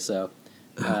feeling that way. So.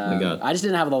 Oh my God. I just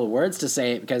didn't have all the words to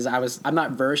say it because I'm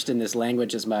not versed in this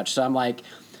language as much. So I'm like,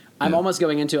 I'm almost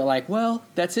going into it like, well,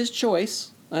 that's his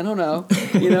choice. I don't know.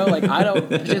 Like I don't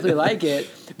particularly like it.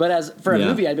 But as for a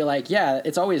movie, I'd be like,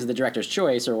 it's always the director's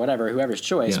choice or whatever, whoever's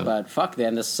choice. Yeah. But fuck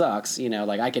them, this sucks.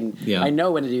 Like I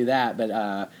know when to do that.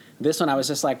 But this one I was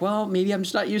just like, well, maybe I'm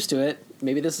just not used to it.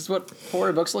 Maybe this is what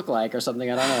horror books look like or something.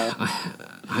 I don't know.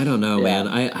 I don't know, man.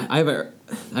 I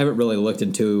haven't really looked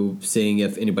into seeing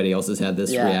if anybody else has had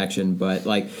this reaction, but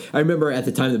like I remember at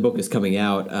the time the book was coming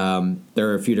out, there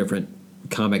are a few different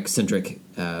comic-centric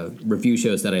review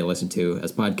shows that I listened to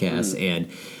as podcasts, and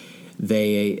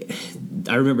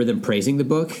I remember them praising the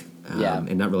book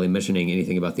and not really mentioning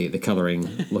anything about the coloring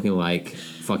looking like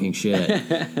fucking shit.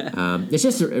 It's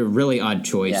just a really odd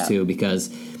choice, too, because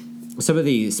some of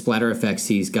the splatter effects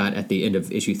he's got at the end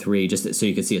of issue 3, just so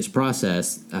you can see his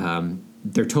process,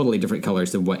 they're totally different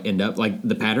colors than what end up, like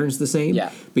the pattern's the same,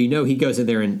 but he goes in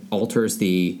there and alters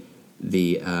the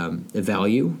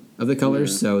value of the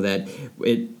colors so that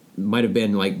it might have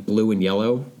been like blue and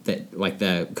yellow, that like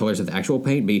the colors of the actual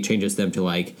paint, but he changes them to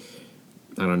like,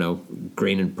 I don't know,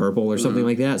 green and purple or something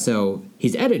like that. So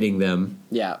he's editing them,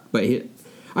 but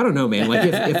I don't know, man. Like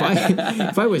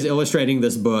if I was illustrating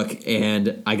this book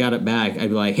and I got it back, I'd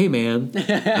be like, "Hey, man,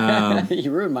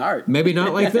 you ruined my art. Maybe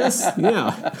not like this."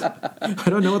 Yeah, I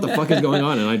don't know what the fuck is going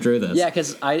on, and I drew this. Yeah,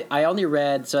 because I only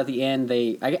read, so at the end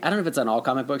I don't know if it's on all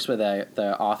comic books, where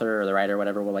the author or the writer or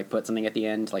whatever will like put something at the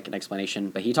end, like an explanation.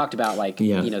 But he talked about like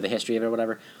the history of it or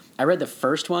whatever. I read the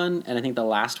first one and I think the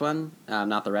last one,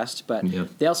 not the rest. But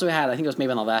they also had, I think it was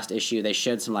maybe on the last issue, they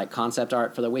showed some like concept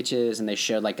art for the witches, and they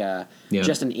showed like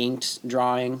just an inked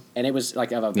drawing, and it was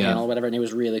like of a panel or whatever, and it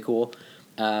was really cool.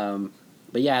 But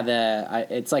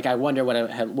it's like I wonder what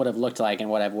it would have looked like and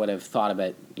what I would have thought of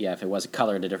it, if it was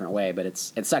colored a different way. But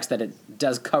it sucks that it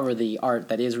does cover the art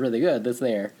that is really good that's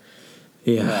there.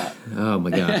 Yeah. Oh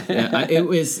my God. It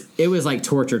was like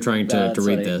torture trying to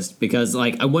read this, because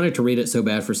like I wanted to read it so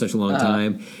bad for such a long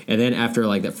time, and then after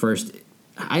like that first,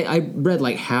 I read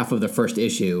like half of the first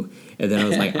issue, and then I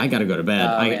was like, I got to go to bed.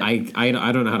 I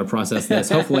don't know how to process this.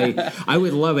 Hopefully, I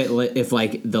would love it if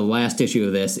like the last issue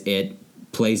of this, it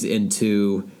plays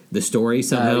into the story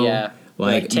somehow.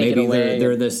 Like maybe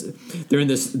they're in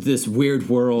this weird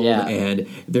world, and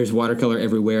there's watercolor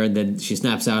everywhere, and then she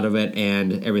snaps out of it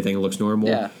and everything looks normal.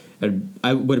 Yeah.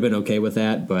 I would have been okay with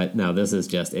that, but no, this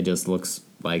is it just looks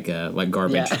like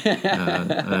garbage.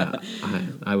 Yeah.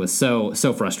 I was so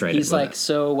frustrated. He's like,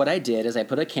 so what I did is I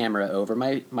put a camera over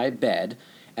my bed,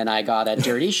 and I got a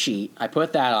dirty sheet. I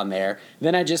put that on there.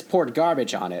 Then I just poured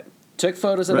garbage on it. Took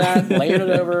photos of that, layered it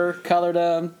over, colored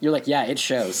them. You're like, yeah, it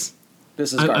shows.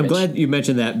 This is garbage. I'm glad you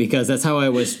mentioned that, because that's how I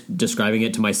was describing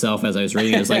it to myself as I was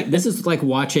reading it. It was like, this is like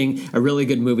watching a really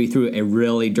good movie through a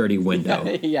really dirty window.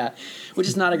 Yeah, which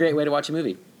is not a great way to watch a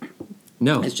movie.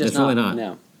 No, it's just really not.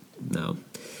 No.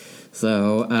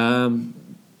 So,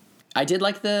 I did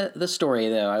like the story,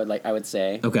 though. I would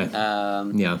say. Okay.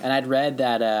 And I'd read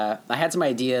that I had some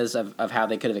ideas of how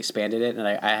they could have expanded it, and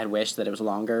I had wished that it was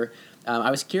longer.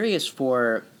 I was curious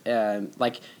for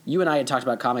like you and I had talked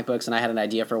about comic books, and I had an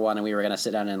idea for one, and we were going to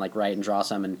sit down and like write and draw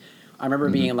some. And I remember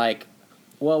being like,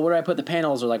 "Well, where do I put the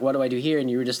panels?" Or like, "What do I do here?" And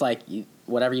you were just like,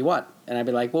 "Whatever you want." And I'd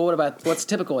be like, "Well, what's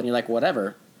typical?" And you're like,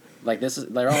 "Whatever." Like there's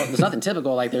nothing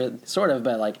typical. Like they're sort of,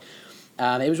 but like.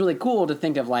 It was really cool to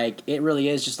think of like it really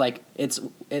is just like it's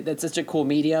such a cool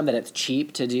medium that it's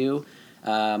cheap to do,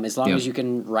 as long as you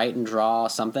can write and draw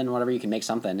something, whatever, you can make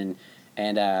something,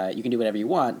 and you can do whatever you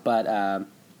want. But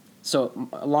so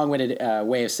a long-winded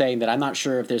way of saying that I'm not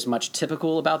sure if there's much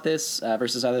typical about this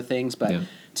versus other things, but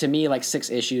to me, like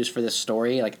 6 issues for this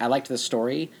story, like I liked the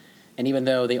story, and even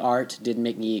though the art didn't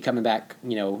make me coming back,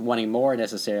 wanting more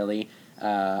necessarily,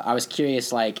 I was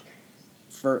curious like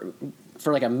for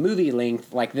like a movie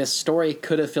length, like this story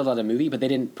could have filled out a movie, but they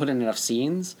didn't put in enough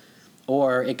scenes,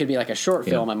 or it could be like a short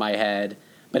film in my head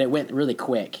but it went really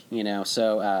quick, you know.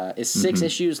 So is 6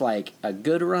 issues like a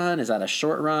good run? Is that a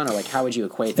short run, or like how would you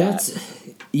equate that?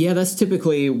 Yeah, that's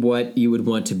typically what you would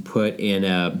want to put in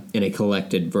a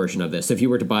collected version of this. So if you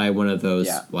were to buy one of those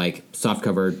like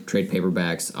softcover trade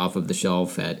paperbacks off of the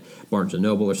shelf at Barnes and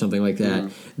Noble or something like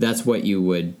that, that's what you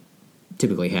would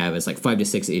typically have is like 5 to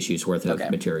 6 issues worth of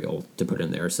material to put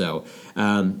in there. So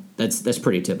that's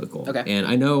pretty typical. Okay. And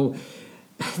I know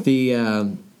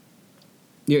the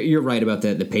you're right about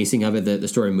the pacing of it. The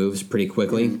story moves pretty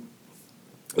quickly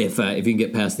if you can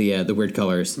get past the weird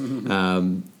colors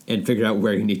and figure out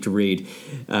where you need to read.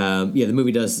 The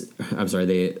movie does. I'm sorry,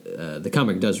 the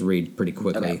comic does read pretty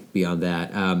quickly. Beyond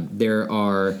that, there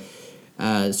are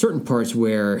certain parts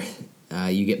where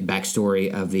you get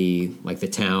backstory of the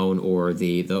town or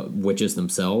the witches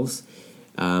themselves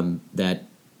that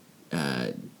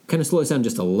kind of slows down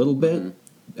just a little bit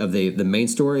of the main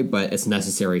story, but it's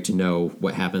necessary to know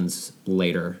what happens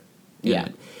later.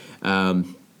 I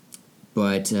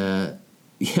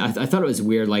thought it was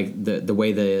weird, like the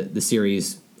way the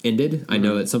series ended. I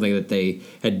know it's something that they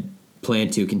had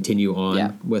planned to continue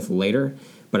on with later,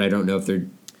 but I don't know if they're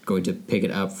going to pick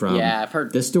it up from I've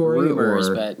heard this story rumors,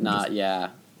 but not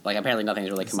like apparently nothing's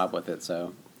really come up with it.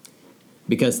 So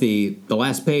because the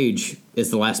last page is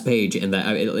the last page, and that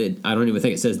I don't even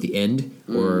think it says the end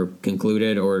or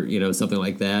concluded or something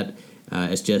like that.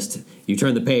 It's just you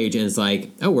turn the page and it's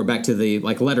like, oh, we're back to the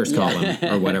letters column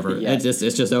or whatever. It's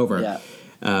just over. You're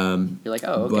like,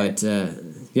 oh, okay. But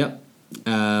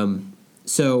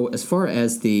so as far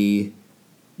as the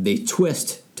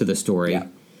twist to the story,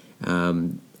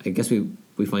 I guess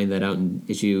we find that out in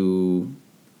issue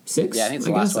 6. Yeah, I think it's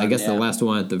the last one. I guess the last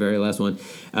one, the very last one.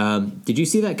 Did you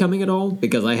see that coming at all?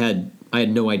 Because I had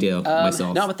no idea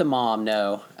myself. Not with the mom,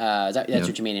 no. That's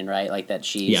what you're meaning, right? Like that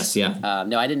she's... Yes,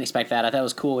 no, I didn't expect that. I thought it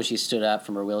was cool when she stood up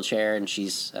from her wheelchair and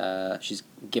she's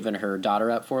given her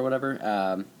daughter up for whatever.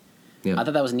 I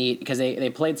thought that was neat because they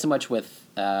played so much with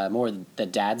more the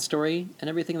dad story and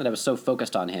everything that I was so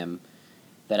focused on him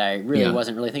that I really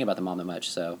wasn't really thinking about the mom that much,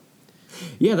 so...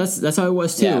 Yeah, that's how it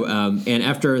was too. Yeah. And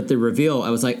after the reveal, I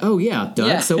was like, "Oh yeah, duh,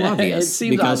 it's so obvious." It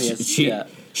seems because obvious.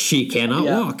 She cannot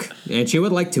walk, and she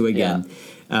would like to again.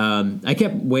 Yeah. I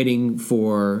kept waiting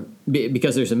for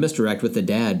because there's a misdirect with the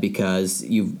dad because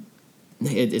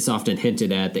it's often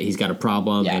hinted at that he's got a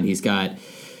problem and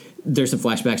there's some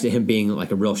flashbacks to him being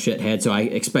like a real shithead. So I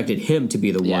expected him to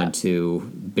be the one to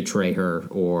betray her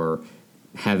or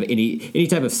have any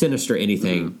type of sinister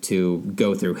anything to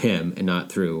go through him and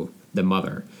not through the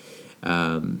mother,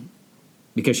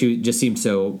 because she just seemed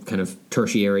so kind of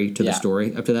tertiary to the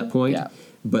story up to that point. Yeah.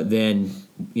 But then,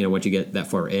 once you get that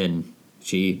far in,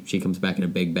 she comes back in a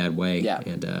big bad way. Yeah.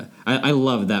 And I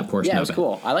love that portion. Yeah, it was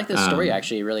cool. I like this story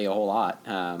actually really a whole lot.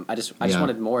 I just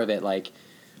wanted more of it. Like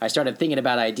I started thinking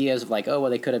about ideas of like, oh well,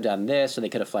 they could have done this, or they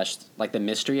could have fleshed like the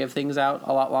mystery of things out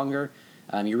a lot longer.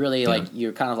 You really like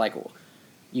you're kind of like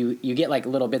you get like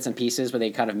little bits and pieces where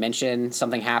they kind of mention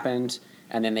something happened.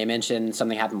 And then they mention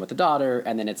something happened with the daughter,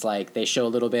 and then it's like they show a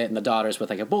little bit, and the daughter's with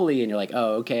like a bully, and you're like,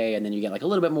 oh, okay. And then you get like a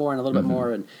little bit more and a little bit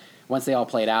more, and once they all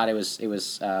played out, it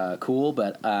was cool.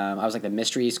 But I was like, the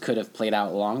mysteries could have played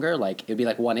out longer. Like it'd be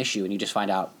like one issue, and you just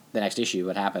find out the next issue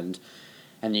what happened,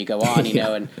 and then you go on,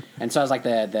 and so I was like,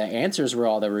 the answers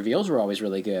the reveals were always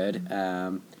really good,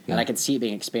 and I could see it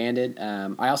being expanded.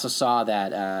 I also saw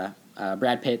that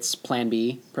Brad Pitt's Plan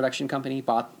B production company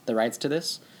bought the rights to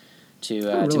this.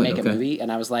 To make a movie,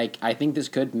 and I was like, I think this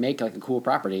could make like a cool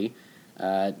property.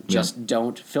 Just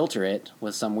don't filter it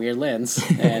with some weird lens,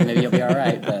 and maybe you'll be all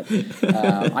right. But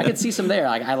I could see some there.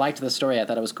 Like I liked the story. I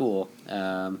thought it was cool.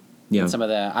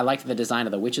 I liked the design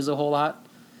of the witches a whole lot.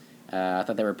 I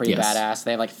thought they were pretty badass. They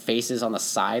have like faces on the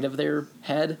side of their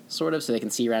head, sort of, so they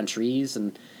can see around trees,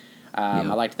 and I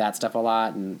liked that stuff a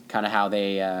lot. And kind of how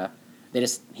they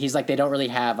he's like they don't really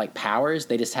have like powers.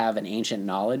 They just have an ancient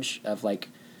knowledge of like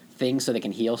things so they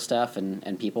can heal stuff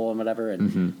and people and whatever,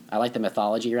 and I like the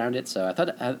mythology around it, so I thought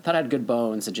it had good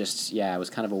bones. It just it was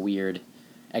kind of a weird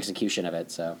execution of it.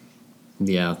 So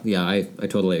I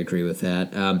totally agree with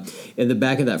that. In the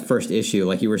back of that first issue,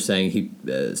 like you were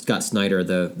saying, Scott Snyder,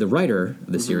 the writer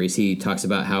of the series, he talks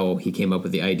about how he came up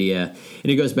with the idea,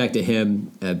 and it goes back to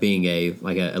him being an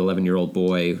 11-year-old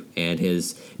boy, and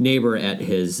his neighbor at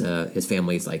his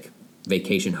family's like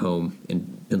vacation home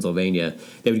in Pennsylvania.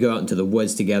 They would go out into the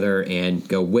woods together and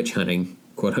go witch hunting,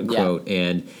 quote unquote,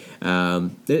 and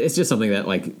it's just something that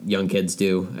like young kids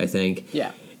do, I think.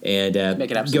 Yeah, and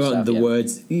go out in the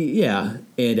woods,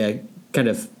 and kind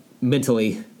of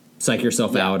mentally psych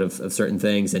yourself out of certain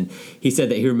things. And he said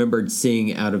that he remembered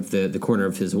seeing out of the corner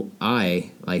of his eye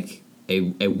like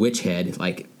a witch head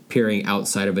like peering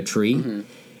outside of a tree,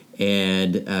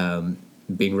 and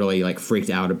being really like freaked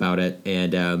out about it,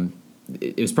 and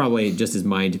it was probably just his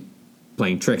mind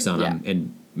playing tricks on him,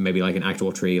 and maybe like an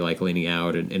actual tree like leaning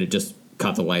out, and it just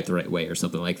caught the light the right way or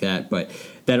something like that. But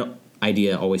that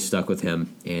idea always stuck with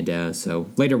him, and so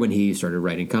later when he started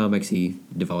writing comics, he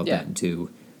developed that into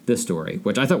this story,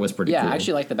 which I thought was pretty cool. Yeah, I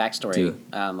actually like the backstory.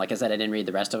 Like I said, I didn't read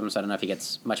the rest of them, so I don't know if he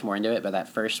gets much more into it, but that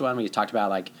first one, we talked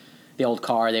about like the old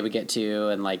car they would get to,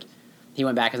 and like he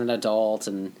went back as an adult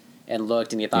and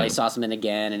looked, and he thought he saw something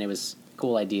again, and it was a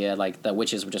cool idea. Like the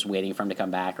witches were just waiting for him to come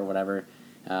back or whatever.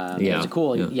 It was a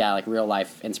cool, like real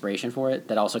life inspiration for it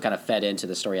that also kind of fed into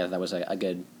the story. I thought that was a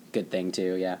good thing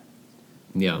too.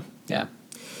 Yeah.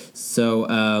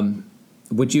 So,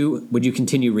 would you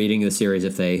continue reading the series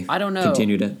if they? I don't know.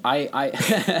 Continued it.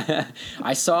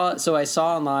 I saw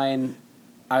online.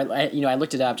 I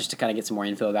looked it up just to kind of get some more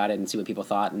info about it and see what people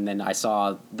thought, and then I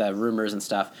saw the rumors and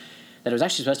stuff that it was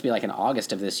actually supposed to be like in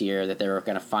August of this year that they were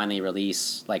going to finally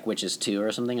release like Witches 2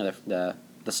 or something, or the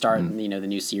start, the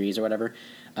new series or whatever,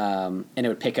 and it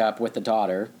would pick up with the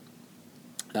daughter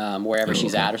wherever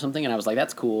she's at or something, and I was like,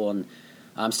 that's cool, and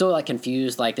I'm still like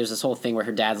confused. Like there's this whole thing where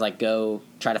her dad's like, go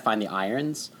try to find the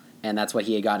irons, and that's what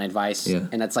he had gotten advice. Yeah.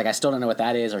 And it's like I still don't know what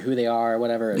that is or who they are or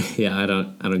whatever. Yeah, I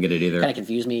don't get it either. Kind of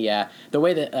confused me. Yeah, the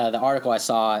way that the article I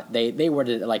saw, they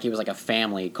worded it like it was like a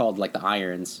family called like the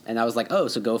Irons, and I was like, oh,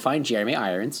 so go find Jeremy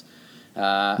Irons.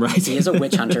 Right. He is a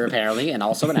witch hunter apparently, and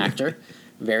also an actor.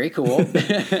 Very cool.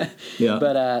 Yeah.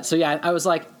 But so yeah, I was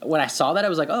like, when I saw that, I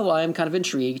was like, oh, well, I'm kind of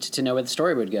intrigued to know where the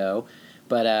story would go.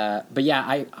 But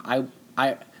yeah,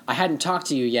 I hadn't talked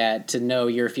to you yet to know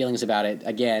your feelings about it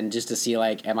again, just to see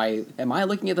like, am I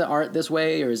looking at the art this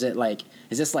way, or is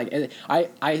this like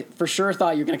I for sure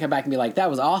thought you were gonna come back and be like, that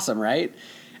was awesome, right?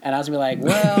 And I was gonna be like,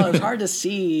 well, it was hard to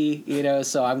see,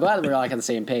 so I'm glad that we're like on the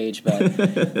same page.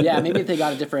 But yeah, maybe if they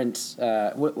got a different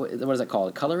what is it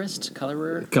called, colorist,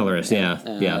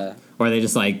 yeah. Or they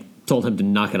just like told him to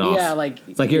knock it off. Yeah, like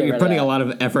it's like you're putting a lot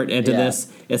of effort into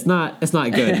this. It's not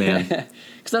good, man.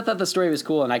 Because I thought the story was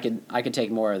cool, and I could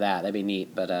take more of that. That'd be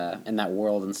neat, but in that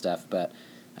world and stuff. But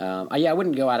I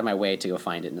wouldn't go out of my way to go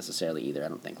find it necessarily either. I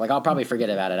don't think. Like I'll probably forget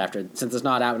about it since it's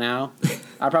not out now.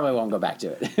 I probably won't go back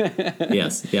to it.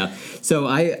 Yes, yeah. So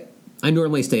I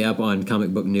normally stay up on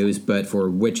comic book news, but for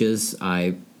Witches,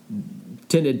 I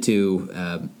tended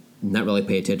to not really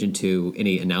pay attention to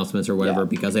any announcements or whatever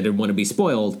because I didn't want to be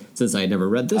spoiled since I had never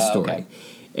read this story. Okay.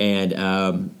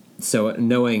 And so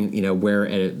knowing where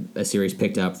a series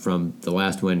picked up from the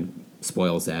last one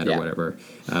spoils that or whatever,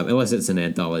 unless it's an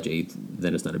anthology,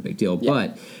 then it's not a big deal.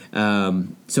 Yeah.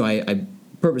 But so I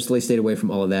purposely stayed away from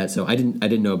all of that, so I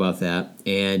didn't know about that.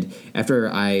 And after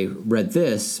I read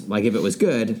this, like if it was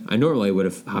good, I normally would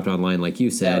have hopped online like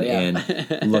you said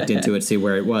and looked into it to see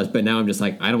where it was. But now I'm just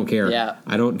like, I don't care. Yeah.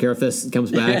 I don't care if this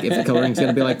comes back, if the coloring's going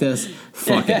to be like this.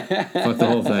 Fuck it. Fuck the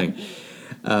whole thing.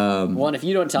 Well, and if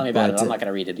you don't tell me about it, I'm not going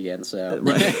to read it again. So,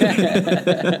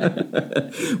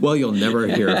 well, you'll never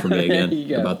hear from me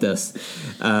again about this.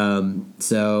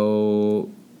 So,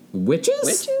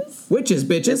 witches,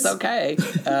 bitches. It's okay.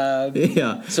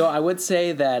 Yeah. So I would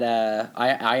say that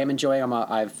I am enjoying.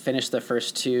 I've finished the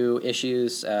first 2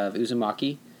 issues of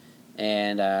Uzumaki,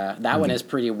 and that one is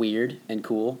pretty weird and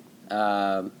cool.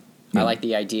 I like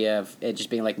the idea of it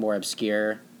just being like more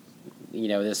obscure.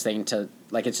 This thing to.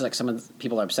 Like it's like some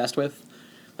people are obsessed with,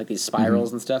 like these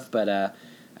spirals and stuff. But I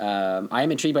am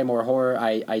intrigued by more horror.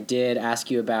 I did ask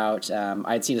you about.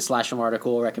 I had seen a Slash Film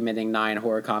article recommending 9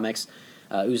 horror comics.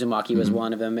 Uzumaki was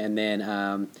one of them, and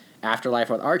then Afterlife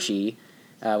with Archie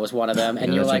was one of them.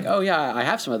 And you're like, oh yeah, I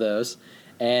have some of those.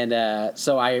 And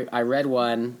so I read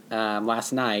one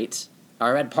last night. I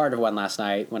read part of one last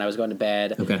night when I was going to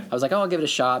bed. Okay. I was like, oh, I'll give it a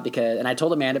shot and I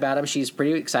told Amanda about him. She's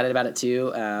pretty excited about it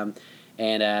too.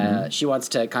 And she wants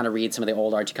to kind of read some of the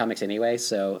old Archie comics anyway,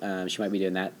 so she might be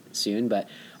doing that soon. But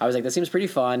I was like, that seems pretty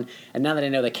fun. And now that I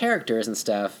know the characters and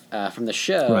stuff from the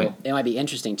show, it might be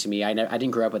interesting to me. I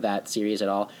didn't grow up with that series at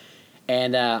all.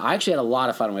 And I actually had a lot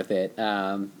of fun with it.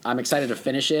 I'm excited to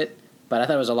finish it, but I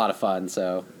thought it was a lot of fun.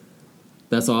 So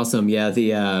that's awesome. Yeah,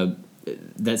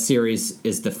 that series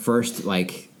is the first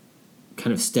kind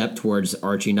of step towards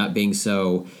Archie not being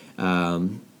so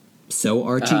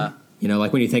Archie.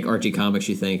 Like when you think Archie comics,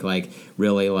 you think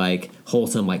really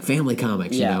wholesome, family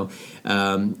comics,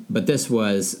 But this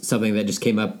was something that just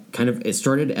came up it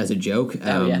started as a joke.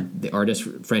 The artist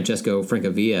Francesco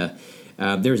Francavilla,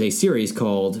 there's a series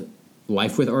called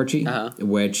Life with Archie,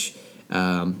 which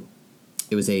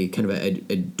it was a kind of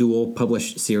a dual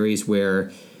published series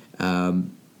where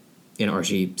in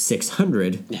Archie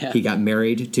 600, he got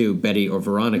married to Betty or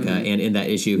Veronica, and in that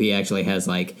issue, he actually has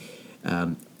like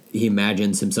he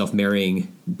imagines himself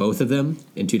marrying both of them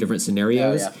in two different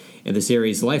scenarios. And the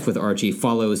series Life with Archie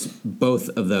follows both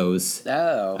of those.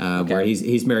 Where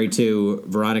he's married to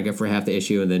Veronica for half the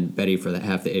issue and then Betty for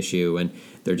half the issue, and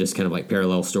they're just kind of like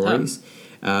parallel stories.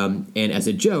 And as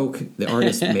a joke, the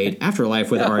artist made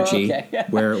Afterlife with Archie,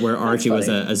 where Archie was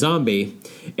a zombie.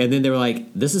 And then they were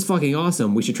like, this is fucking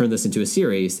awesome. We should turn this into a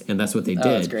series. And that's what they did.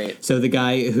 That's great. So the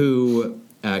guy who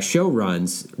show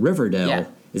runs Riverdale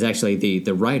is actually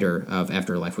the writer of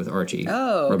Afterlife with Archie,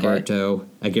 Roberto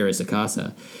Aguirre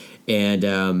Sacasa.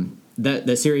 And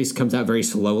that series comes out very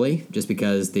slowly just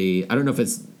because I don't know if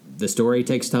it's the story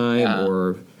takes time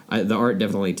or the art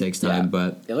definitely takes time,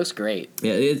 but it looks great.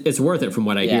 Yeah, it's worth it from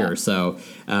what I hear. So,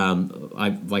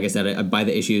 like I said, I buy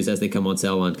the issues as they come on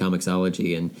sale on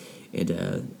Comixology and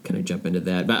kind of jump into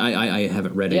that. But I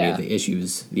haven't read any of the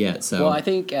issues yet, so I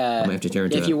think I might have to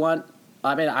turn to it. If you want,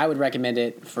 I mean, I would recommend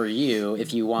it for you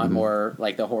if you want more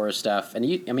like the horror stuff. And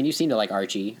you seem to like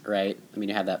Archie, right? I mean,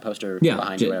 you have that poster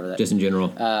behind you, whatever that. Just in general.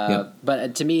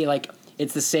 But to me, like,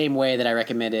 it's the same way that I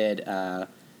recommended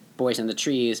Boys in the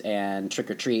Trees and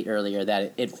Trick or Treat earlier.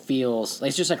 That it feels like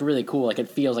it's just like really cool. Like it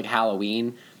feels like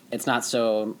Halloween. It's not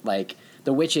so like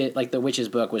the Witch's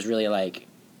book was really like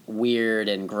weird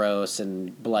and gross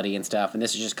and bloody and stuff. And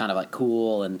this is just kind of like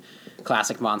cool and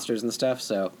classic monsters and stuff.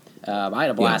 So. I had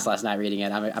a blast last night reading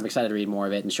it. I'm excited to read more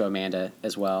of it and show Amanda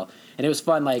as well. And it was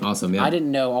fun. Like, awesome, I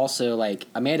didn't know also, like,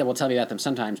 Amanda will tell me about them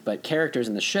sometimes, but characters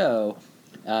in the show,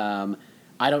 I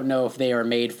don't know if they are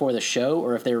made for the show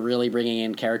or if they're really bringing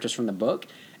in characters from the book.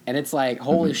 And it's like,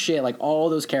 holy shit, like, all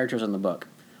those characters in the book.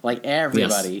 Like,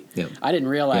 everybody. Yes. Yep. I didn't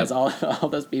realize all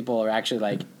those people are actually,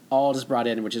 like, all just brought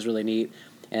in, which is really neat.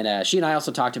 And she and I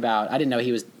also talked about, I didn't know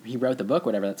he wrote the book,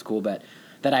 whatever, that's cool, but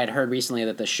that I had heard recently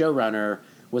that the showrunner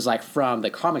was like from the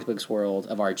comic books world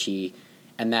of Archie,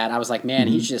 and that I was like, man,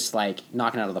 he's just like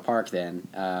knocking out of the park then.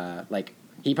 Like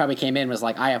he probably came in and was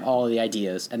like, I have all of the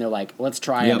ideas, and they're like, let's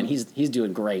try him, and he's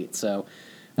doing great. So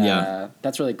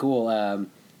that's really cool.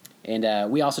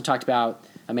 And we also talked about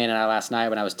Amanda and I last night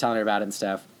when I was telling her about it and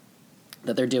stuff,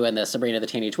 that they're doing the Sabrina the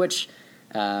Teenage Witch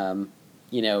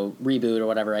reboot or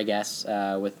whatever, I guess,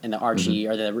 in the Archie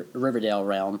or the Riverdale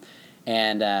realm.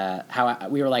 And how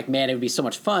we were like, man, it would be so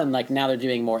much fun. Like now they're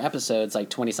doing more episodes,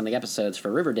 like 20-something episodes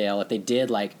for Riverdale. If they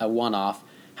did like a one-off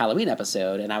Halloween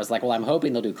episode, and I was like, well, I'm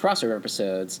hoping they'll do crossover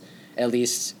episodes, at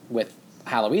least with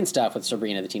Halloween stuff with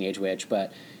Sabrina the Teenage Witch.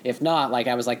 But if not, like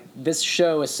I was like, this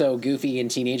show is so goofy and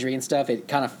teenagery and stuff. It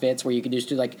kind of fits where you could just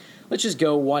do like, let's just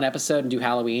go one episode and do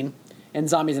Halloween and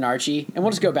Zombies and Archie, and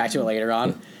we'll just go back to it later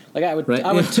on. Like I would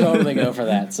totally go for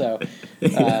that. So,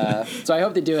 so I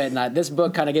hope they do it. And this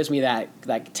book kind of gives me that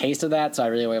like taste of that. So I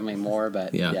really want to make more.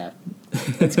 But yeah,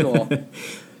 it's cool.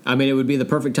 I mean, it would be the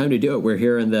perfect time to do it. We're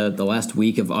here in the last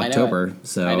week of October,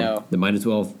 so they might as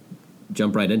well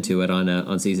jump right into it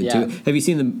on season 2. Have you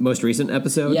seen the most recent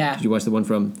episode? Yeah. Did you watch the one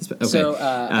from? Okay. So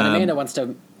and Amanda wants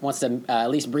to at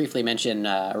least briefly mention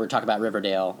or talk about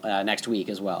Riverdale next week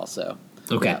as well. So.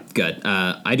 Okay, good.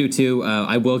 I do too.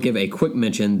 I will give a quick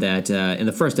mention that in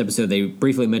the first episode they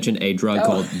briefly mentioned a drug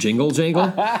called Jingle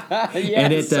Jangle.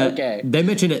 Yes, and they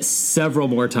mentioned it several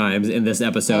more times in this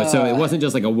episode, so it wasn't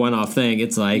just like a one-off thing.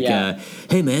 It's like,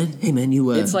 hey man,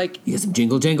 you it's like, you got some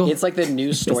Jingle Jangle? It's like the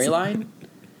new storyline,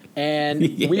 and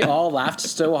we all laughed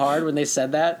so hard when they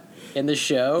said that in the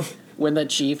show. When the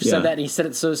chief said that, and he said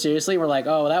it so seriously, we're like,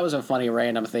 oh, that was a funny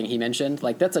random thing he mentioned.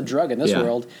 Like, that's a drug in this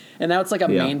world. And now it's like a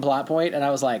main plot point, and I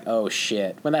was like, oh,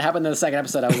 shit. When that happened in the second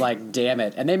episode, I was like, damn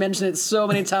it. And they mentioned it so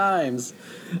many times.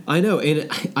 I know, and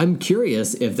I'm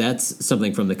curious if that's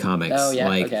something from the comics. Oh, yeah,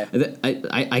 like, okay.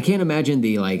 I can't imagine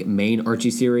the, like, main Archie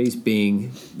series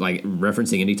being, like,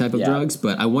 referencing any type of drugs,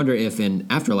 but I wonder if in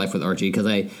Afterlife with Archie, because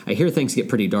I hear things get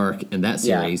pretty dark in that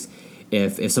series,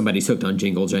 if somebody's hooked on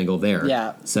Jingle Jangle there.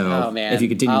 Yeah. So if you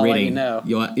continue reading,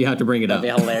 you'll have to bring it up.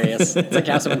 That'd be hilarious. It's like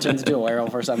how someone turns into a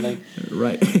werewolf or something.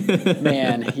 Right.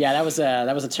 Man, yeah, that was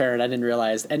a turn I didn't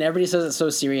realize. And everybody says it so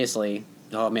seriously.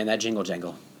 Oh, man, that Jingle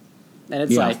Jangle. And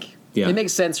it's like, it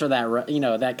makes sense for that,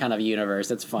 that kind of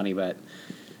universe. It's funny, but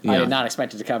I did not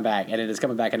expect it to come back. And it is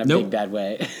coming back in a big, bad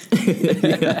way.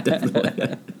 Yeah,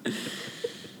 definitely.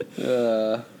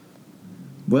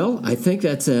 Well, I think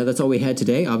that's all we had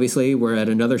today. Obviously, we're at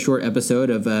another short episode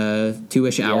of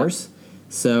 2-ish hours.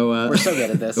 So we're so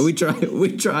good at this. We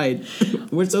tried.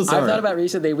 We're so sorry. I thought about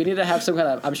recently. We need to have some kind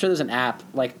of. I'm sure there's an app.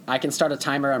 Like I can start a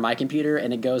timer on my computer,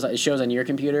 and it shows on your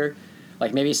computer.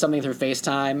 Like maybe something through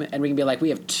FaceTime, and we can be like, we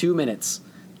have 2 minutes.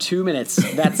 2 minutes.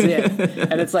 That's it.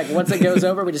 And it's like, once it goes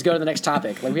over, we just go to the next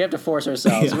topic. Like, we have to force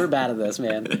ourselves. Yeah. We're bad at this,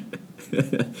 man.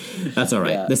 That's all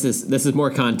right. Yeah. This is more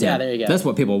content. Yeah, there you go. That's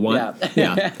what people want.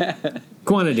 Yeah.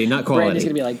 Quantity, not quality. Brandy's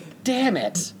going to be like, damn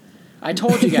it. I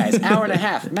told you guys, hour and a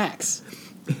half, max.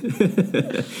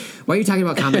 Why are you talking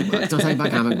about comic books? Don't talk about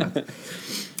comic books.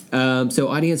 So,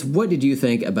 audience, what did you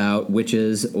think about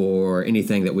witches or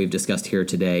anything that we've discussed here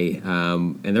today?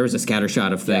 And there was a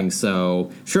scattershot of things,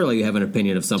 so surely you have an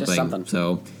opinion of something. Just something.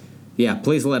 So, yeah,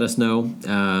 please let us know.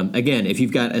 Again, if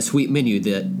you've got a sweet menu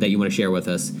that you want to share with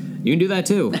us, you can do that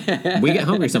too. We get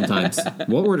hungry sometimes.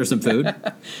 We'll order some food.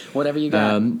 Whatever you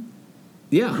got.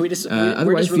 Yeah. We're just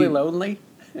really lonely.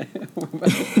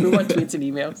 We want tweets and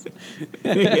emails.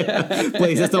 Yeah,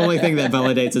 please, that's the only thing that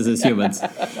validates us as humans.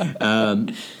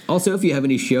 Also, if you have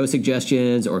any show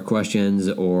suggestions or questions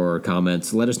or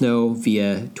comments, let us know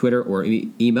via Twitter or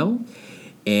email.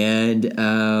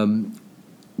 And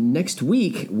next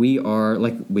week, we are,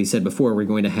 like we said before, we're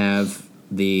going to have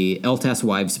the LTAS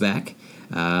wives back.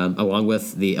 Along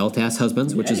with the LTAS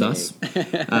husbands, which is us.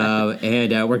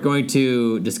 And we're going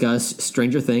to discuss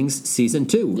Stranger Things Season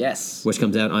 2. Yes. Which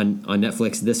comes out on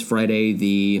Netflix this Friday,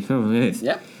 the 8th.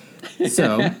 Yep.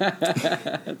 So,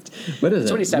 what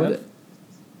is 27th. it?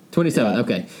 27th,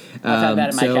 okay. I've had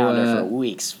that in my calendar for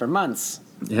weeks, for months.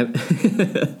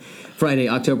 Friday,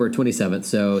 October 27th.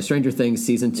 So, Stranger Things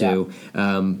Season 2.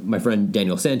 Yeah. My friend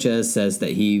Daniel Sanchez says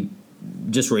that he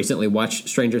just recently watched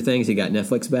Stranger Things. He got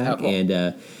Netflix back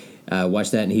and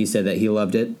watched that, and he said that he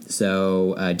loved it.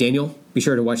 So, Daniel, be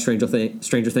sure to watch Stranger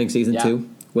Things Season 2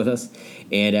 with us.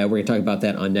 And we're going to talk about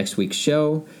that on next week's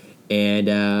show. And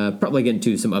probably get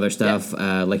into some other stuff.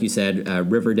 Like you said,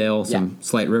 Riverdale, some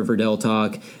slight Riverdale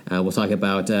talk. We'll talk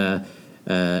about a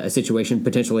situation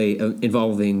potentially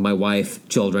involving my wife,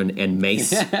 children, and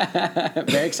Mace.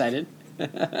 Very excited.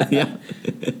 Yeah,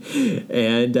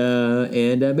 and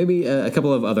maybe a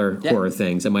couple of other horror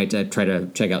things. I might try to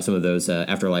check out some of those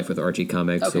Afterlife with Archie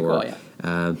comics,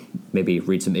 maybe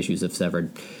read some issues of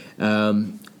Severed.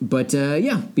 But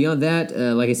beyond that,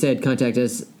 like I said, contact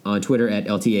us on Twitter at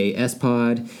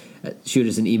LTASpod. Shoot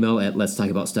us an email at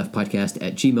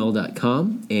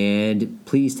letstalkaboutstuffpodcast@gmail.com. And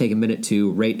please take a minute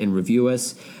to rate and review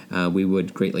us. We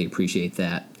would greatly appreciate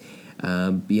that.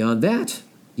 Beyond that,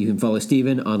 you can follow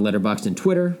Steven on Letterboxd and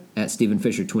Twitter at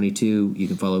StephenFisher22. You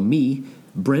can follow me,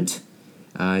 Brent,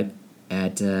 at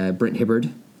Brent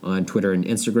Hibbard on Twitter and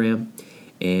Instagram.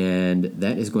 And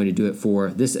that is going to do it for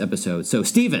this episode. So,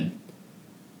 Steven,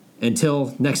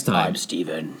 until next time. I'm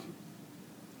Steven.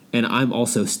 And I'm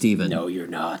also Steven. No, you're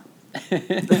not.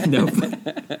 Nope.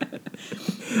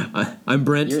 I'm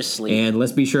Brent. You're asleep. And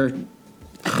let's be sure...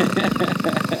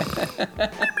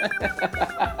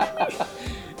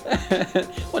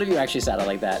 What if you actually sounded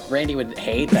like that? Randy would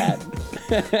hate that.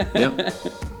 Yep.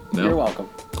 No. You're welcome.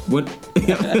 What?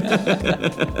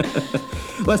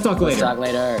 Let's talk later. Let's talk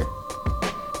later.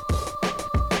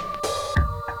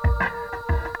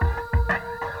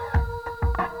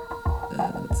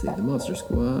 Let's see. The Monster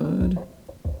Squad.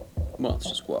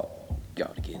 Monster Squad.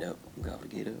 Gotta get up, because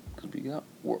we got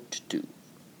work to do.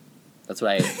 That's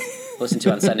what I listen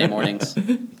to on Sunday mornings.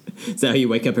 Is that how you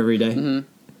wake up every day? Mm-hmm.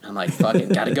 I'm like, fuck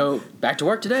it, gotta go back to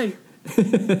work today.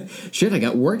 Shit, I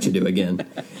got work to do again.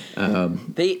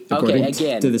 They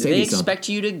expect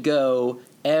you to go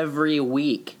every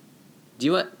week.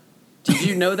 Did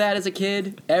you know that as a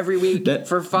kid? Every week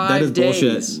for 5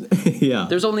 days. Bullshit. Yeah.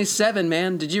 There's only 7,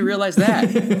 man. Did you realize that?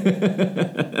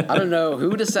 I don't know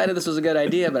who decided this was a good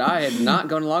idea, but I had not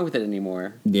gone along with it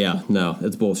anymore. Yeah, no,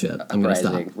 it's bullshit. I'm going to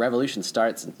stop. Revolution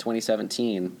starts in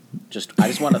 2017. I just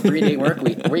want a 3-day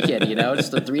weekend,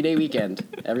 just a 3-day weekend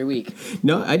every week.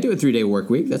 No, I do a 3-day work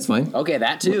week. That's fine. Okay,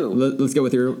 that too. Let's go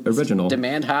with your original.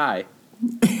 Demand high.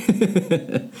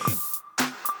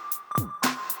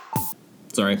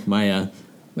 Sorry, my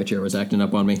chair was acting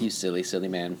up on me. You silly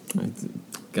man.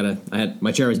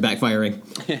 My chair was backfiring.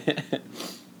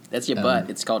 That's your butt.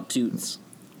 It's called toots.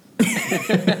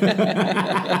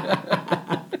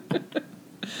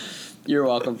 You're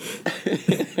welcome.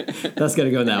 That's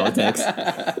gonna go in the outtakes.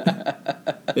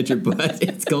 It's your butt.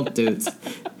 It's called toots.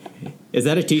 Is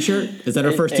that a T-shirt? Is that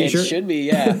our first T-shirt? It should be,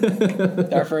 yeah.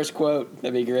 Our first quote.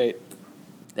 That'd be great.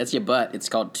 That's your butt. It's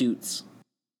called toots.